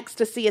hands in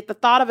ecstasy at the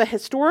thought of a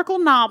historical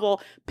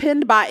novel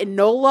penned by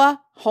Enola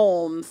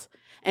Holmes.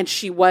 And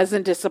she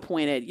wasn't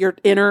disappointed. Your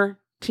inner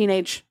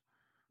teenage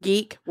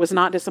geek was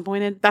not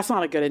disappointed. That's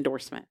not a good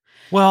endorsement.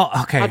 Well,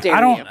 okay. How dare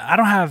I don't you.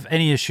 have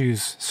any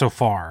issues so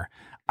far.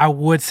 I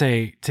would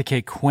say to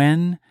Kate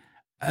Quinn,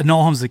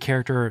 Enola Holmes, the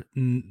character,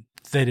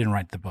 they didn't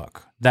write the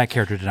book. That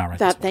character did not write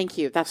this book. Thank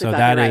you. That's so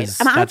exactly right.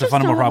 And I that's a just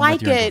fundamental don't problem like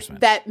with your it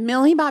endorsement. that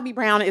Millie Bobby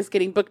Brown is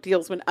getting book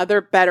deals when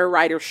other better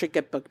writers should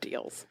get book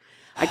deals.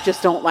 I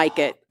just don't like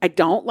it. I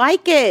don't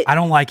like it. I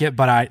don't like it,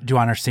 but I do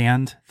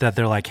understand that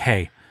they're like,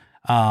 hey,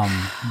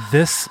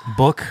 this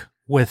book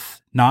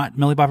with not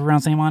Millie Bobby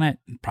Brown's name on it,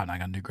 probably not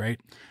going to do great.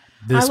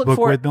 This book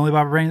with Millie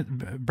Bobby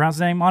Brown's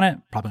name on it,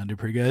 probably going to do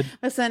pretty good.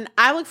 Listen,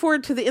 I look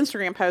forward to the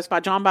Instagram post by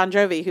John Bon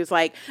Jovi, who's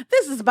like,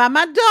 this is by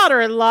my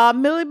daughter-in-law,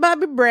 Millie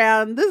Bobby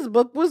Brown. This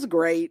book was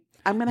great.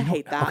 I'm going to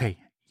hate that. Okay,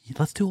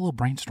 let's do a little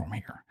brainstorm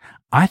here.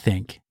 I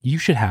think you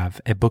should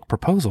have a book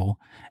proposal,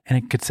 and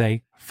it could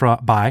say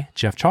by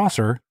Jeff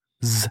Chaucer's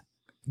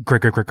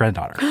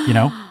great-great-great-granddaughter, you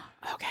know?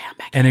 Okay, I'm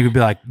back. And it would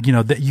be like, you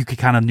know, that you could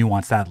kind of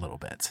nuance that a little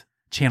bit.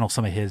 Channel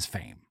some of his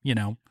fame, you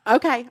know?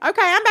 Okay,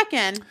 I'm back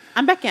in.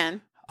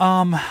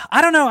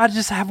 I don't know.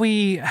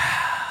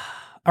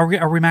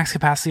 Are we max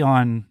capacity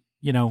on,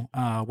 you know,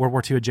 World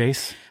War II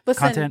adjacent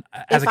content?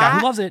 As a guy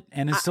who loves it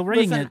and is still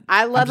reading it.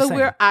 I love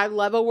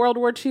a World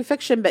War II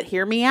fiction, but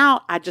hear me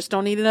out. I just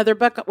don't need another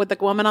book with a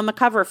woman on the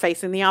cover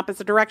facing the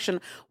opposite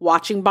direction,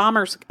 watching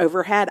bombers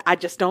overhead. I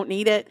just don't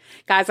need it.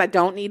 Guys, I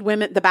don't need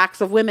the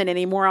backs of women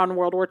anymore on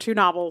World War II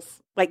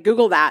novels. Like,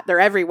 Google that. They're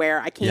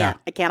everywhere. I can't. Yeah.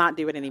 I cannot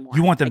do it anymore.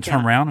 You want them to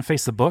turn around and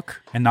face the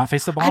book and not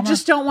face the bomber? I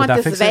just don't want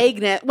this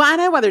vagueness. Well, I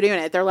know why they're doing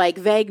it. They're like,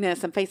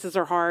 vagueness and faces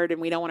are hard and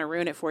we don't want to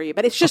ruin it for you.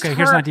 But it's just okay,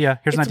 here's an idea.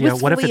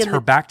 What if it's her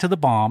back to the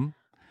bomb,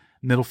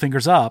 middle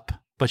fingers up,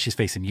 but she's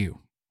facing you?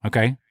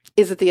 Okay.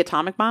 Is it the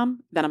atomic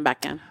bomb? Then I'm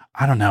back in.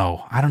 I don't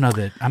know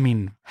that. I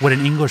mean, would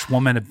an English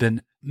woman have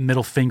been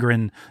middle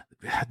fingering?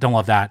 Don't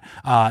love that.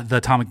 The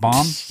atomic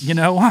bomb, you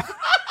know?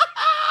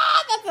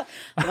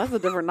 That's a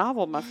different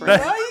novel, my friend.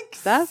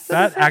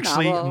 That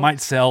actually might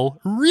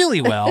sell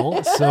really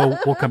well. So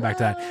we'll come back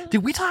to that.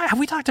 Have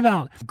we talked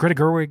about Greta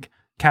Gerwig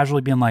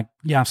casually being like,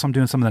 yeah, so I'm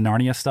doing some of the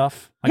Narnia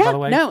stuff? Like, by the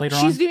way, later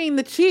she's doing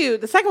the two.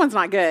 The second one's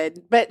not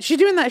good, but she's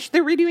doing that.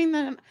 They're redoing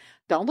the.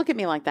 Don't look at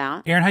me like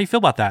that. Aaron, how you feel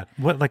about that?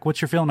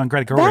 What's your feeling on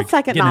Greta Gerwig? That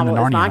second novel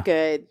is not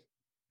good.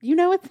 You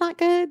know it's not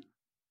good.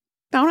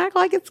 Don't act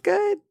like it's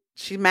good.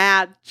 She's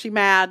mad.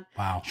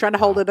 Wow. She's trying to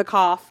hold in a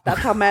cough.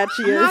 That's how mad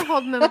she is. I'm not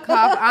holding in a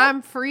cough.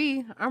 I'm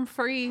free.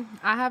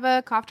 I have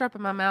a cough drop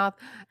in my mouth.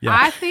 Yeah.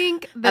 I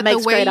think that the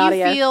way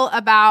you feel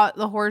about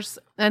the horse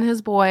and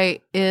his boy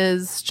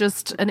is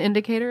just an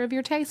indicator of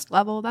your taste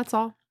level. That's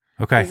all.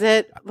 Okay. Is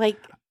it like?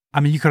 I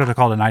mean, you could have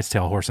called a Knight's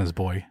Tale Horse and His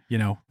Boy,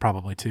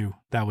 probably too.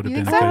 That would have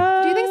been a so?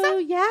 good. Do you think so?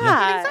 Yeah.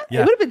 You think so? Yeah.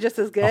 It would have been just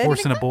as good. A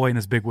horse and a boy and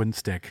his big wooden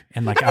stick.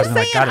 And like,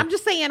 I'm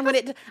just saying when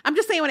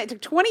it took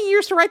 20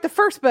 years to write the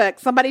first book,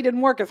 somebody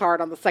didn't work as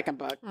hard on the second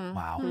book.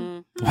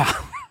 Wow.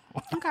 Wow.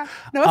 Okay.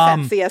 No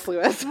offense, C.S.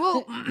 Lewis.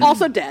 Well,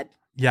 Also dead.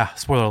 Yeah.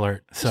 Spoiler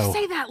alert. So you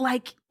say that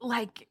like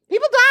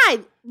People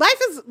died. Life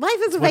is a what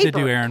vapor. they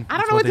do, Aaron. I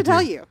don't It's know what to they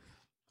tell do. you.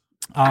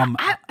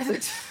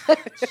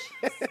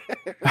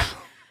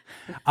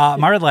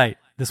 My red light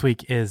this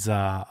week is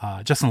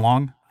Justin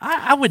Long.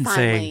 I wouldn't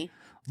say Finally.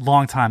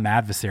 longtime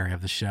adversary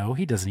of the show.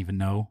 He doesn't even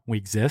know we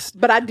exist.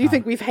 But I do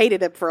think we've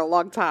hated him for a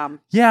long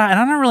time. Yeah, and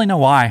I don't really know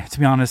why, to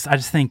be honest. I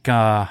just think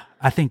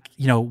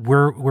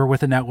we're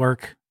with a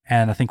network,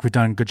 and I think we've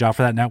done a good job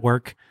for that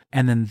network.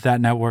 And then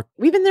that network,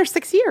 We've been there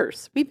 6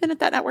 years. We've been at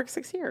that network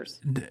 6 years.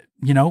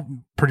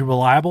 pretty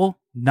reliable,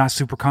 not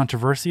super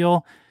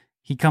controversial.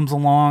 He comes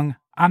along.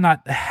 I'm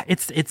not.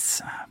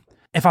 It's.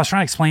 If I was trying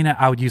to explain it,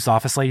 I would use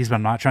Office Ladies, but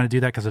I'm not trying to do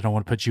that because I don't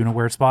want to put you in a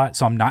weird spot.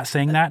 So I'm not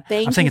saying that.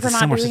 I'm saying it's a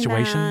similar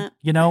situation,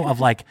 of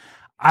like,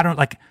 I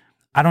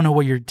don't know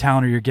what your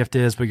talent or your gift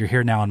is, but you're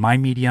here now in my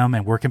medium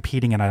and we're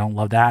competing and I don't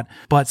love that.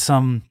 But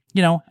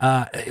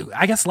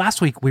I guess last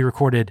week we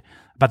recorded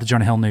about the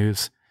Jonah Hill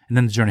news, and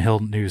then the Jonah Hill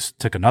news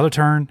took another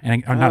turn,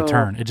 not a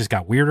turn. It just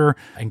got weirder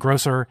and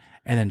grosser.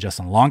 And then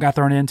Justin Long got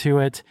thrown into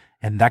it,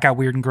 and that got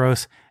weird and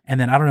gross.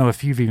 And then I don't know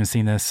if you've even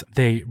seen this.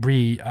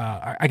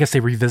 I guess they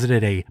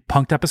revisited a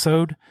Punk'd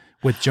episode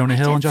with Jonah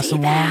Hill and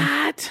Justin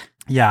Long.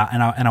 Yeah,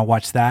 and I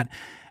watched that.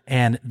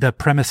 And the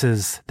premise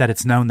is that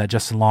it's known that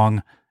Justin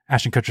Long,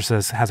 Ashton Kutcher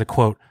says, has a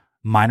quote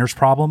minors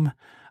problem,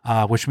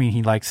 which means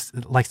he likes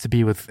to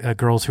be with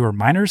girls who are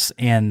minors.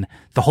 And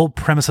the whole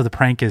premise of the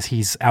prank is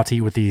he's out to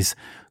eat with these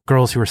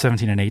girls who are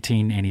 17 and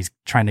 18, and he's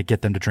trying to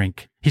get them to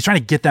drink. He's trying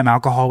to get them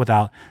alcohol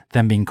without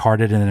them being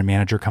carded. And then a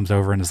manager comes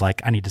over and is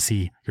like, I need to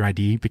see your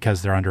ID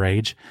because they're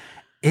underage.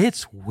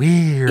 It's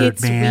weird,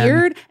 It's man.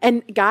 weird.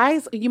 And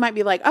guys, you might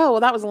be like, oh,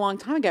 well, that was a long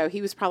time ago.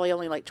 He was probably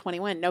only like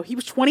 21. No, he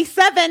was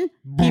 27.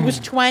 He was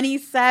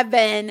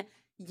 27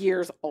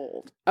 years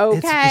old.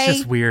 Okay. It's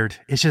just weird.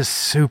 It's just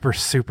super,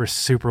 super,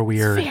 super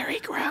weird. Very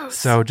gross.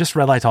 So just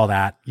red lights all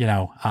that,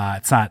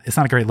 it's not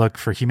a great look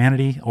for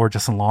humanity or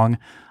Justin Long.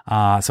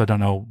 So I don't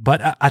know,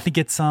 but I think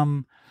it's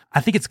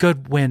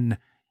good when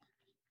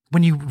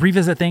you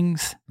revisit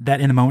things that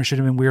in the moment should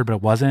have been weird, but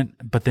it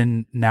wasn't. But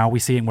then now we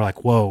see it and we're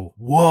like,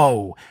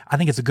 whoa. I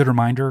think it's a good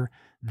reminder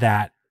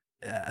that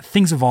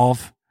things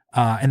evolve,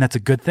 and that's a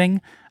good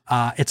thing.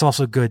 It's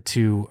also good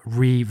to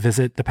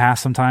revisit the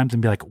past sometimes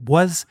and be like,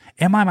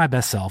 am I my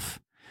best self?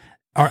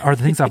 Are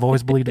the things I've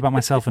always believed about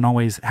myself and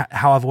always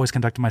how I've always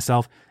conducted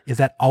myself, is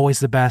that always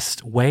the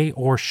best way,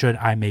 or should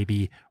I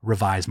maybe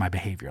revise my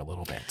behavior a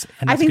little bit?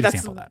 And I think a good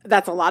example of that.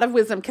 that's a lot of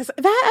wisdom, because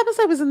that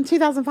episode was in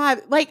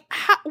 2005. Like,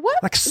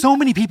 what? Like, so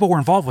many people were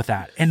involved with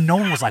that, and no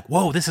one was like,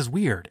 "Whoa, this is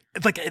weird."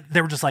 It's like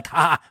they were just like,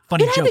 funny it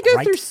joke." It had to go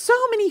right? through so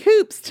many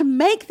hoops to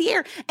make the air,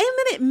 and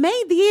then it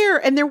made the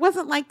air, and there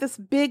wasn't like this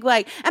big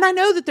and I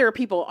know that there are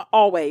people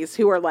always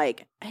who are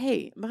like,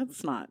 "Hey,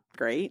 that's not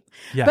great,"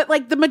 but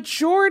like the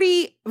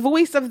majority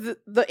voice of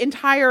the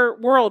entire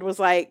world was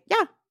like,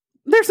 "Yeah,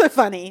 they're so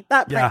funny."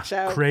 That prank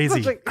show,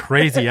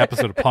 crazy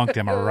episode of Punk'd.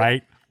 Am I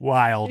right?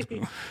 Wild.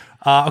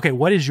 Okay,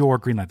 what is your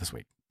green light this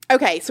week?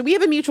 Okay, so we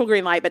have a mutual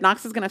green light, but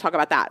Knox is going to talk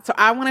about that. So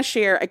I want to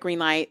share a green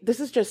light. This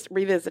is just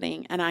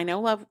revisiting, and I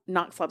know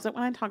Knox loves it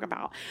when I talk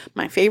about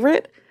my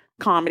favorite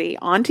comedy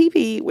on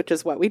TV, which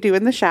is What We Do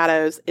in the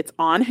Shadows. It's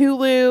on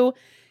Hulu.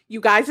 You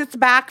guys, it's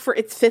back for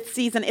its 5th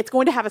season. It's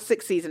going to have a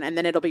 6th season, and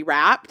then it'll be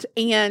wrapped.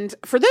 And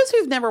for those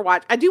who've never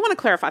watched, I do want to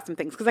clarify some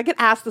things because I get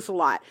asked this a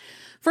lot.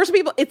 First,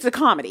 people, it's a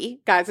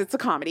comedy. Guys, it's a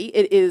comedy.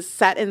 It is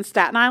set in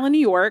Staten Island, New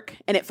York,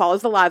 and it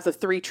follows the lives of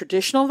 3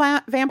 traditional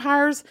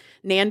vampires,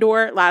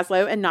 Nandor,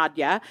 Laszlo, and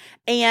Nadia.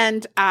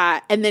 And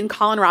then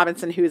Colin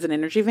Robinson, who is an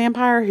energy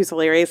vampire, who's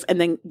hilarious.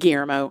 And then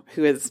Guillermo,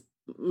 who is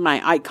my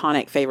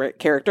iconic favorite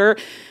character,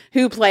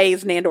 who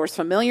plays Nandor's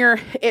familiar.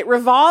 It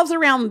revolves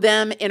around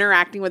them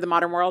interacting with the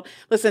modern world.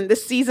 Listen,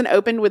 this season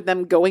opened with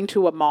them going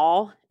to a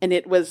mall, and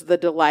it was the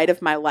delight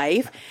of my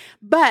life.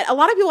 But a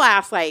lot of people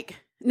ask,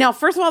 now,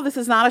 first of all, this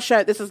is not a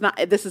show. This is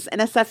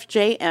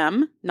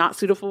NSFJM, not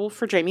suitable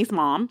for Jamie's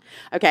mom.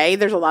 Okay.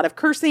 There's a lot of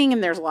cursing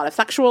and there's a lot of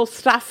sexual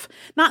stuff,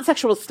 not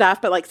sexual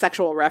stuff, but like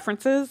sexual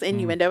references,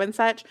 innuendo and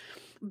such.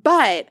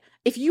 But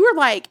if you were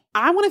like,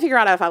 I want to figure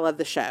out if I love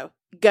the show,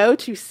 go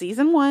to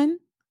season 1,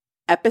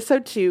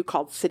 episode 2,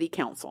 called City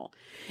Council.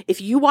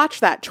 If you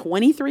watch that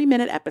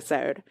 23-minute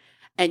episode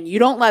and you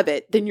don't love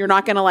it, then you're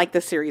not going to like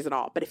this series at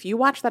all. But if you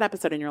watch that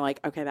episode and you're like,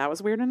 okay, that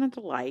was weird and a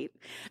delight,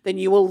 then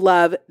you will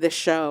love this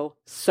show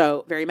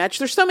so very much.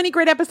 There's so many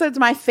great episodes.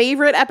 My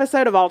favorite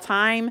episode of all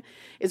time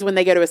is when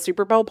they go to a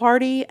Super Bowl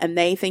party and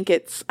they think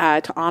it's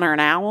to honor an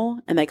owl,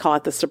 and they call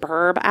it the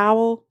Superb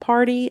Owl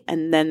Party.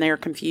 And then they're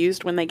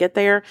confused when they get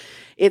there.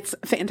 It's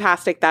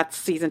fantastic. That's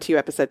season 2,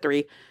 episode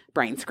 3,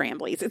 Brain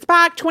Scramblies. It's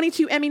back,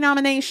 22 Emmy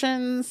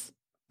nominations.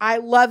 I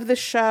love the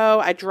show.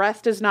 I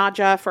dressed as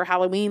Nadja for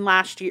Halloween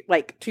last year,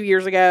 2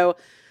 years ago.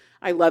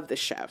 I love this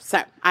show.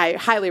 So I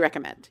highly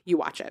recommend you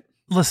watch it.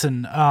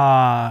 Listen,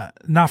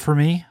 not for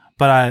me,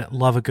 but I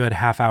love a good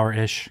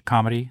half-hour-ish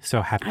comedy.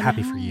 So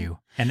happy for you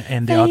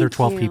and the other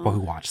 12 people who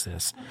watch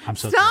this. I'm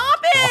so Stop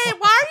it!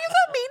 Why are you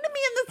so mean to me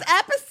in this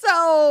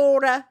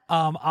episode?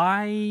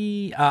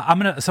 I'm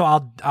gonna. So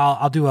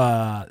I'll do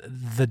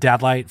the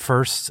dad light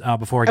first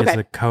before I get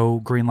to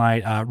the green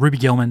light. Ruby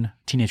Gillman,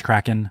 Teenage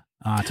Kraken.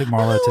 I took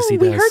Marlo to see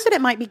this. We heard that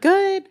it might be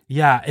good.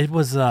 Yeah, it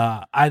was.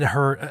 I'd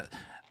heard.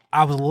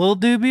 I was a little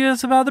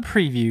dubious about the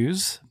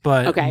previews,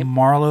 but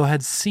Marlo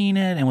had seen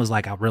it and was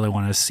like, I really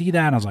wanted to see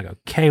that. And I was like,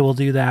 okay, we'll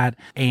do that.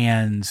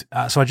 And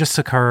so I just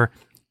took her.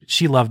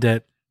 She loved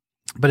it.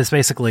 But it's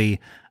basically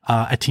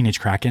a teenage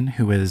Kraken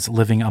who is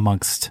living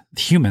amongst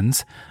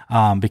humans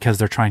because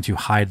they're trying to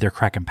hide their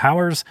Kraken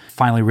powers,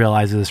 finally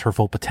realizes her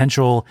full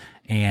potential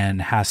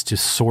and has to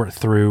sort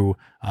through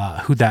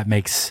who that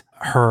makes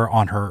her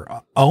on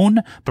her own,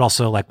 but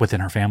also like within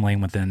her family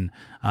and within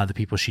the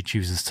people she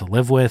chooses to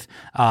live with.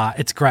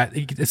 It's great.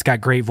 It's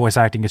got great voice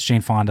acting. It's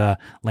Jane Fonda,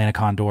 Lana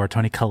Condor,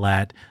 Toni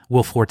Collette,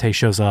 Will Forte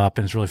shows up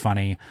and it's really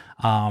funny.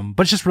 But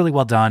it's just really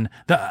well done.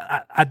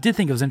 I did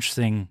think it was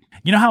interesting.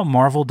 You know how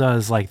Marvel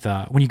does like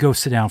when you go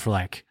sit down for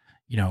like,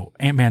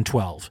 Ant-Man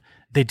 12,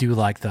 they do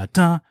like the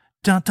dun,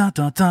 dun, dun,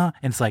 dun, dun.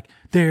 And it's like,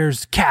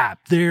 there's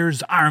Cap,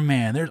 there's Iron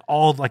Man, there's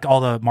all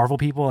the Marvel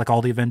people, like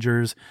all the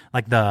Avengers,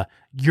 like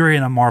you're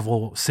in a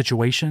Marvel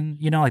situation,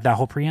 like that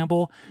whole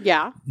preamble.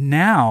 Yeah.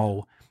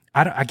 Now,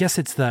 I guess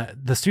it's the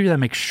studio that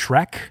makes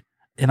Shrek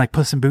and like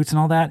Puss in Boots and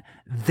all that.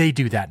 They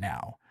do that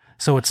now.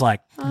 So it's like,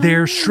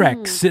 there's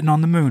Shrek sitting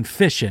on the moon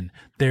fishing.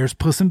 There's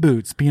Puss in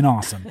Boots being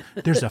awesome.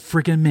 There's a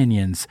freaking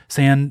Minions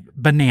saying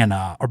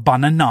banana or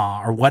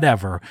banana or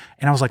whatever.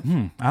 And I was like,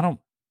 I don't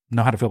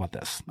know how to feel about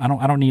this. I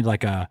don't need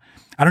I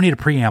don't need a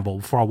preamble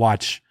before I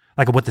watch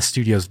like what the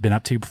studio's been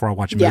up to before I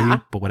watch a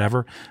movie, but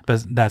whatever.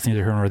 But that's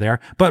neither here nor there.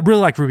 But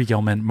really like Ruby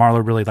Gillman.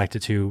 Marlo really liked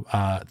it too.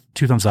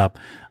 2 thumbs up.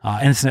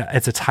 And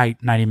it's a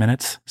tight 90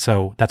 minutes.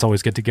 So that's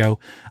always good to go.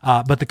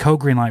 But the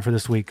green light for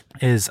this week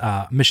is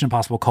Mission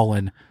Impossible :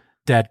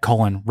 Dead :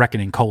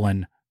 Reckoning :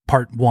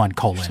 Part 1 :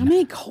 So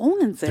many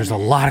colons in There's a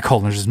lot of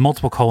colons. There's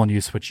multiple colon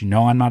use, which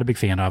I'm not a big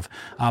fan of.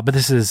 But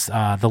this is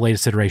the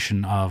latest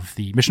iteration of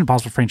the Mission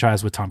Impossible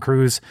franchise with Tom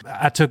Cruise.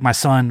 I took my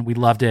son. We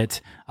loved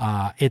it.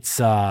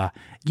 It's, I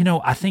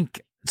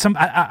think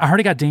I heard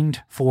it got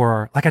dinged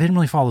for, like, I didn't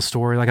really follow the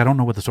story. Like, I don't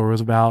know what the story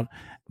was about.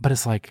 But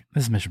it's like,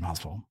 this is Mission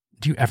Impossible.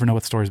 Do you ever know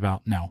what the story's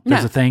about? No.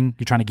 There's a thing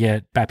you're trying to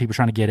get, bad people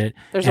trying to get it.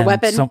 There's a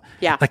weapon. So,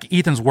 like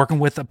Ethan's working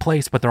with a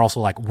place, but they're also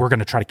like, we're going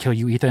to try to kill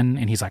you, Ethan.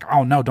 And he's like,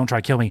 oh no, don't try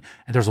to kill me.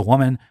 And there's a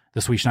woman, the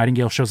Swedish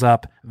Nightingale shows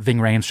up, Ving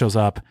Rhames shows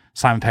up,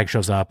 Simon Pegg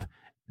shows up.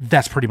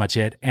 That's pretty much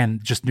it.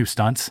 And just new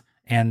stunts.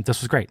 And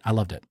this was great. I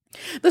loved it.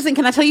 Listen,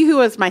 can I tell you who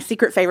was my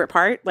secret favorite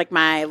part? Like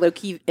my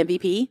low-key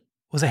MVP?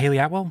 Was it Haley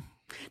Atwell?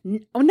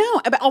 Oh,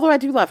 no. Although I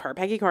do love her.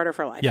 Peggy Carter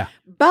for life. Yeah.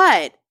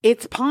 But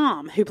it's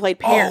Pom who played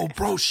Paris. Oh,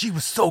 bro, she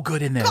was so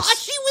good in this. God,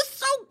 she was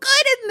so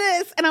good in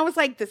this. And I was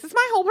like, this is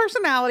my whole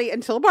personality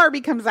until Barbie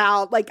comes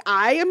out. Like,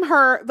 I am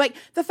her. Like,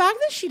 the fact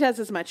that she does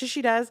as much as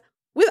she does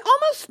with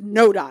almost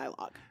no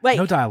dialogue. Like,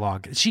 no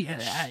dialogue.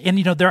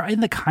 They're in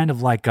the kind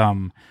of like,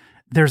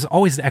 there's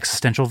always the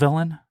existential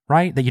villain,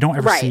 right? That you don't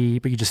ever see,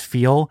 but you just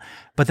feel.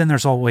 But then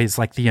there's always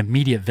like the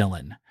immediate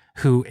villain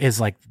who is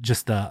like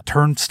just the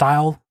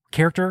turnstile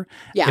character.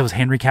 Yeah. It was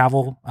Henry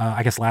Cavill,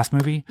 I guess last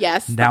movie.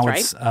 Yes, now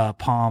that's it's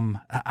Pom.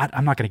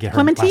 I'm not going to get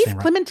her Clementif? last name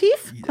right.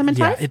 Clementif?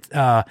 Yeah,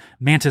 it's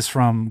Mantis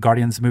from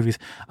Guardians movies.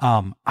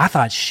 I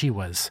thought she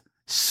was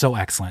so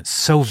excellent,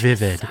 so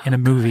vivid in a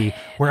movie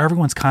where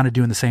everyone's kind of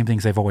doing the same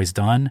things they've always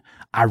done.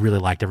 I really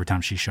liked every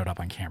time she showed up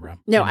on camera.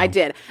 No, I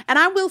did. And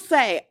I will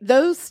say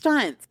those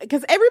stunts,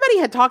 because everybody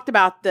had talked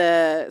about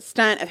the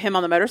stunt of him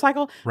on the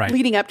motorcycle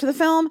leading up to the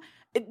film.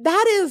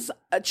 That is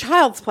a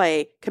child's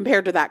play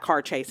compared to that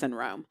car chase in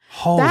Rome.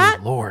 Holy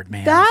Lord,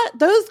 man.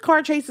 Those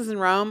car chases in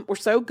Rome were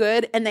so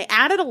good, and they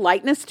added a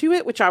lightness to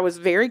it, which I was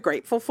very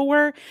grateful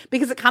for,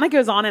 because it kind of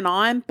goes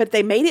on, but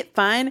they made it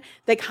fun.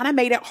 They kind of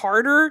made it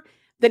harder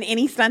than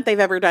any stunt they've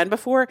ever done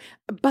before.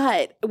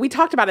 But we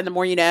talked about it in The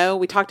More You Know.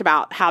 We talked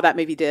about how that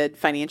movie did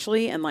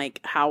financially and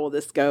like, how will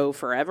this go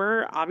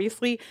forever,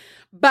 obviously.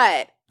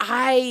 But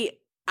I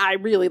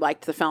really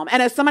liked the film.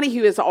 And as somebody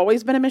who has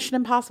always been a Mission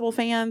Impossible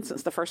fan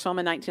since the first film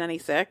in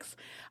 1996,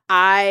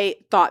 I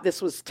thought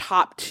this was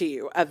top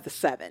 2 of the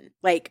 7.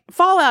 Like,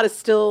 Fallout is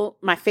still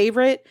my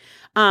favorite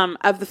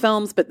of the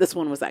films, but this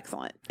one was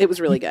excellent. It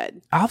was really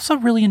good. I also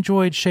really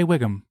enjoyed Shea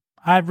Wiggum.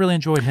 I really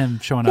enjoyed him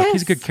showing up.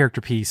 He's a good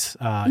character piece.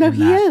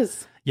 He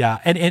is. Yeah.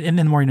 And then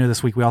The More You Know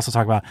this week, we also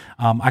talk about,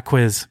 I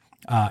quiz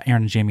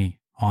Aaron and Jamie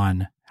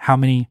on how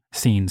many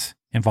scenes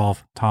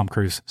involve Tom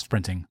Cruise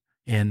sprinting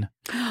in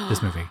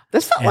this movie.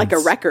 This felt like a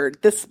record,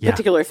 this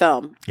particular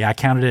film. Yeah, I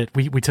counted it.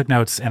 We took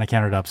notes and I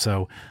counted it up.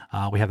 So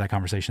we had that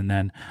conversation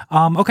then.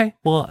 Okay,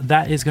 well,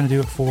 that is going to do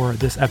it for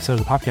this episode of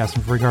the podcast.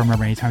 And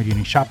remember, anytime you do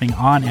any shopping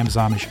on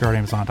Amazon, you should go to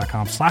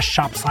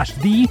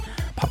amazon.com/shop/the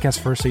podcast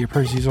first. So your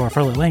purchase user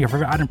affiliate link or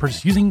favorite item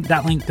purchase using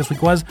that link this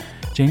week was,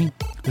 Jamie,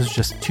 this is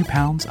just 2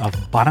 pounds of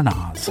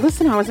bananas.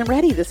 Listen, I wasn't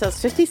ready. This has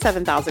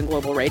 57,000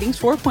 global ratings,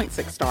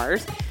 4.6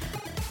 stars.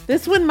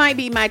 This one might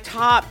be my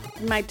top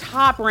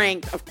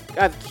rank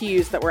of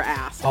cues that were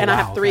asked. I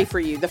have 3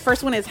 for you. The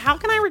first one is, how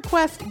can I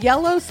request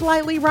yellow,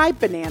 slightly ripe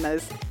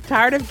bananas?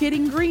 Tired of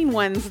getting green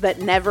ones that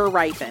never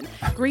ripen.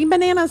 Green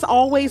bananas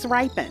always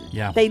ripen.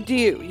 Yeah. They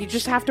do. You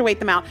just have to wait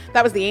them out.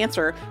 That was the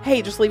answer.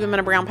 Hey, just leave them in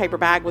a brown paper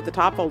bag with the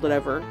top folded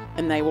over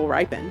and they will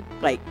ripen.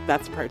 Like,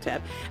 that's a pro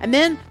tip. And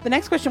then the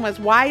next question was,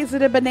 why is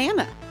it a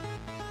banana?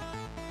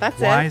 That's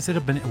why it. is it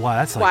a banana? Wow,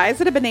 that's like... Why is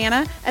it a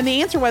banana? And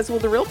the answer was, well,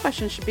 the real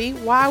question should be,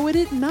 why would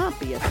it not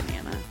be a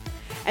banana?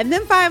 And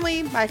then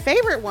finally, my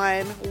favorite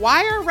one,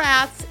 why are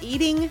rats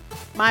eating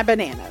my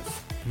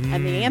bananas?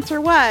 And the answer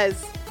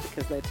was,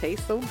 because they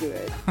taste so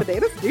good.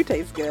 Bananas do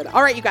taste good.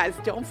 All right, you guys,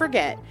 don't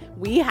forget,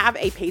 we have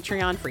a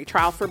Patreon free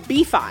trial for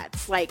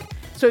BFOTs.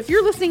 So if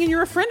you're listening and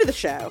you're a friend of the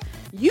show,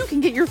 you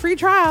can get your free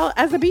trial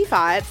as a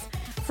BFOTs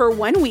for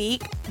 1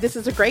 week. This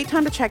is a great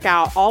time to check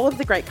out all of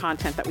the great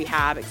content that we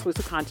have,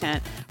 exclusive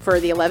content for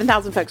the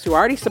 11,000 folks who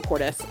already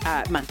support us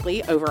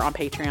monthly over on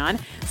Patreon.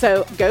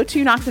 So go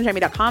to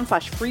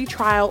knoxandjamie.com/free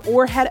trial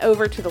or head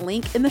over to the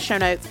link in the show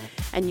notes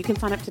and you can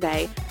sign up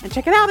today and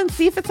check it out and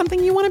see if it's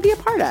something you want to be a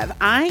part of.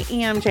 I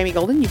am Jamie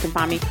Golden. You can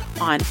find me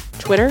on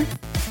Twitter,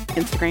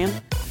 Instagram,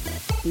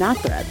 not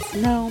Threads.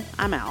 No,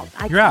 I'm out.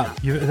 You're out.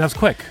 That was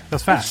quick. That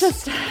was fast.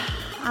 It's just...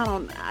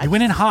 You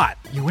went in hot.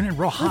 You went in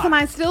real hot. Listen,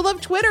 I still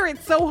love Twitter.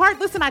 It's so hard.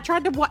 Listen, I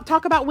tried to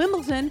talk about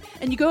Wimbledon,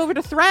 and you go over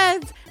to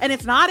Threads, and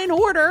it's not in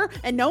order,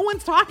 and no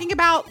one's talking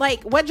about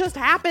what just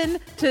happened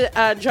to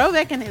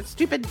Jovic and his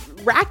stupid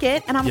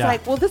racket. And I was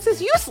like, well, this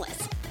is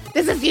useless.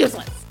 This is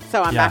useless.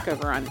 So I'm back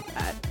over on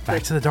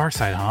back to the dark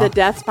side, huh? The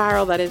death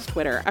spiral that is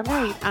Twitter. All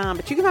right,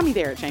 but you can find me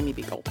there at Jamie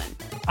B. Golden.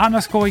 I'm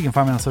Knox McCoy. You can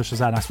find me on the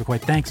socials at Knox McCoy.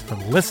 Thanks for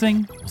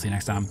listening. We'll see you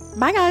next time.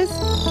 Bye, guys.